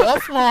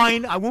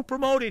offline. I won't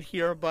promote it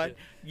here, but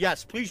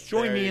yes, please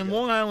join me in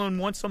Long Island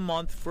once a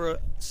month for a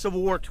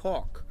Civil War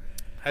talk.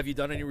 Have you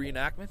done any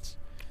reenactments?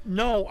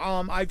 No,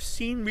 I've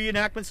seen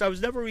reenactments. I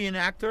was never a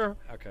reenactor,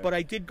 but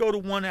I did go to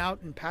one out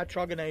in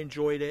Patchogue, and I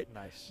enjoyed it.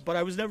 Nice. But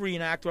I was never a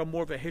reenactor. I'm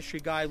more of a history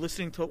guy,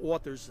 listening to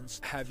authors and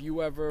stuff. Have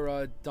you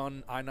ever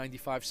done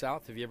I-95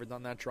 South? Have you ever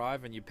done that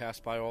drive and you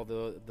passed by all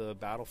the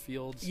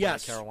battlefields in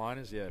the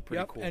Carolinas? Yeah,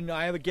 pretty cool. And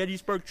I have a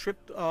Gettysburg trip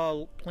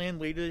planned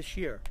later this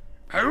year.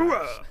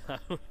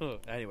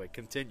 Anyway,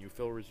 continue.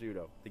 Phil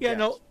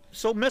Rizzuto.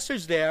 So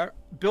Messer's there.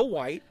 Bill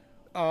White.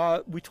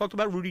 We talked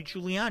about Rudy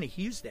Giuliani.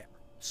 He's there.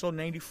 So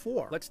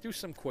 94. Let's do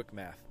some quick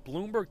math.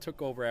 Bloomberg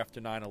took over after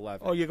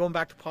 9/11. Oh, you're going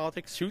back to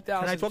politics?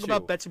 2002. Can I talk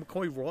about Betsy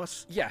McCoy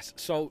Ross? Yes.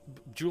 So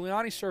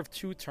Giuliani served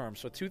 2 terms.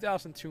 So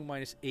 2002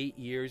 minus 8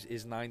 years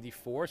is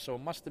 94. So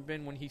it must have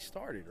been when he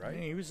started, right?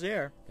 Yeah, he was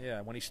there.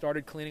 Yeah, when he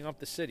started cleaning up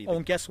the city. Oh,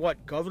 and guess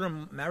what?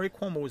 Governor Mary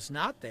Cuomo was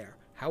not there.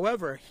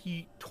 However,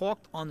 he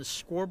talked on the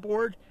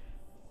scoreboard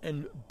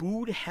and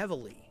booed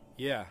heavily.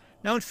 Yeah.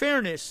 Now, in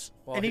fairness,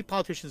 any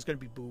politician is going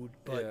to be booed,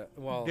 but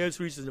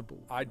there's reason to boo.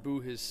 I'd boo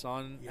his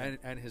son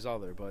and his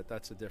other, but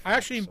that's a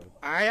different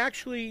I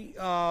actually,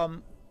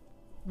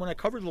 when I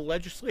covered the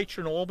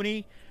legislature in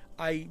Albany,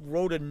 I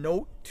wrote a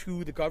note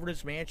to the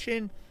governor's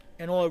mansion,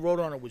 and all I wrote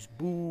on it was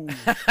boo.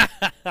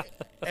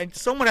 And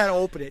someone had to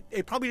open it.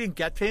 It probably didn't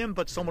get to him,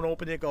 but someone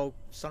opened it and go,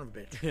 son of a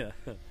bitch.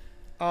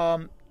 Yeah.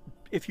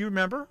 If you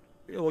remember,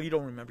 well, you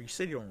don't remember. You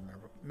said you don't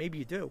remember. Maybe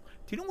you do.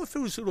 Do you know what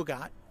Rizzuto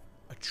got?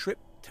 A trip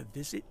to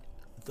visit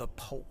the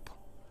Pope.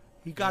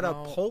 He got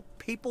a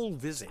papal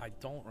visit. I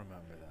don't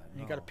remember that.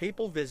 He got a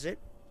papal visit.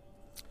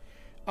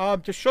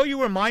 To show you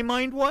where my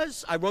mind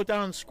was, I wrote down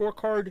on the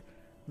scorecard,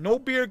 no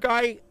beer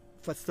guy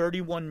for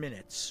 31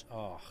 minutes.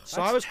 Oh,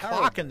 so I was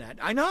clocking that.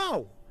 I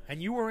know.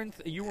 And you were in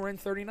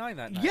 39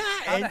 that night. Yeah,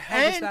 How the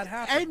hell does that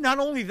happen? And not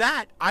only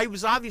that, I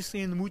was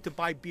obviously in the mood to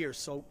buy beer,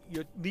 so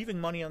you're leaving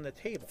money on the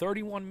table.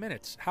 31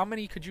 minutes. How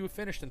many could you have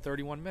finished in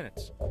 31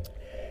 minutes?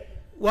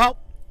 Well,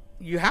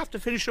 you have to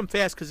finish them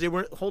fast because they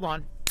were. Hold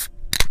on.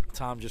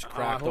 Tom just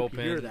cracked I hope open.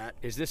 you hear that.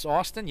 Is this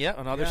Austin? Yeah,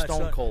 another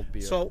Stone Cold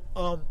beer. So,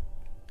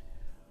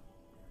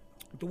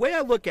 the way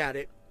I look at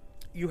it,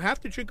 you have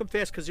to drink them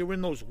fast because they were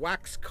in those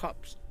wax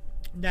cups.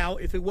 Now,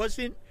 if it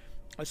wasn't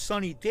a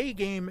sunny day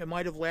game, it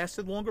might have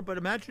lasted longer, but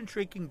imagine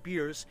drinking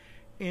beers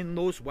in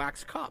those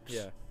wax cups.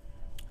 Yeah.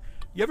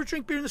 You ever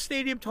drink beer in the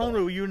stadium, Tony,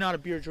 or you're not a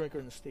beer drinker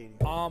in the stadium?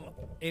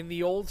 In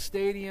the old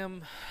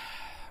stadium,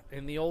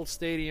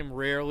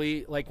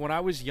 rarely. Like when I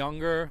was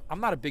younger, I'm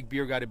not a big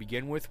beer guy to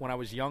begin with. When I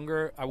was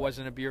younger, I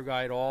wasn't a beer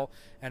guy at all.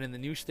 And in the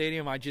new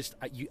stadium, I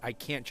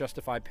can't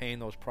justify paying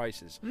those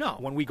prices. No.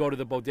 When we go to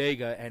the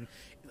bodega and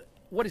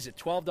what is it,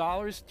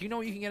 $12? Do you know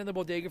what you can get in the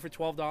bodega for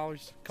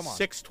 $12? Come on.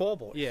 6 tall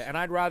boys. Yeah, and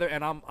I'd rather,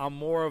 and I'm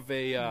more of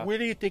a where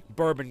do you think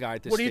bourbon guy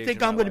at this What do you stage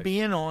think of I'm my going to life. be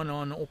in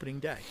on opening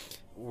day?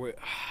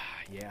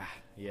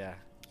 Yeah.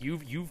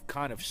 You've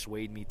kind of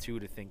swayed me too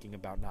to thinking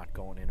about not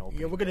going in opening.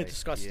 Yeah, we're going to day.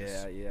 discuss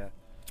this. Yeah.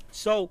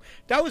 So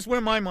that was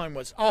where my mind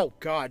was. Oh,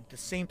 God, the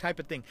same type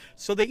of thing.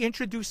 So they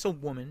introduce a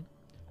woman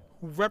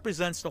who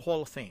represents the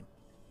Hall of Fame.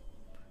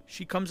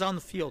 She comes on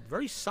the field,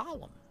 very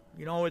solemn.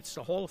 You know, it's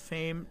the Hall of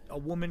Fame, a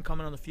woman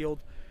coming on the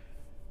field.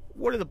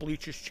 What are the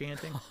bleachers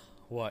chanting?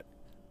 What?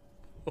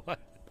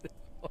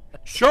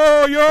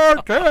 Show your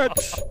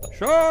tits!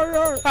 Show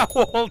your... How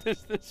old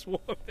is this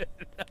woman?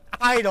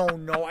 I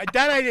don't know. I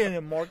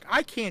didn't mark.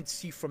 I can't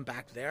see from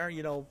back there,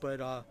 you know,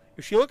 but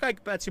if she looked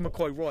like Betsy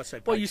McCoy Ross,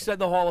 I'd Well, you said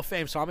the Hall of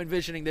Fame, so I'm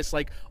envisioning this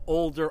like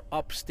older,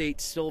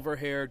 upstate,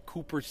 silver-haired,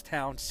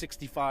 Cooperstown,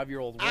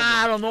 65-year-old woman.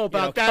 I don't know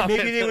about that. coming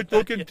Maybe they were to-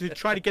 looking to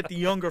try to get the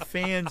younger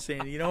fans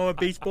in. You know,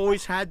 baseball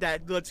always had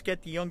that. Let's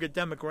get the younger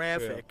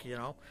demographic. You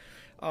know,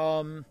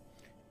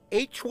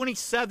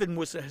 8:27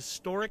 was a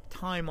historic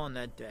time on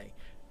that day.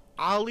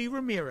 Ali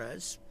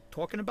Ramirez,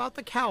 talking about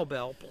the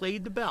cowbell,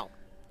 played the bell,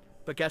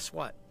 but guess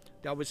what?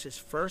 That was his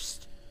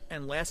first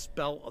and last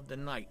bell of the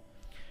night.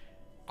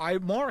 I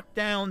marked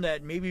down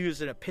that maybe he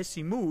was in a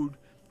pissy mood,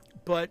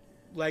 but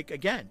like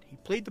again, he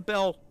played the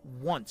bell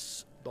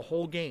once the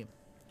whole game.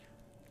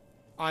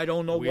 I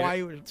don't know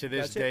why. To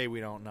this day,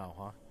 we don't know,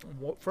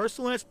 huh? First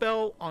and last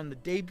bell on the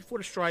day before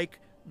the strike,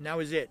 and that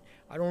was it.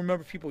 I don't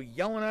remember people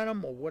yelling at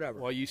him or whatever.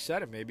 Well, you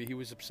said it. Maybe he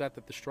was upset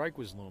that the strike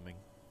was looming.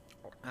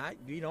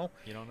 You know.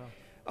 You don't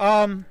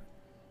know.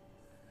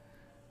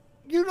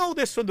 You know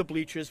this from the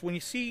bleachers. When you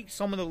see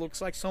someone that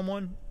looks like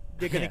someone,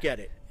 they're going to get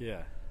it.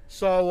 Yeah.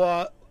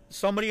 So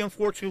somebody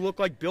unfortunately looked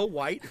like Bill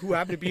White, who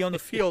happened to be on the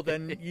field,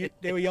 and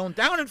they were yelling,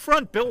 "Down in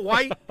front, Bill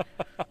White."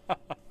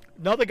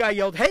 Another guy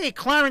yelled, "Hey,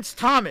 Clarence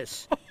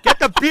Thomas, get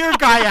the beer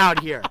guy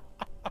out here."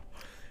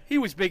 He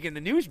was big in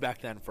the news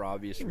back then for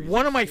obvious reasons.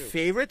 One of my too.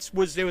 favorites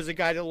was there was a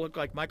guy that looked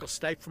like Michael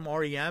Stipe from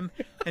REM,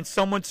 and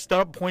someone stood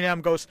up, pointed at him,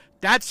 and goes,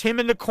 "That's him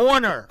in the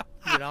corner."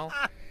 You know.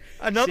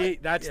 Another, See,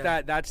 that's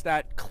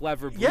that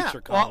clever bleacher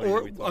comedy.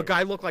 or we a talked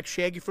guy looked like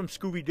Shaggy from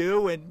Scooby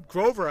Doo, and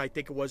Grover, I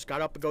think it was, got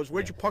up and goes,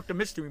 "Where'd you park the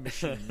mystery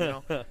machine?"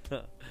 You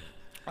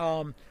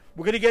know.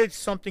 We're gonna get into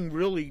something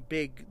really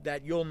big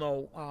that you'll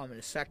know in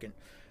a second.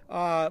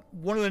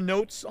 One of the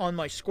notes on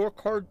my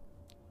scorecard,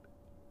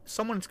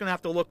 someone's gonna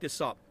have to look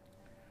this up.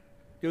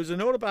 There was a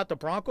note about the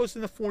Broncos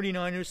and the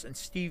 49ers and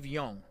Steve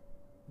Young,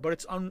 but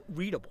it's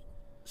unreadable.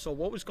 So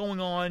what was going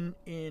on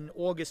in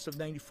August of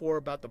 '94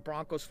 about the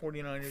Broncos,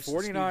 49ers, and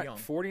Steve Young?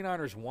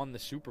 49ers won the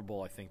Super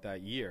Bowl, I think,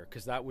 that year,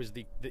 because that was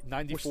the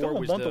 94 We're still a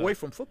was month the, away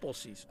from football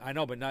season. I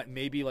know, but not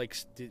maybe like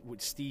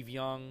with Steve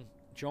Young.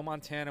 Joe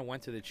Montana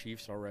went to the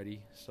Chiefs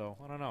already, so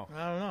I don't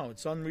know.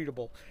 It's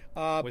unreadable.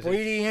 Was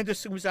Brady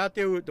Anderson was out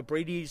there. The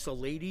Brady's a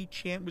lady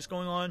chant was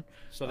going on.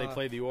 So they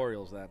played the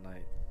Orioles that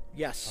night.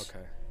 Yes.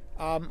 Okay.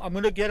 I'm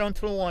going to get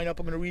onto the lineup.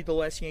 I'm going to read the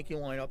last Yankee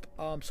lineup.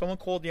 Someone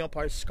called the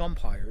umpires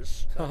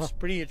scumpires. That's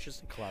pretty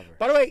interesting. Clever.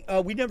 By the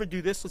way, we never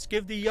do this. Let's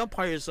give the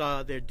umpires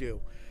their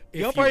due. The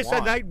If you umpires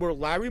that want. night were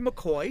Larry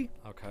McCoy,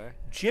 Okay.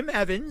 Jim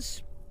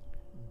Evans,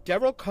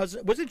 Darrell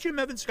Cousins. Wasn't Jim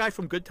Evans the guy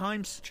from Good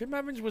Times? Jim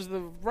Evans was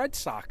the Red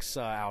Sox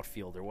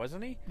outfielder,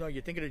 wasn't he? No,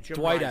 you're thinking of Jim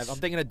Dwight Rice. Evans. I'm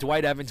thinking of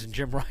Dwight Evans and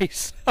Jim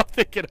Rice. I'm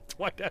thinking of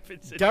Dwight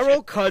Evans and Darrell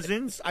Jim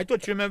Cousins. I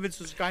thought Jim Evans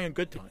was the guy on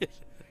Good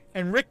Times.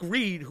 And Rick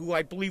Reed, who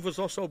I believe was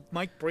also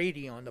Mike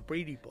Brady on the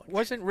Brady Bunch.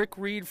 Wasn't Rick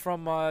Reed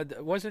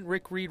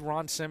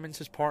Ron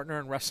Simmons' partner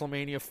in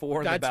WrestleMania 4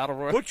 in the That's Battle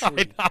Royal? Butch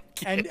Reed. I'm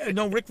kidding. And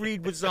no, Rick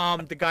Reed was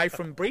the guy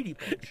from Brady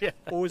Bunch. Yeah.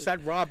 Or was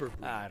that Robert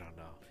Reed? I don't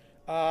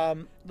know.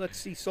 Let's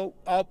see. So,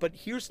 but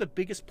here's the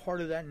biggest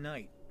part of that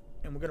night,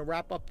 and we're going to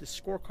wrap up the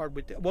scorecard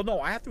with. Well, no,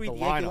 I have to read the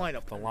Yankee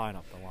lineup. The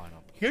lineup.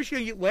 Here's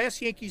your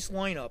last Yankees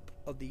lineup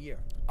of the year.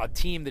 A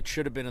team that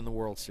should have been in the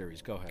World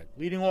Series. Go ahead.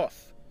 Leading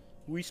off,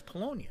 Luis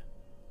Polonia.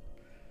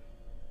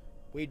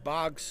 Wade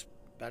Boggs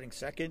batting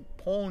second.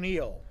 Paul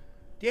O'Neill,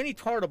 Danny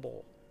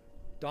Tartabull,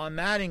 Don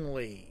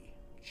Mattingly,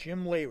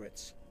 Jim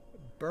Leyritz,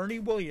 Bernie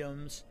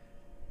Williams,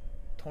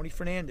 Tony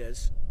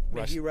Fernandez.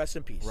 May he rest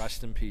in peace.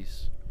 Rest in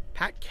peace.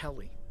 Pat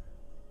Kelly.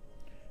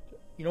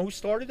 You know who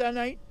started that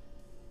night?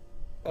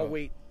 Oh,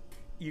 wait.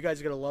 You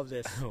guys are going to love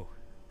this. Oh.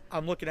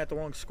 I'm looking at the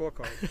wrong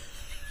scorecard.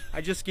 I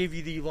just gave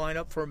you the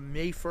lineup for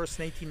May 1st,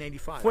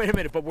 1995. Wait a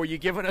minute, but were you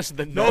giving us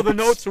the notes? No, the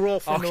notes are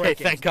all from the Okay,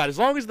 thank God. As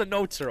long as the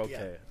notes are okay.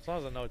 Yeah. As long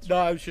as the notes No,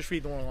 are I was just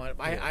reading the wrong lineup.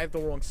 I have the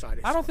wrong side.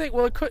 I don't think,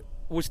 well, it could.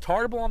 Was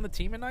Tartabull on the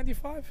team in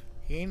 95?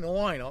 He ain't in the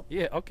lineup.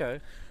 Yeah, okay.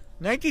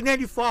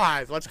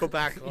 1995. Let's go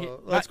back.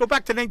 Let's go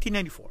back to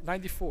 1994.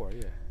 94,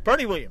 yeah.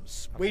 Bernie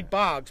Williams, Wade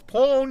Boggs,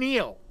 Paul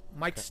O'Neill,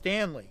 Mike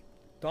Stanley,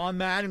 Don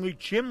Mattingly,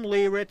 Jim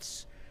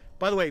Leyritz.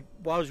 By the way,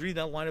 while I was reading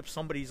that lineup,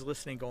 somebody's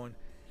listening going,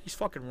 he's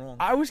fucking wrong.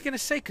 I was going to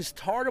say, because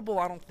Tartabull,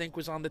 I don't think,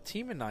 was on the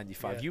team in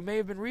 95. Yeah. You may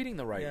have been reading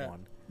the right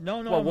one.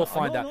 No. Well, we'll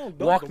find out. No,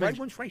 the right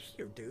one's right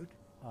here, dude.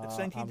 It's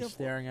I'm 1994.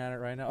 staring at it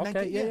right now. 19,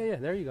 Okay, yeah.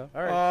 There you go.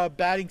 All right.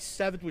 Batting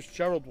seventh was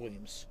Gerald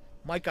Williams.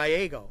 Mike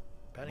Gallego.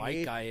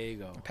 Mike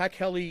Gallego. Pat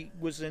Kelly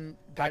was in.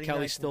 Pat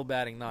Kelly's still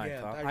batting ninth.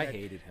 Yeah, Huh? batting I ninth.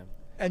 hated him.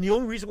 And the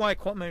only reason why I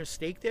caught my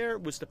mistake there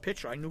was the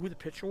pitcher. I knew who the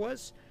pitcher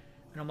was,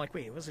 and I'm like,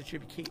 wait, it wasn't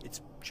Jimmy Key. It's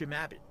Jim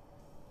Abbott.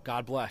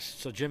 God bless.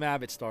 So Jim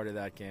Abbott started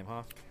that game,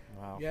 huh?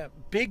 Wow. Yeah.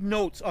 Big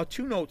notes.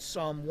 Two notes.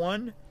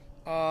 One.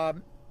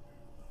 You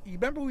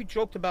remember we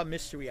joked about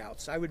mystery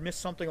outs? I would miss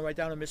something and write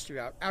down a mystery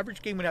out.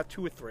 Average game would have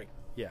 2 or 3.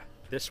 Yeah.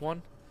 This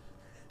one?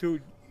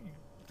 Dude,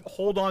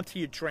 hold on to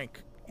your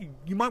drink.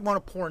 You might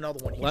want to pour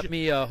another one. Let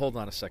me hold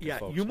on a second, Yeah,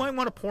 folks. you might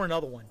want to pour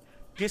another one.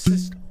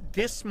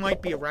 This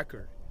might be a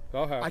record.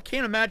 Go ahead. I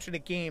can't imagine a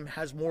game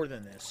has more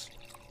than this.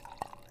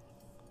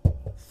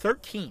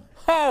 13.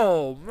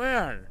 Oh,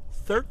 man.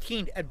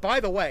 13. And by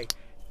the way,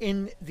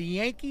 in the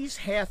Yankees'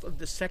 half of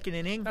the second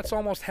inning. That's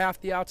almost half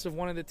the outs of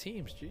one of the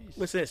teams. Jeez.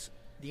 Listen to this.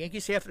 The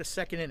Yankees' half of the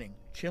second inning.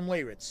 Jim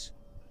Leyritz,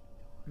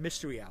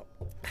 mystery out.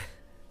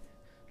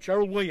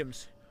 Gerald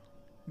Williams,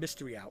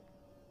 mystery out.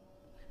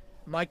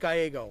 Mike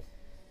Gallego,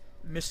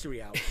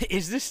 mystery out.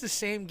 Is this the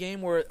same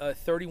game where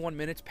 31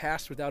 minutes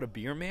passed without a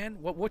beer man?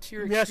 What's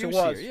your Yes, excuse it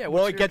was. here? Yeah,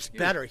 well, what's it your gets excuse?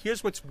 better.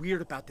 Here's what's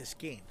weird about this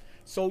game.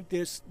 So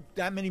there's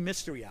that many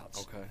mystery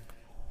outs. Okay.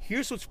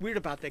 Here's what's weird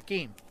about that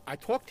game. I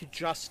talked to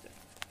Justin.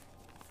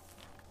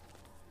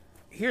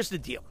 Here's the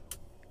deal.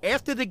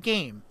 After the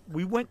game,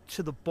 we went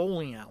to the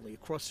bowling alley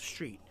across the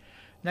street.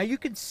 Now you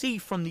can see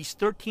from these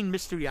 13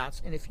 mystery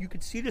outs, and if you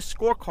can see the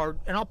scorecard,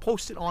 and I'll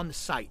post it on the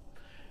site,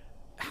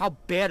 how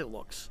bad it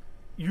looks.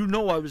 You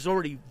know I was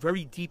already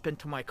very deep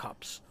into my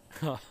cups.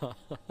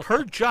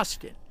 Per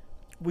Justin,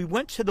 we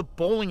went to the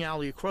bowling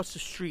alley across the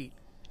street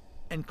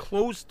and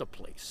closed the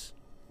place.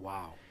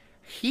 Wow.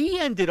 He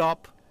ended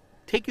up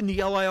taking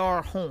the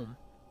LIR home,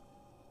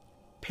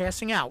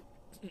 passing out,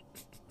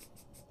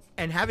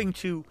 and having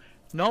to,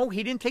 no,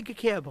 he didn't take a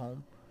cab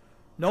home.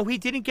 No, he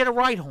didn't get a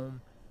ride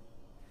home.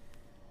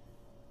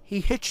 He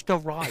hitched a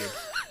ride.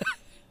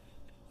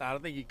 I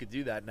don't think you could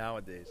do that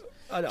nowadays.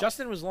 I know.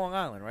 Justin was Long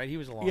Island, right? He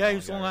was a Long Island. Yeah, he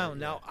was guy, Long right?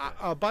 Island. Yeah.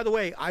 Now, by the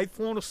way, I've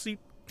fallen asleep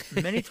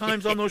many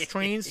times on those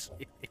trains,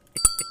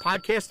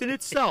 podcasting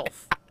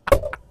itself.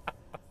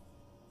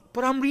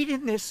 But I'm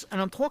reading this,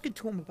 and I'm talking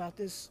to him about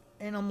this,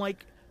 and I'm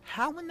like,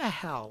 how in the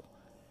hell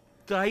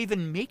did I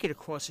even make it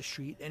across the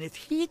street? And if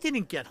he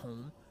didn't get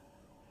home,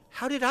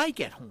 how did I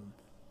get home?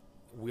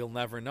 We'll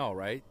never know,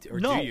 right? Or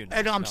No, do you know?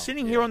 and I'm No,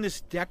 sitting yeah. here on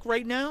this deck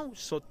right now,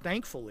 so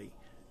thankfully,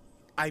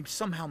 I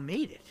somehow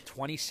made it.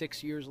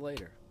 26 years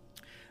later.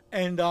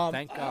 And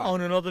Thank God.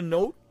 on another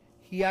note,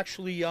 he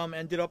actually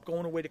ended up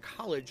going away to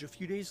college a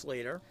few days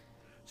later.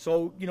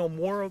 So,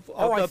 more of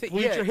the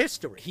Bleacher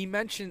history.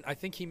 I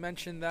think he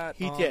mentioned that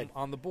He did.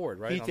 on the board,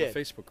 right? He on did. the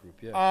Facebook group,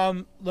 yeah.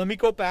 Let me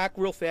go back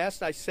real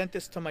fast. I sent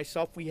this to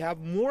myself. We have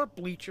more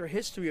Bleacher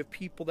history of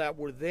people that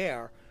were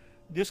there.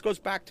 This goes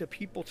back to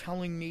people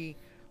telling me,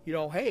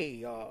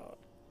 hey,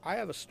 I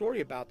have a story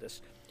about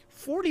this.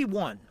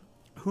 41,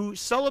 who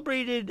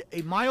celebrated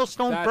a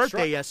milestone That's birthday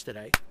right.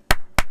 yesterday.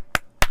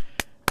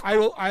 I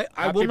will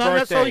Happy not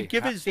necessarily birthday.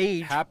 give his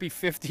age. Happy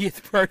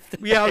 50th birthday.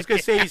 Yeah, I was going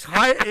to say he's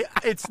high.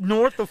 It's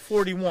north of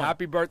 41.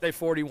 Happy birthday,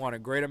 41. A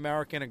great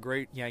American, a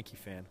great Yankee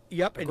fan.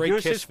 Yep, A and great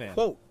here's Kiss his fan.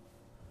 quote.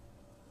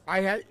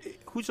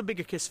 Who's a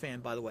bigger Kiss fan,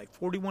 by the way?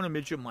 41 or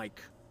Midget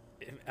Mike?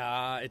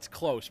 It's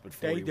close, but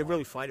 41. They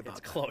really fight about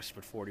It's that. close,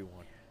 but 41.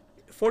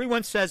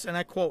 41 says, and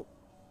I quote,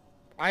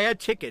 I had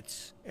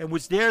tickets and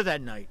was there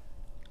that night.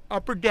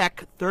 Upper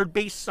deck, third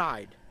base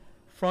side,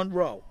 front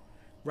row.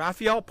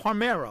 Rafael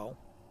Palmeiro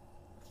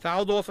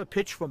fouled off a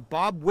pitch from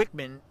Bob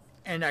Wickman,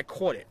 and I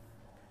caught it.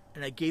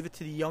 And I gave it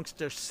to the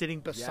youngster sitting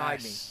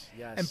beside me.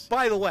 Yes. And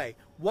by the way,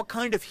 what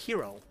kind of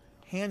hero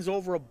hands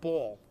over a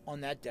ball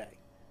on that day?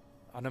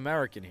 An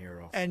American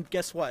hero. And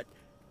guess what?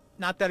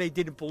 Not that I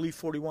didn't believe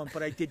 41,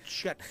 but I did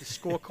check the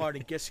scorecard,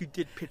 and guess who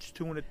did pitch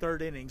 2 in the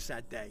 3rd innings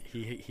that day?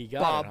 He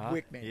got Bob it, huh?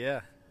 Wickman.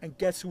 Yeah. And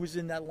guess who was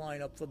in that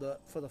lineup for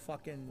the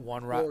fucking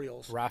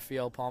Orioles?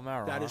 Rafael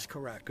Palmeiro. That is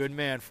correct. Good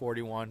man,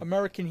 41.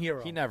 American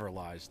hero. He never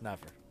lies.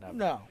 Never.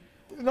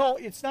 No,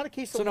 it's not a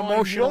case it's of an lying.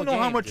 emotional You don't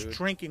know how game, much dude.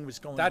 drinking was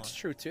going on. That's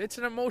true, too. It's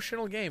an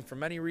emotional game for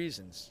many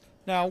reasons.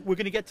 Now, we're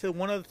going to get to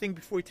one other thing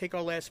before we take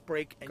our last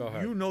break, and Go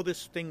ahead. you know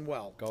this thing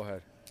well. Go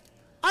ahead.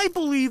 I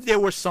believe there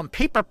were some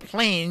paper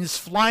planes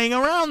flying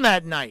around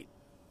that night.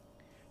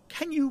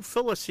 Can you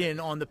fill us in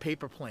on the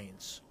paper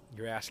planes?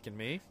 You're asking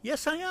me?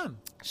 Yes, I am.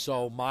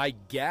 So my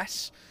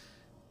guess,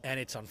 and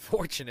it's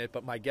unfortunate,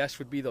 but my guess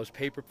would be those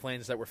paper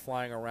planes that were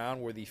flying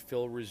around were the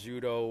Phil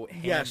Rizzuto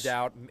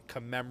handout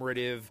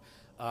commemorative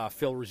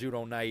Phil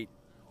Rizzuto night.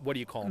 What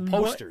do you call them?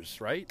 Posters,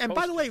 right? And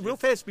Posters, by the way, real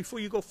fast, before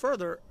you go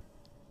further,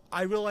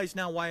 I realize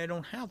now why I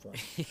don't have one.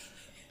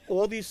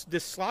 All this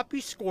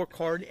sloppy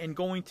scorecard and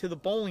going to the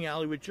bowling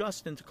alley with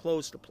Justin to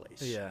close the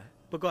place. Yeah.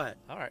 But go ahead.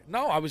 All right.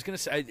 No, I was going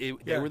to say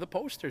they were the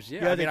posters.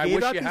 Yeah. I they mean, gave I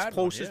wish out you these had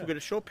posters. one. Yeah. We're going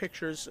to show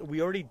pictures. We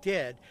already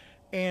did.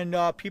 And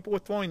people were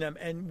throwing them.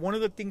 And one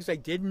of the things I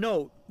did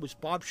note was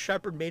Bob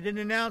Shepard made an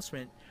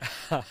announcement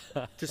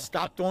to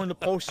stop throwing the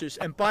posters.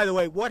 And by the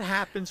way, what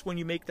happens when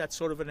you make that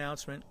sort of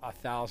announcement?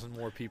 1,000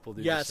 more people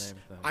did yes, the same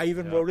thing. I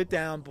even wrote it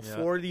down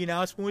before the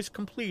announcement was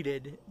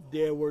completed.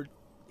 There were,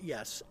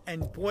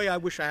 and boy, I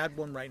wish I had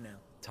one right now.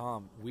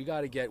 Tom, we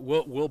got to get.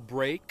 We'll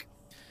break.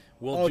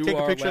 We'll do take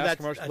our a picture last of that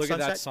commercial. Look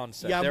sunset? at that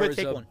sunset. Yeah, I'm there gonna is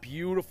take a one.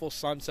 beautiful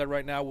sunset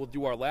right now. We'll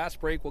do our last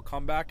break. We'll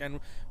come back and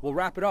we'll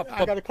wrap it up.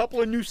 I got a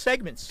couple of new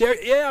segments.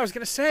 Yeah, I was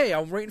gonna say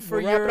I'm waiting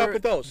for we'll wrap it up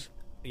with those.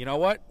 You know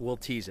what? We'll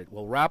tease it.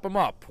 We'll wrap them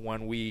up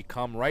when we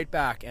come right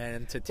back.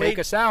 And to take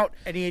us out,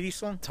 any 80s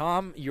song?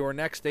 Tom, your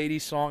next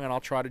 80s song, and I'll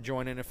try to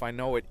join in if I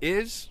know it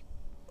is.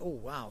 Oh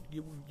wow,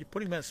 you're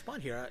putting me on the spot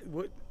here.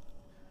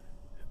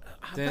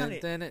 How about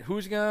it?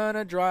 Who's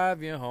gonna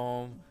drive you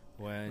home?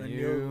 When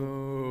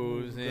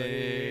you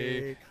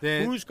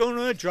think, who's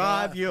gonna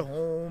drive you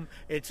home?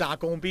 It's not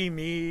gonna be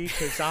me,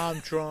 'cause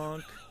I'm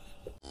drunk.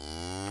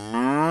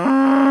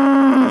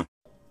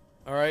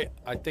 All right,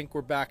 I think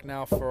we're back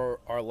now for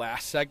our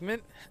last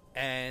segment,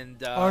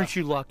 and aren't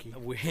you lucky?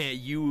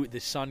 The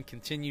sun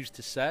continues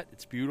to set.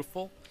 It's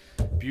beautiful,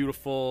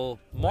 beautiful.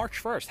 March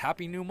 1st,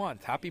 happy new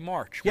month, happy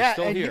March. We're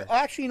still here.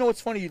 Actually, you know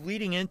what's funny?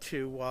 Leading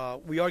into,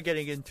 we are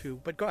getting into,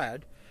 but go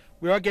ahead.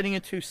 We are getting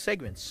into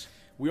segments.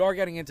 We are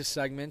getting into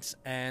segments,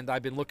 and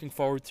I've been looking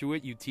forward to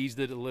it. You teased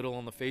it a little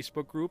on the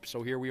Facebook group,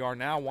 so here we are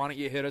now. Why don't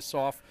you hit us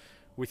off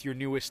with your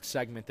newest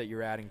segment that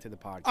you're adding to the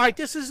podcast? All right,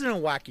 this isn't a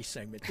wacky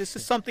segment. This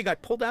is something I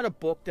pulled out a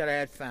book that I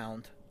had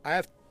found. I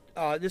have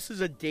this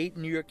is a date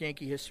in New York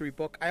Yankee history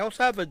book. I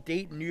also have a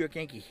date in New York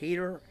Yankee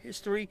hater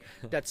history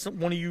that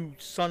one of you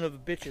son of a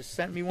bitches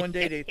sent me one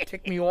day to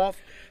tick me off.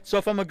 So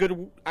if I'm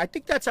I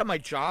think that's at my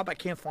job. I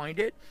can't find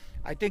it.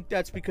 I think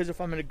that's because if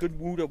I'm in a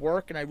good mood at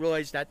work and I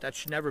realize that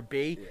should never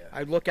be,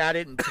 I look at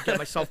it and get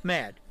myself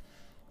mad.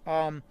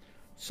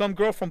 Some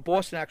girl from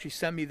Boston actually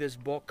sent me this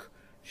book.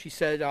 She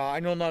said, I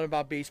know nothing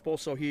about baseball,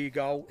 so here you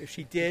go. If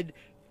she did,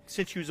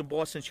 since she was in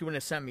Boston, she wouldn't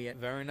have sent me it.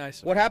 Very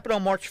nice. What happened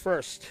on March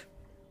 1st?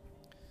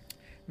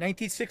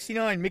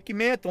 1969, Mickey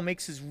Mantle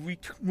makes his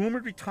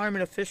rumored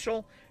retirement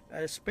official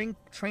at a spring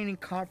training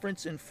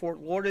conference in Fort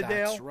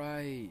Lauderdale. That's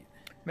right.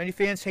 Many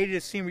fans hated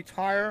to see him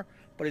retire,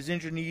 but his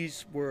injured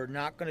knees were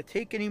not going to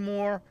take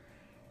anymore.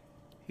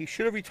 He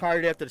should have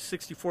retired after the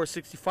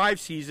 64-65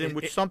 season,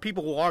 which some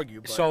people will argue.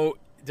 But so,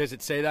 does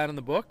it say that in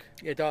the book?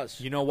 It does.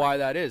 You know why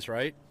that is,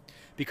 right?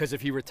 Because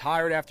if he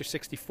retired after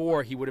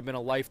 64, he would have been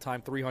a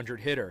lifetime 300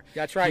 hitter.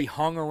 That's right. He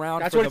hung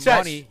around That's for what the it says.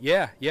 money.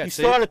 Yeah. He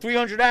still had a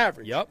 300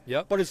 average.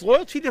 Yep. But his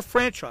loyalty to the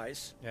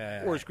franchise,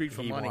 or his greed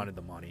for money. He wanted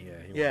the money,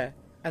 yeah.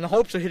 And the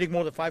hopes of hitting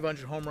more than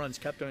 500 home runs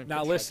kept him in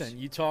Now, listen,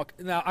 you talk.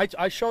 Now,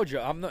 I showed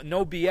you. I'm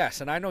no BS,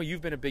 and I know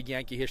you've been a big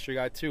Yankee history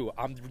guy, too.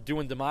 I'm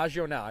doing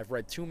DiMaggio now. I've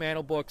read 2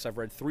 Mantle books. I've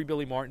read 3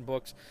 Billy Martin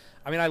books.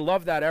 I mean, I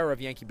love that era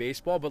of Yankee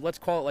baseball, but let's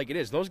call it like it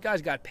is. Those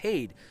guys got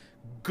paid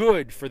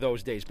good for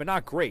those days, but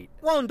not great.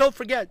 Well, and don't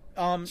forget,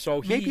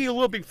 maybe a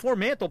little before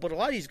Mantle, but a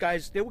lot of these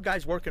guys, they were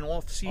guys working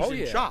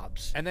off-season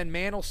jobs. And then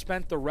Mantle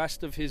spent the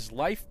rest of his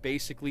life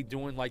basically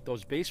doing like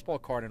those baseball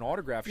card and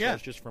autograph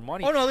shows just for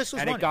money. Oh no, this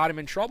was money. And it got him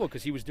in trouble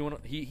because he was doing.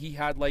 He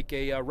had like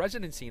a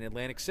residency in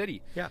Atlantic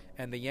City. Yeah.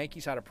 And the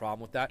Yankees had a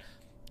problem with that.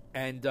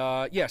 And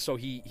so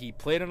he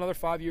played another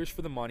 5 years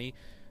for the money.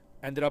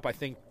 Ended up, I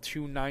think,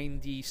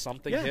 290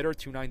 something hitter,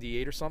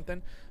 298 or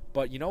something.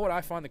 But you know what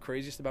I find the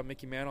craziest about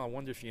Mickey Mantle? I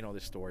wonder if you know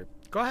this story.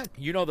 Go ahead.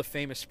 You know the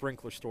famous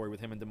sprinkler story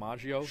with him and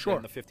DiMaggio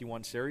in the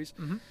 51 series?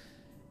 Mm-hmm.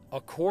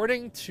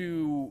 According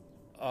to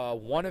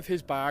one of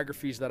his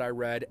biographies that I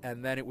read,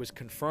 and then it was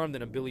confirmed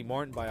in a Billy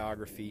Martin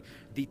biography,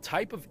 the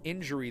type of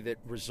injury that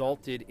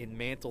resulted in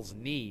Mantle's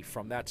knee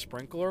from that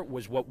sprinkler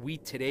was what we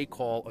today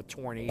call a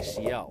torn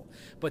ACL.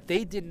 But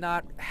they did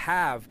not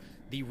have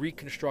the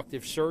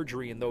reconstructive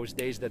surgery in those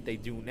days that they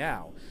do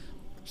now.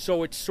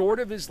 So it sort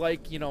of is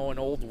like, an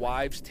old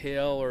wives'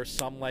 tale or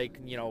some like,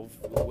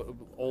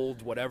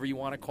 old whatever you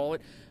want to call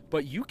it.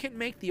 But you can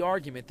make the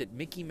argument that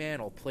Mickey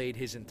Mantle played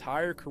his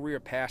entire career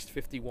past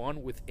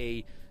 51 with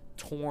a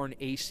torn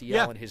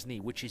ACL in his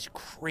knee, which is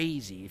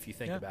crazy if you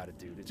think about it,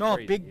 dude. It's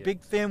crazy.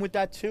 Big fan with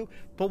that too.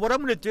 But what I'm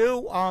going to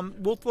do,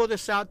 we'll throw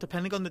this out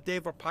depending on the day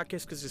of our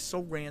podcast because it's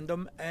so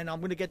random, and I'm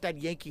going to get that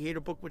Yankee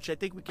Hater book, which I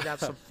think we could have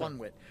some fun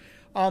with.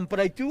 But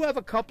I do have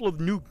a couple of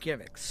new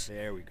gimmicks.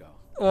 There we go.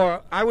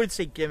 Or I would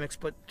say gimmicks,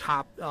 but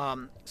top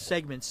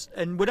segments.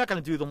 And we're not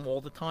going to do them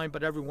all the time,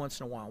 but every once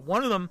in a while.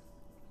 One of them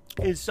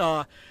is,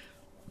 for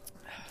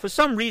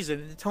some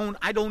reason, the tone,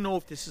 I don't know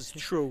if this is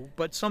true,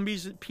 but some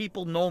reason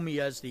people know me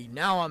as the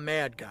now I'm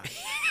mad guy.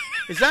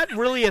 Is that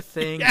really a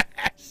thing?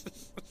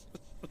 Yes.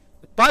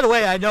 By the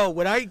way, I know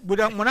when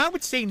I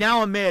would say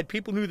now I'm mad,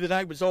 people knew the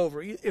night was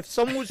over. If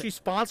someone was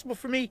responsible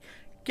for me,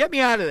 get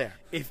me out of there.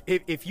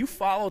 If you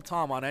follow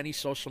Tom on any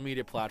social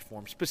media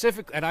platform,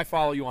 specifically, and I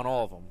follow you on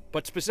all of them,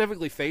 but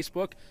specifically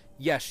Facebook,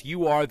 yes,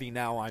 you are the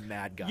now I'm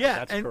mad guy.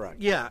 Yeah, that's correct.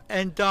 Yeah,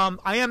 and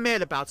I am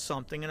mad about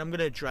something, and I'm going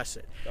to address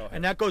it.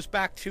 And that goes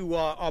back to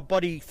our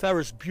buddy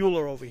Ferris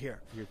Bueller over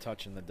here. You're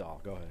touching the doll.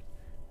 Go ahead.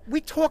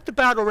 We talked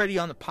about already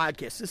on the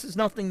podcast. This is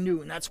nothing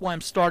new, and that's why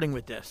I'm starting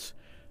with this.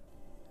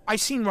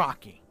 I've seen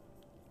Rocky.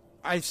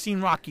 I've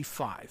seen Rocky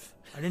 5.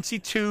 I didn't see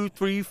 2,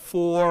 3,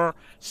 4,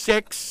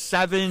 6,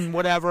 7,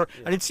 whatever.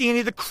 Yeah. I didn't see any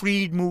of the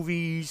Creed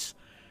movies.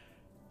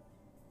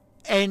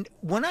 And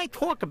when I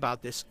talk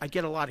about this, I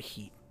get a lot of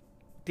heat.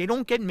 They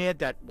don't get mad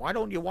that, why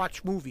don't you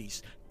watch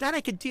movies? That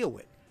I could deal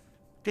with.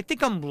 They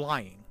think I'm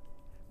lying.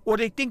 Or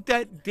they think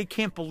that they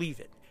can't believe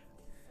it.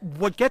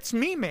 What gets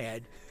me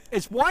mad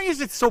is why is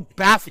it so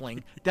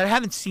baffling that I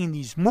haven't seen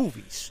these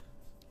movies?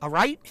 All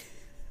right?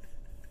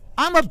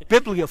 I'm a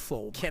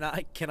bibliophobe.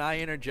 Can I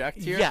interject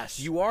here? Yes.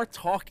 You are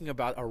talking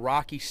about a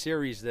Rocky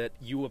series that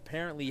you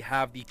apparently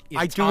have the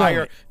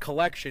entire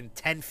collection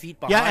 10 feet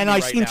behind. Yeah, and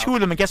I've right seen now. 2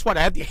 of them. And guess what?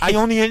 I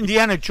own the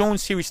Indiana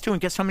Jones series too. And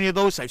guess how many of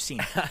those I've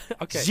seen?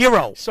 Okay.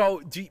 0.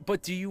 So,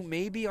 do you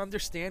maybe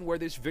understand where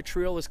this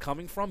vitriol is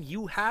coming from?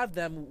 You have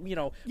them,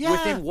 Yeah.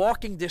 within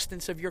walking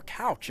distance of your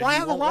couch. And Well, I you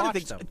have a won't lot of watch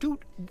things. them. Dude,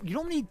 you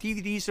know how many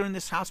DVDs are in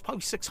this house?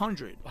 Probably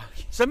 600.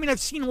 Does that mean I've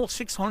seen all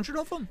 600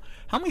 of them?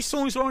 How many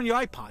songs are on your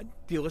iPod?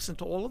 Do you listen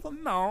to all of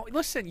them? No.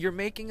 Listen, you're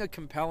making a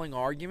compelling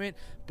argument,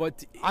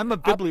 but I'm a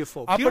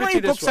bibliophobe. I'll Do you know how put it many to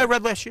you this books I way.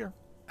 read last year?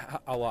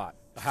 A lot.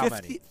 How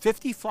 50, many?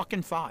 50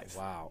 fucking 5.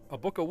 Wow. A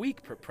book a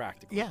week,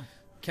 practically. Yeah.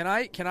 Can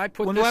I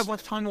put When this... do I have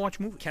much time to watch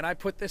movies? Can I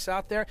put this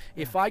out there?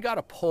 If I got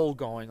a poll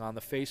going on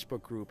the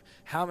Facebook group,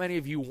 how many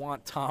of you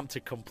want Tom to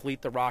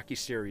complete the Rocky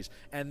series?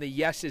 And the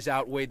yeses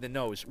outweighed the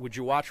no's. Would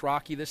you watch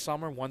Rocky this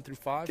summer, 1 through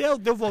 5? They'll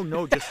vote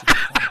no just to be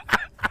fun.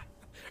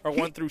 Or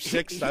 1 through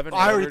 6, 7?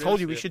 I already told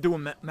you we should do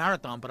a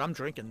marathon, but I'm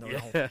drinking, though.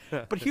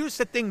 Yeah. But here's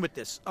the thing with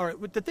this. All right,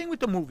 with the thing with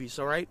the movies,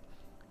 all right?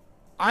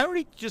 I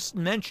already just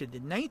mentioned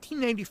in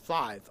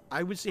 1995,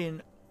 I was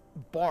in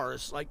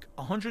bars like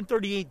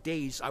 138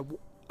 days.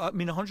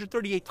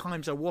 138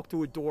 times I walked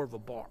through a door of a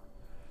bar.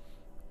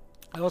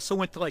 I also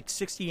went to like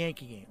 60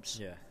 Yankee games.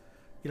 Yeah.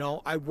 You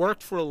know, I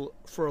worked for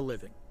a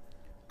living.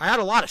 I had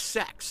a lot of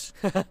sex.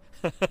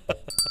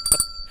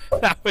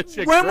 That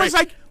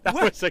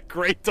was a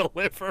great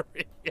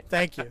delivery.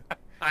 Thank you.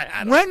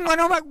 When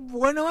am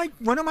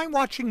I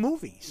watching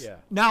movies? Yeah.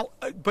 Now,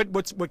 but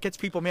what gets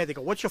people mad? They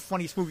go, "What's your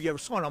funniest movie you ever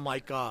saw?" And I'm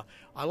like,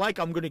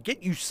 I'm gonna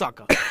get you,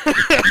 sucker.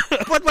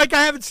 But like,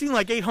 I haven't seen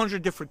like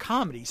 800 different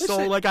comedies, so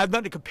Listen, like, I've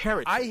nothing to compare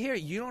it to. I hear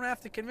you. Don't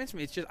have to convince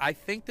me. It's just I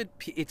think that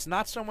it's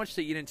not so much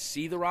that you didn't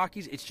see the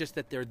Rockies. It's just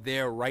that they're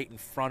there right in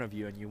front of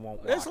you and you won't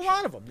watch There's a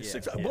lot of them. Yeah.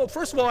 Well,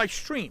 first of all, I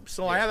stream,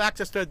 so I have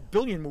access to a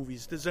billion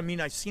movies. Does that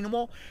mean I've seen them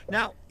all?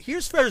 Now,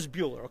 here's Ferris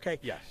Bueller. Okay.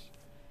 Yes.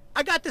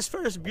 I got this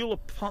Ferris Bueller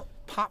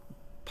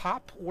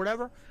pop,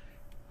 whatever.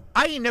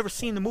 I ain't never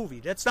seen the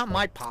movie. That's not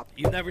my pop.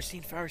 You've never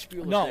seen Ferris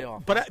Bueller's Day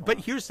Off? But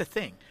here's the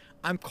thing.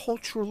 I'm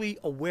culturally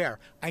aware.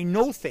 I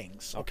know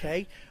things,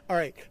 okay? All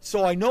right.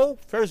 So I know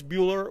Ferris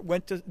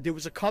Bueller there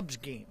was a Cubs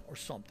game or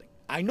something.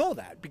 I know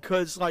that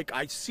because, like,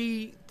 I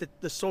see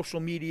the social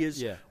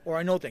medias or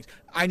I know things.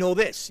 I know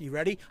this. You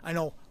ready? I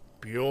know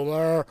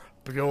Bueller.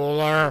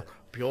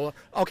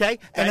 Okay?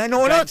 And I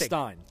know another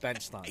thing. Ben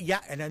Stein. Yeah,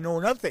 and I know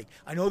another thing.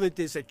 I know that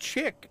there's a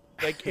chick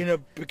like in a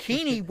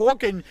bikini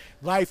walking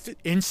life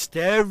in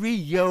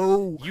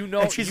stereo. You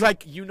know, and she's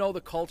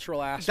the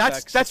cultural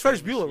aspects. That's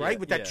Ferris Bueller, right? Yeah,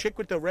 with that chick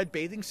with the red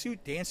bathing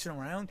suit dancing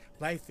around.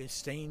 Life is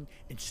staying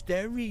in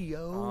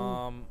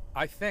stereo.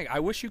 I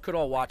wish you could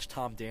all watch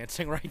Tom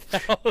dancing right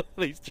now.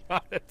 Please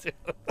try to do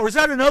it. Or is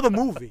that another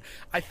movie?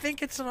 I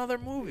think it's another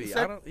movie.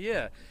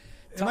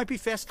 It might be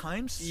Fast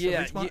Times.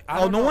 Yeah.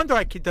 No wonder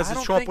it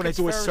doesn't show up when I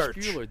do a search.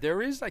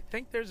 Bueller. I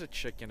think there's a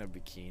chick in a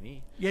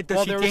bikini. Yeah,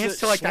 does she dance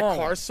to like that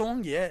car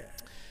song? Yeah.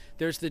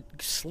 There's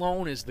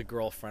Sloane is the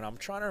girlfriend. I'm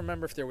trying to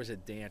remember if there was a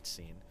dance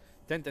scene.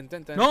 Dun, dun,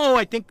 dun, dun. No,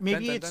 I think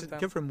maybe Dun, dun, it's dun, a dun.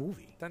 different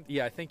movie.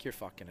 Yeah, I think you're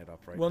fucking it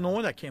up right Well, now. no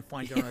wonder I can't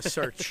find it on a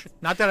search.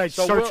 Not that I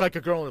So search we'll- like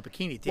a girl in a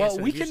bikini. Well, dancing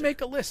to we can music.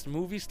 make a list.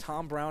 Movies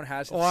Tom Brown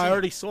hasn't Oh, seen. I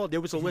already saw it. There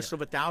was a list of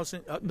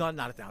 1,000. No,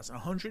 not 1,000.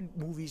 100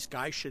 movies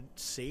guys should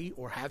see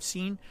or have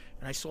seen,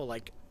 and I saw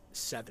like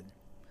 7.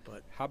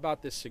 But How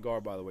about this cigar,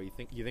 by the way?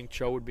 You think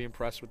Cho would be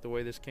impressed with the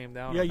way this came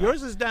down? yeah, or not?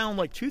 yours is down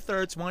like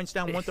 2/3. Mine's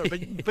down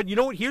 1/3. But you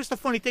know what? Here's the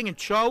funny thing. And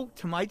Cho,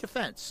 to my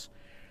defense,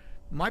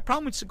 my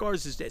problem with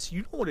cigars is this.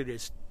 You know what it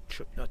is,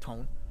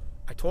 Tone.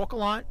 I talk a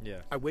lot.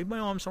 Yeah. I wave my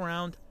arms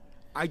around.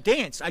 I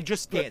dance. I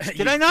just dance. Did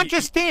You- I not you-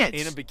 just dance?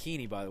 In a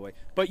bikini, by the way.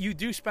 But you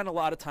do spend a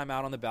lot of time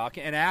out on the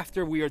balcony, and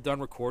after we are done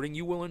recording,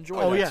 you will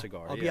enjoy oh that yeah.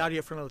 cigar. I'll yeah. be out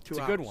here for another 2 It's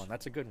a hours. good one.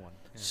 That's a good one.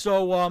 Yeah.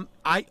 So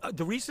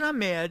the reason I'm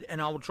mad,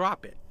 and I will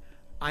drop it,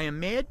 I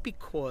am mad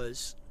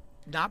because,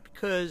 not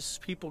because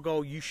people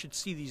go, you should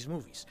see these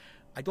movies.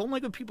 I don't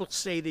like when people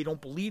say they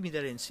don't believe me that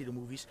I didn't see the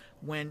movies,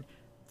 when,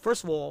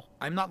 first of all,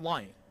 I'm not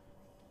lying.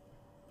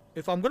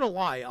 If I'm going to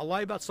lie, I'll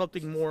lie about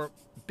something more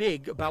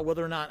big, about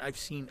whether or not I've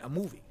seen a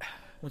movie.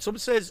 When someone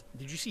says,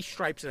 did you see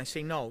Stripes? And I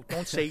say no,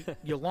 don't say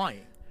you're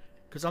lying,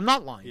 because I'm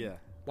not lying. Yeah.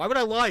 Why would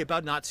I lie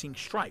about not seeing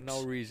Stripes?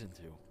 No reason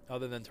to,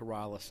 other than to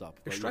rile us up.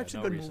 But Stripes yeah,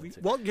 a no good reason movie.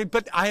 to. Well,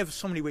 but I have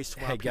so many ways to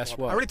rile Hey, people guess up.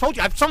 what? I already told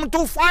you. I have someone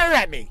throw fire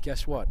at me.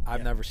 Guess what? I've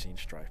Yeah. never seen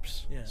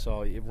Stripes. Yeah.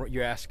 So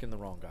you're asking the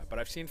wrong guy. But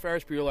I've seen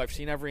Ferris Bueller. I've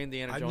seen every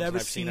Indiana Jones. I've never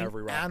and I've seen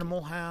every Rocky.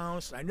 Animal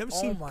House. I've never Oh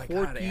seen my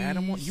Porky's. God,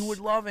 Animal! You would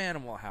love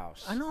Animal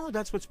House. I know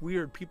that's what's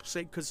weird. People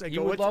say because I You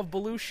go. would "It's- love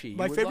Belushi.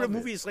 My You would favorite love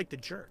movie it. is like The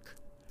Jerk.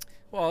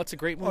 Well, it's a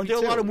great movie. Oh, there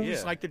are a lot too, of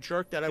movies yeah. like The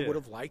Jerk that I Yeah. would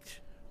have liked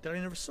that I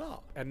never saw.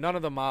 And none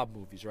of the mob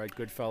movies, right?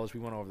 Goodfellas.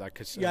 We went over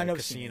that. Yeah, I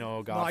never seen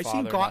Casino, it. Godfather. No, I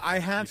seen nothing. I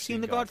have You've seen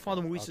the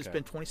Godfather movies. It's Okay.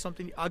 been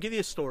 20-something. I'll give you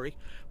a story.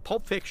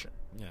 Pulp Fiction.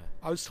 Yeah.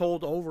 I was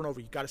told over and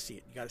over, you got to see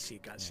it. You got to see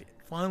it. Got to see it.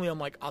 Finally, I'm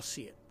like, I'll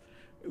see it.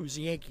 It was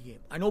a Yankee game.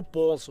 I know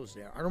Balls was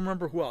there. I don't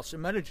remember who else. It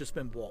might have just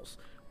been Balls.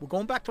 We're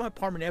going back to my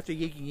apartment after the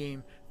Yankee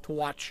game to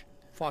watch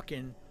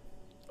fucking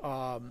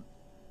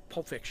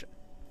Pulp Fiction.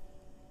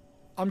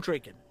 I'm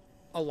drinking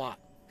a lot.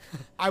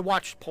 I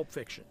watched Pulp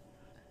Fiction.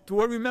 Do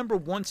I remember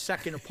 1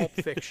 second of Pulp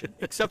Fiction,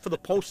 except for the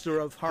poster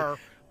of her,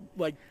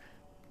 like,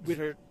 with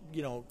her,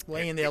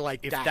 laying there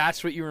like If that?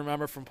 that's what you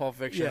remember from Pulp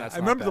Fiction, Yeah, that's I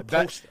not remember bad. the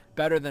poster.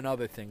 Better than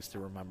other things to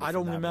remember. I from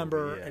don't that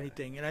remember movie, yeah.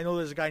 anything. And I know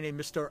there's a guy named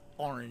Mr.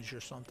 Orange or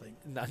something.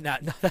 No,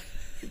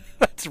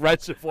 that's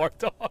Reservoir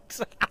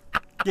Dogs.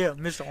 Yeah,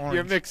 Mr. Orange.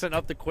 You're mixing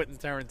up the Quentin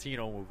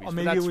Tarantino movies. Or but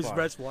maybe that's it was fine.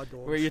 Reservoir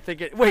Dogs. Where you're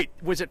thinking, wait,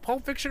 was it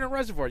Pulp Fiction or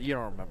Reservoir? You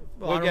don't remember.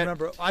 Well, I don't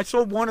remember. I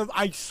saw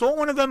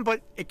one of them,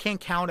 but it can't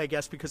count, I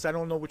guess, because I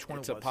don't know which one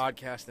It's it a was.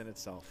 podcast in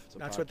itself. It's a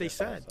That's what they podcast in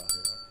said. itself,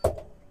 you're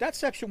right. That's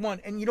section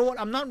 1. And you know what?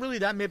 I'm not really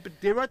that mad, but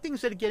there are things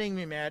that are getting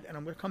me mad, and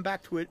I'm going to come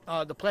back to it.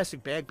 The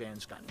plastic bag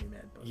ban's gotten me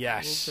mad. But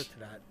Yes. We'll get to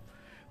that.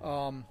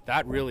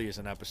 That really is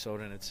an episode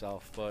in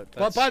itself. But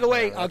By the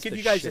way, I'll that's give the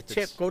you guys a shit tip.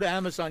 that's- Go to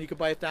Amazon. You can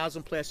buy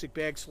 1,000 plastic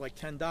bags for like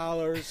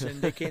 $10,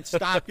 and they can't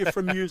stop you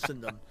from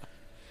using them.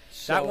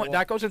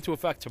 That goes into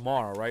effect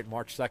tomorrow, right?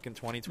 March 2nd,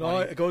 2020. No,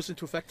 it goes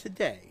into effect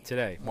today.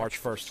 Today, March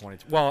 1st,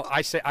 2020. Well,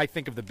 I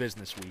think of the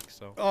business week,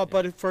 so. Oh,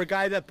 but for a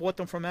guy that bought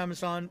them from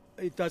Amazon,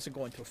 it doesn't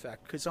go into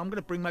effect because I'm going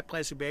to bring my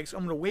plastic bags. I'm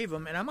going to wave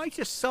them, and I might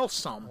just sell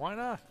some. Why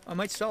not? I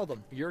might sell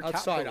them You're a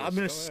outside. I'm capitalist.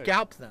 going to Go ahead.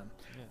 scalp them.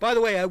 Yeah. By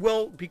the way, I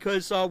will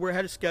because we're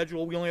ahead of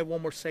schedule. We only have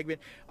one more segment.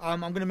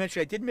 I'm going to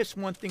mention I did miss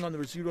one thing on the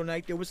Rizzuto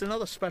night. There was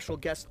another special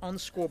guest on the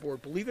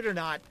scoreboard. Believe it or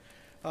not,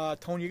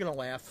 Tony, you're going to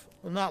laugh.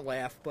 Well, not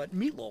laugh, but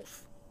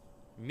Meatloaf.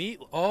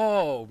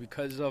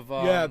 Because of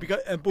Because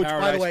which,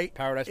 by the way,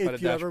 Paradise by the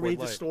if you ever Dashboard read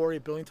the Light. story a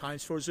billion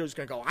times, Rizzuto's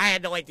going to go, I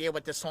had no idea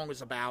what this song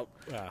was about.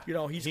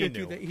 He's he going to do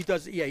knew. that. He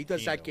does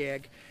that knew.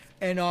 gag.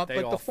 And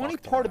but all the funny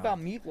fucked part around. about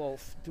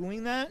Meatloaf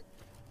doing that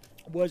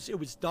was it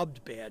was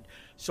dubbed bad.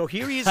 So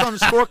here he is on the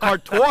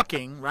scorecard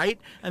talking, right?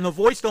 And the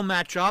voice don't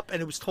match up,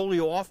 and it was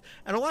totally off.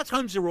 And a lot of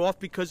times they were off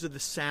because of the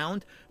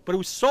sound, but it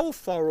was so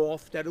far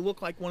off that it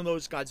looked like one of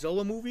those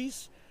Godzilla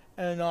movies.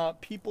 And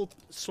people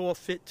saw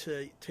fit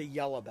to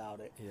yell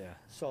about it. Yeah.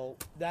 So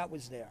that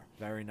was there.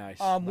 Very nice.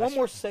 One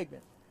more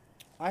segment.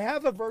 I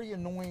have a very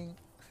annoying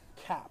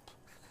cap.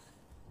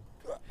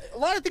 A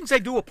lot of things I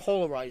do are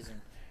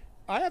polarizing.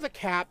 I have a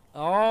cap.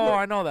 Oh, Look,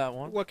 I know that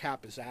one. What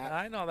cap is that?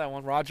 I know that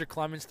one. Roger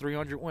Clemens,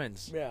 300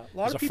 wins. Yeah. A It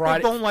lot was of a people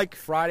Friday, don't like.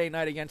 Friday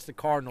night against the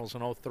Cardinals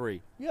in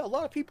 03. Yeah, a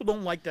lot of people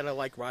don't like that I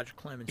like Roger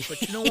Clemens.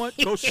 But you know what?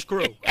 Go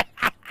screw.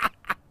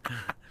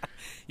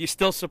 You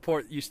still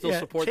support.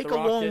 Support take the a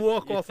long Rocket?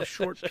 walk off a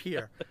short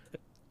pier.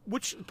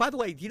 Which, by the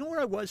way, do you know where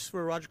I was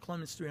for Roger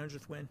Clemens'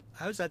 300th win?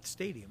 I was at the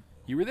stadium.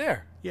 You were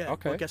there. Yeah.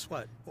 Okay. Well, guess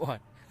what? What?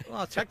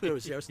 Well, technically I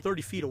was there. I was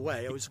 30 feet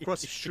away. I was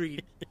across the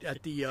street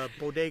at the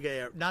bodega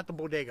area. Not the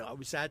bodega. I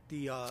was at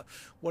the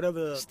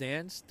whatever.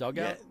 Stands,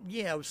 dugout.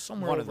 Yeah, I was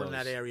somewhere One of over in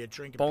that those. area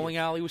drinking. Bowling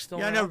beer. alley was still.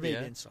 Yeah, I around? never made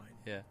it inside.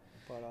 Yeah.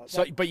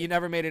 But, But you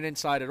never made it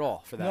inside at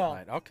all for that No.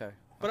 night. Okay.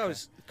 but I Okay.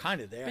 was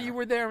kind of there. But you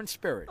were there in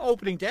spirit.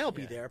 Opening day, I'll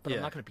be Yeah. there, but Yeah.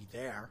 I'm not going to be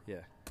there. Yeah.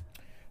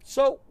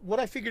 So what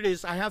I figured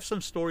is I have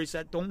some stories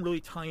that don't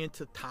really tie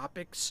into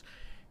topics,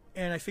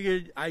 and I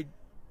figured I'd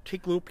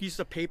take little pieces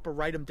of paper,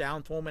 write them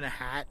down, throw them in a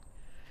hat,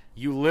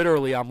 You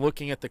literally, I'm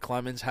looking at the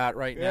Clemens hat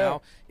right Yeah.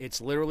 now.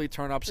 It's literally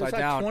turned upside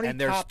like down, 20 and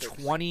there's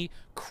topics. 20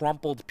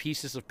 crumpled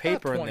pieces of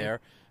paper in 20. there.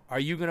 Are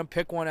you going to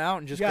pick one out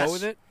and just Yes. go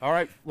with it? All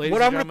right, ladies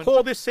What and I'm going gentlemen. to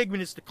call this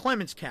segment is the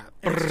Clemens Cap.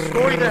 And it's a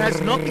story that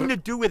has nothing to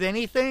do with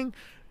anything,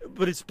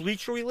 but it's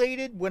Bleacher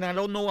related when I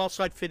don't know else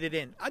I'd fit it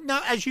in.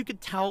 Now, as you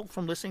could tell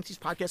from listening to these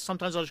podcasts,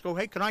 sometimes I'll just go,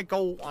 hey, can I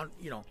go on,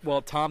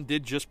 Well, Tom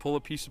did just pull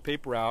a piece of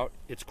paper out.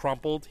 It's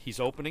crumpled. He's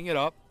opening it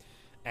up.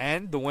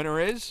 And the winner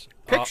is...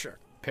 Picture.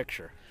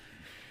 Picture.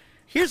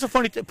 Here's a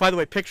funny thing. By the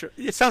way, picture.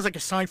 It sounds like a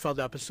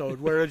Seinfeld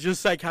episode where it's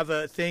just like have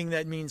a thing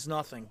that means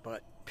nothing,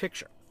 but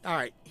picture. All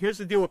right, here's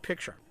the deal with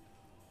picture.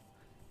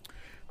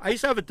 I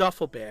used to have a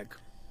duffel bag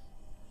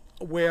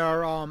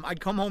where I'd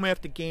come home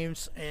after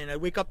games and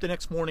I'd wake up the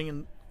next morning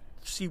and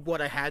see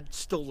what I had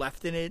still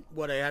left in it,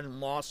 what I hadn't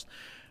lost.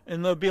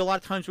 And there'd be a lot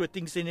of times with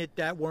things in it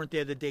that weren't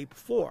there the day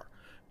before.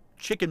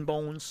 Chicken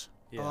bones,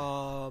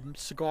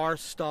 cigar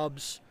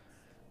stubs.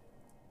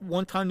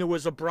 One time there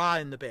was a bra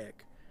in the bag,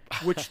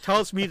 which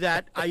tells me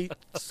that I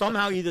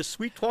somehow either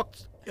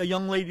sweet-talked a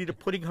young lady to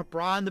putting her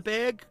bra in the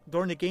bag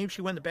during the game.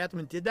 She went in the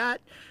bathroom and did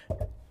that.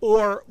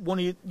 Or one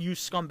of you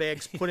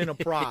scumbags put in a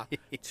bra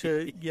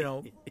to,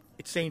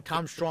 saying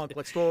Tom's drunk.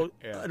 Let's throw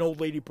an old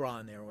lady bra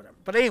in there or whatever.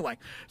 But anyway,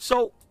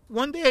 so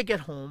one day I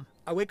get home.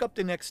 I wake up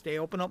the next day,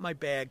 open up my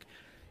bag,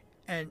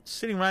 and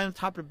sitting right on the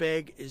top of the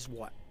bag is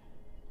what?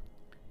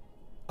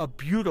 A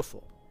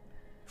beautiful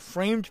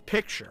framed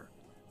picture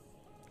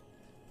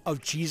of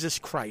Jesus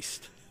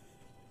Christ.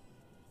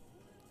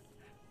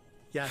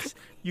 Yes,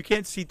 you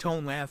can't see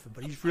Tone laughing,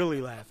 but he's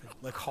really laughing,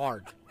 like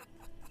hard.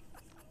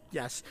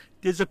 Yes,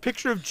 there's a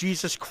picture of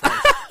Jesus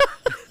Christ.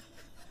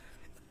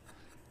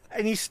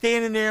 And he's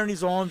standing there and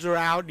his arms are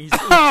out and he's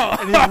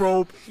in his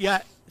robe.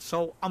 Yeah,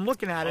 so I'm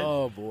looking at it.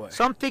 Oh, boy.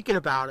 So I'm thinking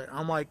about it.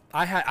 I'm like...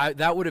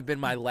 that would have been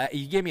my last...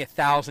 You gave me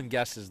 1,000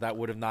 guesses. That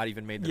would have not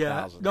even made the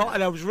 1,000. No,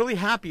 and I was really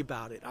happy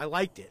about it. I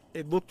liked it.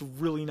 It looked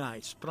really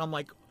nice. But I'm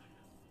like,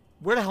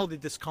 where the hell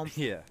did this come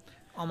from? Yeah.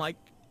 I'm like,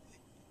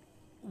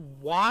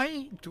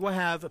 why do I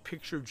have a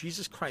picture of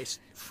Jesus Christ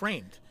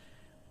framed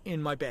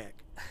in my bag?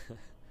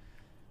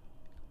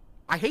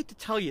 I hate to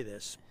tell you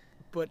this,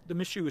 but the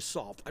mystery was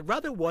solved. I'd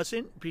rather it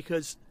wasn't,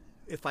 because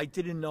if I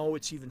didn't know,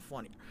 it's even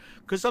funnier.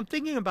 Because I'm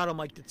thinking about it, I'm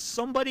like, did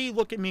somebody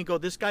look at me and go,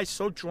 this guy's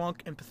so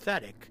drunk and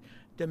pathetic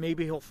that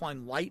maybe he'll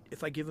find light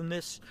if I give him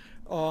this?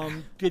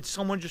 Did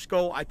someone just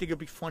go, I think it'd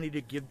be funny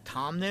to give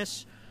Tom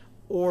this?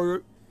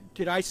 Or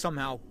did I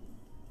somehow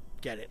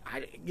get it?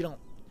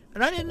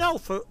 And I didn't know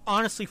for,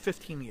 honestly,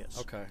 15 years.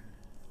 Okay.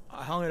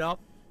 I hung it up.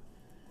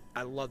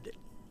 I loved it.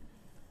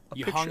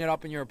 You hung it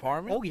up in your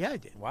apartment? Oh, yeah, I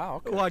did. Wow.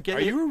 Okay. Well, Are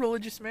you a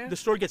religious man? The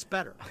story gets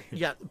better.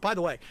 Yeah, by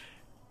the way,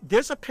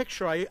 there's a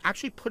picture. I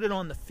actually put it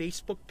on the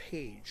Facebook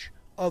page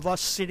of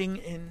us sitting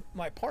in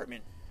my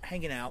apartment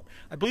hanging out.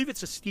 I believe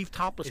it's a Steve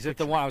Topless Is picture. it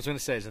the one? I was going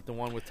to say, is it the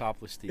one with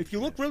Topless Steve? If you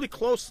look really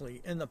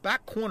closely, in the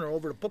back corner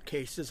over the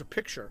bookcase, there's a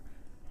picture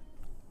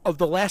of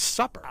the Last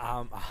Supper.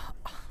 I'm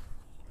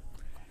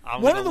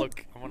going to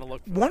look.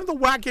 One of the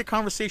wackiest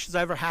conversations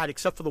I ever had,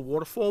 except for the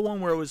waterfall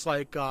one, where it was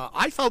like,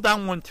 I fell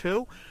down one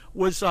too,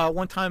 was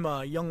one time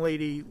a young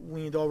lady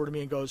leaned over to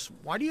me and goes,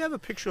 why do you have a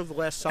picture of the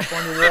Last Supper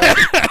on your wall?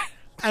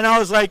 And I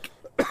was like,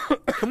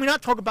 can we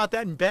not talk about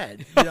that in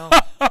bed?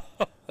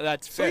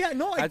 That's fair. So, yeah,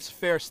 no, that's a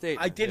fair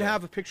statement. I did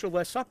have a picture of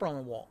Last Supper on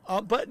the wall.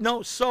 But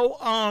no, so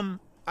I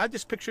had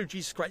this picture of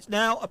Jesus Christ.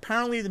 Now,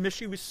 apparently the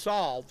mystery was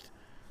solved.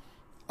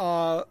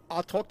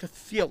 I'll talk to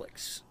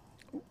Felix.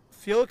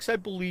 Felix, I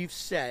believe,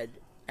 said,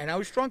 and I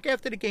was drunk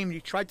after the game, and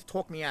he tried to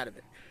talk me out of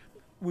it.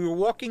 We were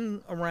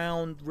walking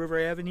around River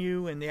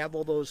Avenue, and they have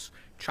all those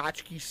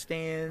tchotchke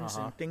stands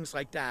and things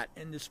like that,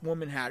 and this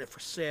woman had it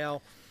for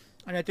sale,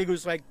 and I think it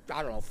was like,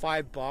 I don't know,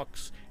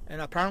 $5,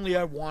 and apparently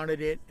I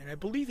wanted it, and I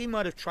believe he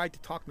might have tried to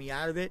talk me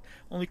out of it,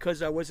 only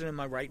because I wasn't in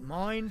my right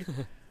mind,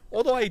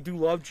 although I do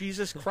love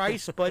Jesus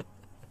Christ, but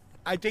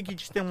I think he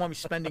just didn't want me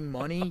spending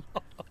money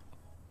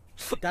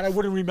that I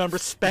wouldn't remember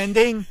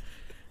spending.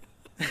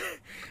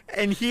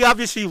 And he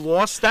obviously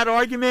lost that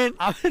argument.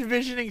 I'm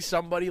envisioning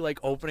somebody like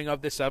opening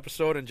up this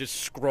episode and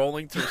just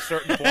scrolling to a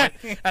certain point,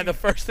 and the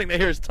first thing they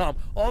hear is Tom.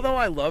 Although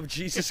I love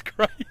Jesus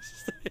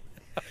Christ.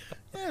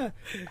 Yeah,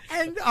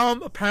 and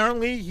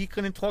apparently he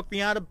couldn't talk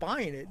me out of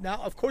buying it. Now,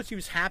 of course, he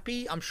was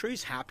happy. I'm sure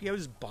he's happy I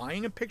was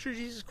buying a picture of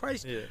Jesus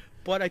Christ. Yeah.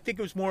 But I think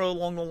it was more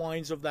along the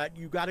lines of that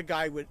you got a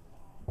guy with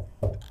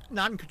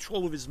not in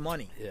control of his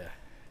money.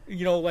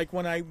 Yeah. Like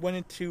when I went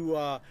into.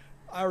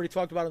 I already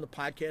talked about it on the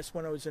podcast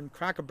when I was in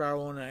Cracker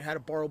Barrel and I had to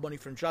borrow money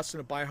from Justin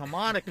to buy a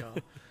harmonica.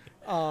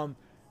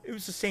 It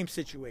was the same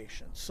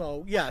situation.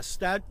 So, yes,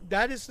 that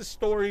is the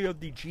story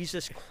of the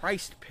Jesus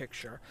Christ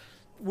picture,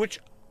 which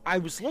I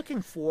was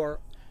looking for.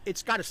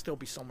 It's got to still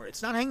be somewhere.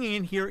 It's not hanging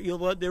in here.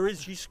 There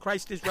is Jesus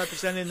Christ is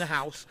represented in the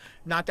house,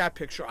 not that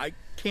picture. I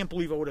can't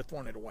believe I would have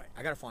thrown it away.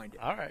 I got to find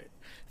it. All right.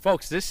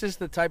 Folks, this is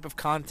the type of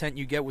content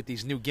you get with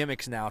these new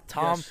gimmicks now.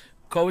 Tom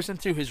goes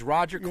into his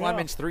Roger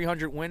Clemens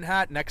 300 win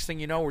hat. Next thing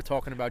you know, we're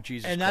talking about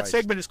Jesus Christ. And that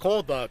segment is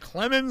called the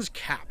Clemens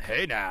Cap.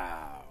 Hey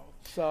now.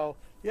 So,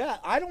 Yeah,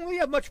 I don't really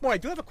have much more. I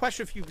do have a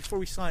question for you before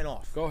we sign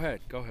off. Go ahead.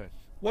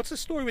 What's the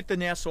story with the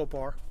Nassau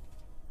bar?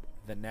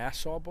 The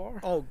Nassau bar?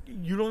 Oh,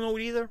 you don't know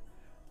it either?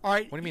 All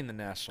right. What do you mean the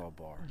Nassau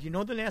bar? You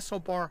know the Nassau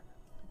bar?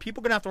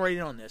 People are going to have to write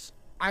in on this.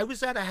 I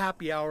was at a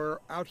happy hour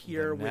out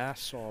here. The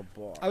Nassau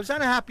bar. I was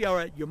at a happy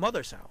hour at your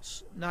mother's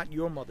house. Not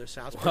your mother's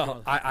house.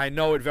 Well, I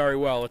know it very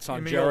well. It's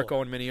on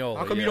Jericho and Mineola.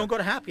 How come you don't go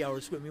to happy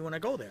hours with me when I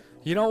go there?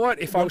 You know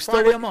what? If I was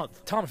Friday a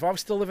month. Tom, if I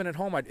was still living at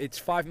home, it's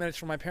 5 minutes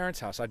from my parents'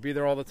 house. I'd be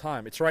there all the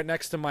time. It's right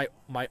next to my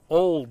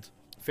old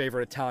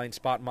favorite Italian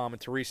spot, Mama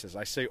Teresa's.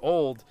 I say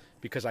old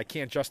because I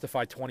can't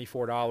justify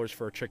 $24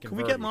 for a chicken Can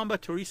we get Mama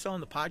Teresa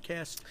on the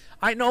podcast?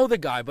 I know the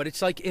guy, but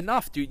it's like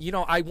enough, dude. You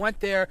know, I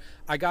went there.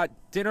 I got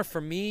dinner for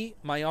me,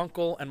 my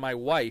uncle, and my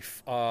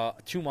wife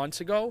 2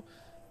 months ago,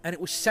 and it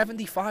was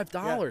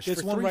 $75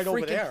 there's for one three right over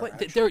freaking there,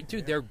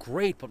 plates. They're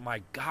great, but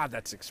my God,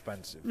 that's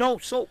expensive. No,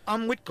 so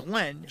I'm with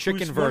Glenn, Chicken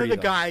who's one of the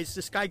Verdi, guys,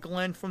 this guy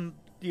Glenn from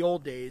the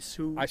old days,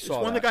 who I is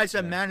saw one of the that, guys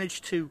that yeah.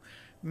 managed to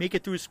make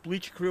it through his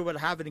bleacher career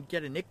without having to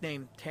get a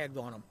nickname tagged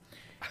on him.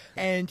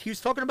 And he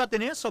was talking about the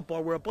Nassau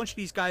bar where a bunch of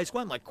these guys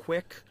went, like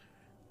Quick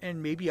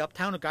and maybe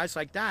Uptown and guys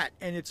like that.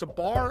 And it's a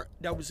bar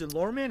that was in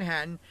Lower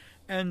Manhattan,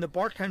 and the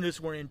bartenders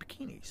were in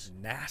bikinis.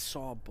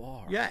 Nassau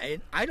bar. Yeah,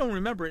 and I don't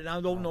remember it, and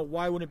I don't know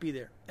why I wouldn't be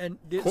there. And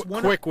there's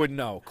one Quick would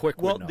know. Well,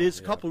 would know. there's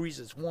a couple of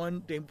reasons.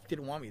 One, they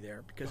didn't want me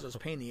there because I was a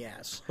pain in the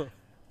ass.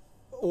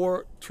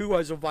 Or two, I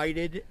was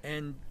invited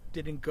and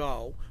didn't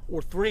go.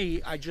 Or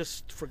three, I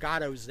just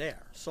forgot I was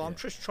there. So I'm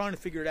just trying to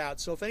figure it out.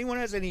 So if anyone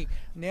has any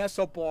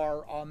Nassau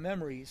bar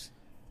memories,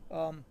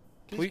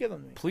 please give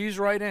them to me. Please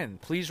write in.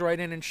 Please write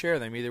in and share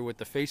them either with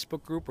the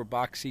Facebook group or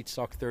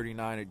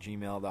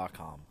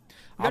boxseatsuck39@gmail.com.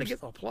 You gotta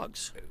get the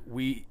plugs.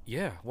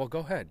 Well, go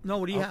ahead. No,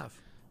 what do you have?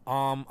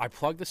 I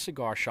plugged the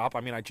cigar shop.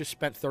 I mean, I just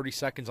spent 30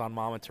 seconds on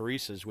Mama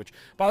Teresa's, which,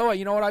 by the way,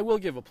 you know what? I will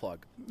give a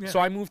plug. Yeah. So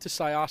I moved to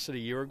Syosset a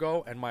year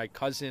ago, and my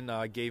cousin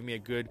gave me a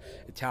good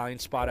Italian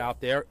spot out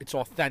there. It's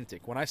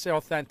authentic. When I say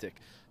authentic,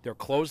 they're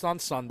closed on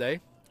Sunday.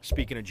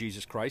 Speaking of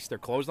Jesus Christ, they're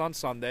closed on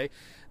Sunday.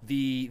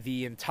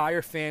 The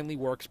entire family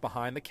works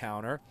behind the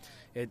counter,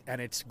 and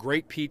it's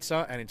great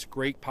pizza, and it's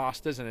great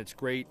pastas, and it's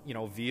great,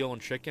 veal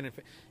and chicken.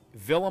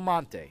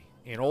 Villamonte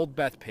in Old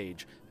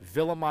Bethpage,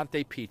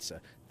 Villamonte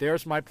Pizza.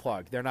 There's my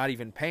plug. They're not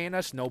even paying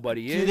us.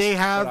 Nobody is.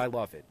 But I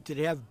love it. Do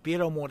they have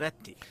Birra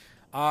Moretti?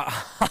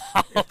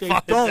 If they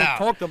don't,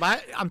 talk to them.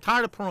 I'm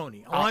tired of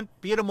Peroni. I want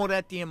Birra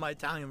Moretti in my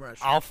Italian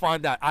restaurant. I'll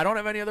find out. I don't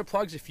have any other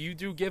plugs. If you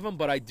do, give them.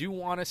 But I do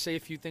want to say a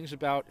few things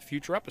about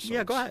future episodes.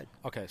 Yeah, go ahead.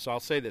 Okay, so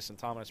I'll say this, and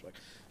Tom and I speak.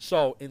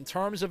 So in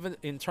terms of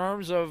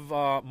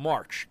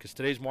March, because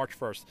today's March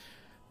 1st,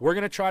 we're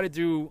going to try to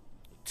do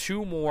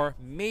 2 more,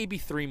 maybe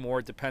 3 more,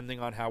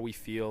 depending on how we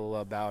feel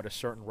about a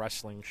certain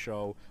wrestling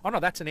show. Oh, no,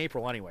 that's in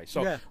April anyway.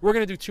 So we're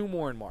going to do 2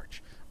 more in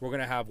March. We're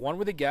going to have one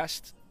with a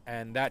guest,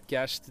 and that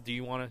guest, do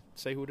you want to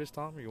say who it is,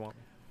 Tom, or you want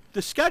me?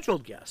 The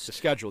scheduled guest. The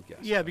scheduled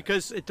guest. Yeah,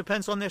 because it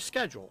depends on their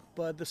schedule.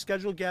 But the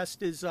scheduled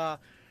guest is the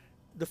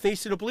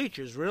face of the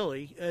bleachers,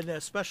 really, and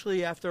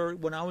especially after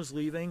when I was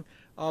leaving.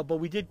 But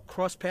we did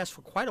cross paths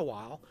for quite a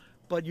while.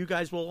 But you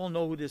guys will all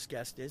know who this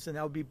guest is, and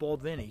that would be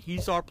Bald Vinny.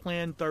 He's our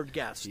planned 3rd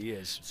guest. He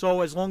is. So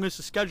as long as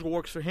the schedule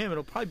works for him,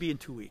 it'll probably be in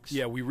 2 weeks.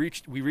 Yeah, we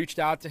reached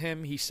out to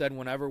him. He said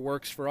whenever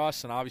works for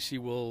us, and obviously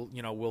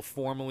we'll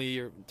formally,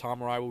 or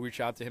Tom or I will reach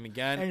out to him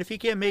again. And if he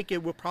can't make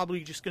it, we're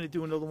probably just going to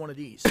do another one of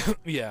these.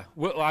 Yeah.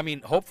 Well, I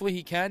mean, hopefully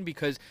he can,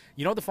 because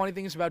the funny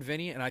thing is about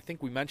Vinny, and I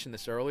think we mentioned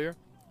this earlier,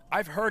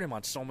 I've heard him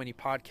on so many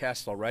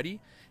podcasts already,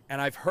 and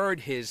I've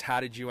heard his "How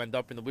did you end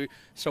up in the blue?"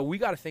 So we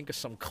got to think of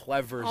some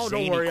clever,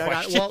 zany don't worry.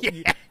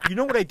 questions. You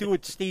know what I do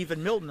with Steve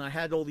and Milton? I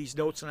had all these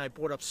notes, and I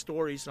brought up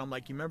stories, and I'm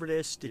like, "You remember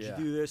this? Did you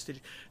do this?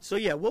 So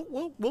yeah,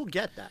 we'll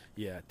get that.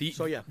 Yeah.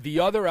 The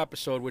other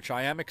episode, which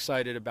I am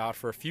excited about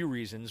for a few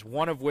reasons,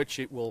 one of which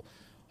it will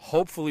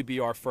hopefully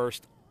be our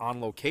first on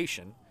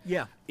location.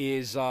 Yeah.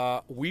 Is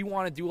we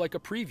want to do like a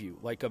preview,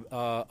 like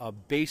a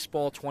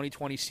baseball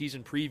 2020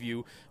 season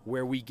preview,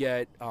 where we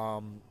get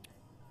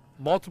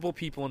multiple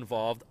people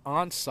involved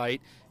on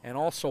site, and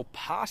also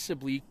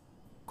possibly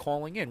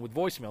calling in with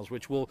voicemails,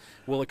 which we'll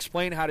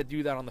explain how to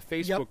do that on the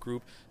Facebook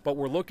group. But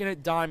we're looking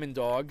at Diamond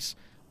Dogs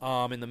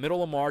in the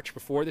middle of March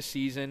before the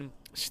season.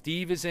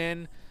 Steve is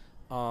in.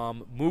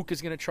 Mook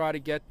is going to try to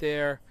get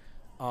there.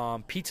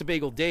 Pizza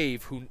Bagel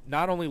Dave, who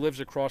not only lives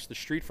across the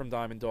street from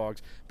Diamond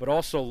Dogs, but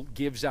also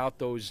gives out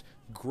those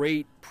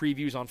great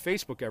previews on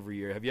Facebook every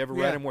year. Have you ever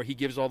read him where he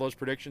gives all those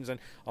predictions? And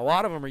a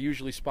lot of them are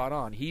usually spot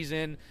on. He's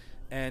in,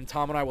 and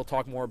Tom and I will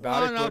talk more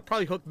about it. No, I'll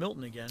probably hook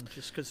Milton again,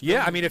 just because.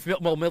 Yeah, I mean,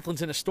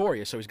 Milton's in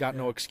Astoria, so he's got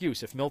no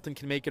excuse. If Milton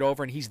can make it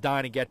over, and he's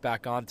dying to get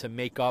back on to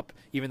make up,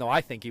 even though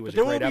I think he was a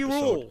great episode. There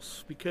will be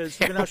rules, because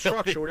we're going to have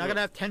structure. We're not going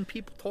to have 10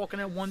 people talking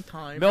at one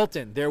time.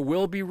 Milton, there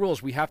will be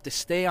rules. We have to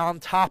stay on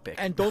topic.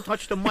 And don't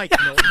touch the mic,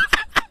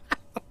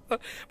 Milton.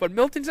 But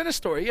Milton's in a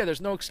story. Yeah,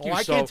 there's no excuse. Oh,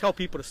 I can't tell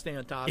people to stay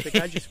on topic.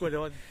 I just went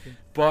on.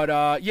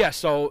 But, yeah,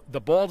 so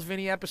the Bald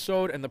Vinny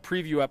episode and the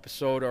preview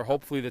episode are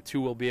hopefully the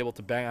two we'll be able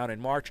to bang out in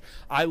March.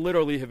 I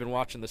literally have been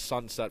watching the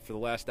sunset for the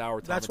last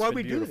hour. Tom. That's it's why been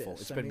we beautiful. do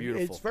this. It's been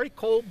beautiful. It's very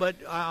cold, but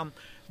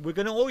we're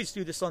going to always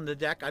do this on the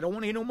deck. I don't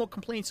want to hear no more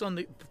complaints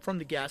from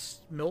the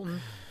guests.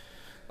 Milton,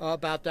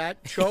 about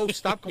that. Cho,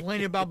 stop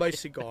complaining about my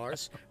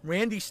cigars.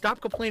 Randy,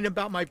 stop complaining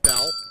about my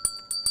bell.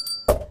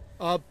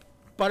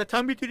 By the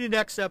time we do the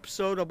next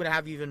episode, I'm going to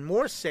have even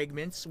more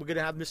segments. We're going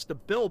to have Mr.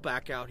 Bill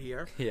back out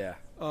here. Yeah.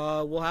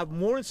 We'll have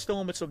more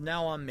installments of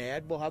Now I'm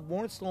Mad. We'll have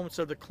more installments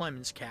of the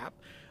Clemens Cap.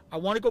 I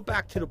want to go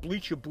back to the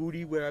Bleacher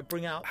Booty, where I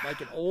bring out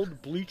like an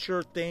old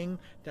Bleacher thing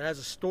that has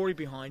a story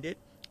behind it.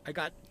 I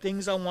got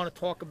things I want to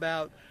talk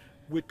about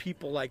with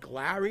people like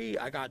Larry.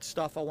 I got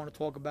stuff I want to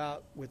talk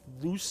about with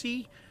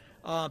Lucy.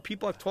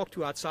 People I've talked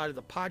to outside of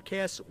the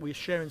podcast. We're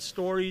sharing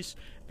stories,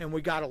 and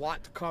we got a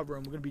lot to cover,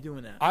 and we're going to be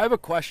doing that. I have a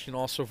question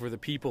also for the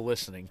people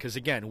listening, because,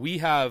 again, we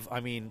have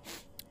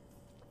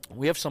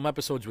some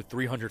episodes with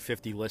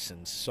 350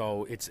 listens,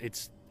 so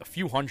it's a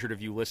few hundred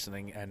of you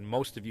listening, and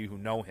most of you who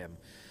know him.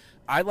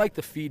 I like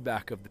the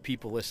feedback of the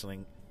people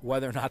listening,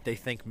 whether or not they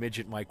think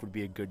Midget Mike would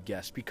be a good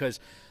guest, because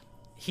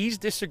he's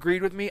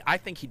disagreed with me. I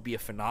think he'd be a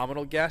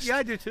phenomenal guest. Yeah,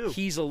 I do too.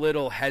 He's a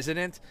little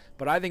hesitant,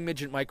 but I think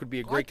Midget Mike would be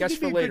a great guest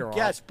for later on. He'd be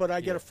a good guest, but I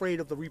get afraid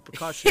of the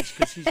repercussions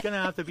because he's going to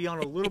have to be on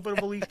a little bit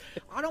of a leash.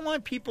 I don't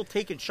want people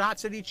taking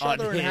shots at each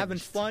other and having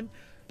fun,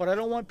 but I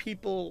don't want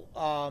people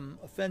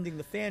offending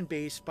the fan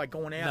base by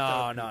going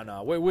after.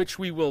 No. Which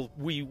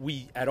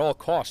we at all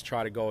costs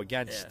try to go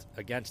against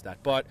that.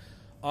 But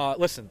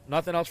listen,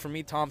 nothing else from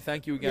me, Tom.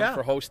 Thank you again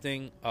for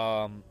hosting.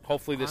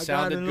 Hopefully this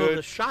sounded good. I got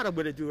another shot I'm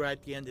going to do right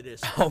at the end of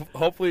this.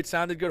 Hopefully it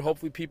sounded good.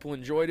 Hopefully people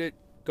enjoyed it.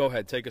 Go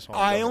ahead, take us home.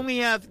 I only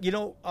have,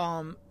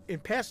 in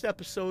past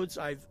episodes,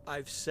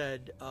 I've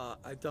said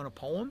I've done a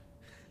poem,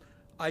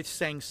 I've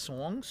sang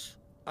songs,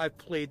 I've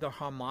played the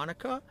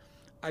harmonica,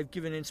 I've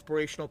given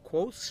inspirational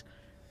quotes.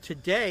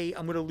 Today,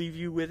 I'm going to leave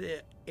you with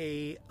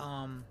a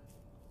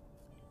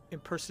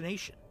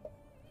impersonation.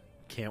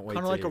 Can't wait.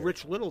 Kind of like a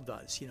Rich Little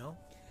does,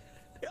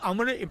 I'm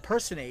going to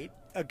impersonate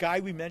a guy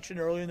we mentioned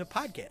earlier in the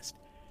podcast,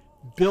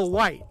 Bill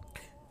White.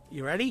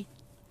 You ready?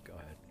 Go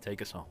ahead.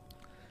 Take us home.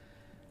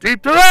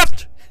 Deep to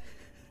left!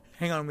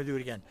 Hang on, I'm going to do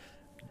it again.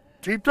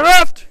 Deep to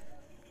left!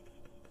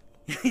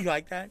 You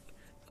like that?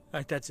 All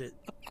right, that's it.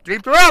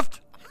 Deep to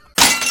left!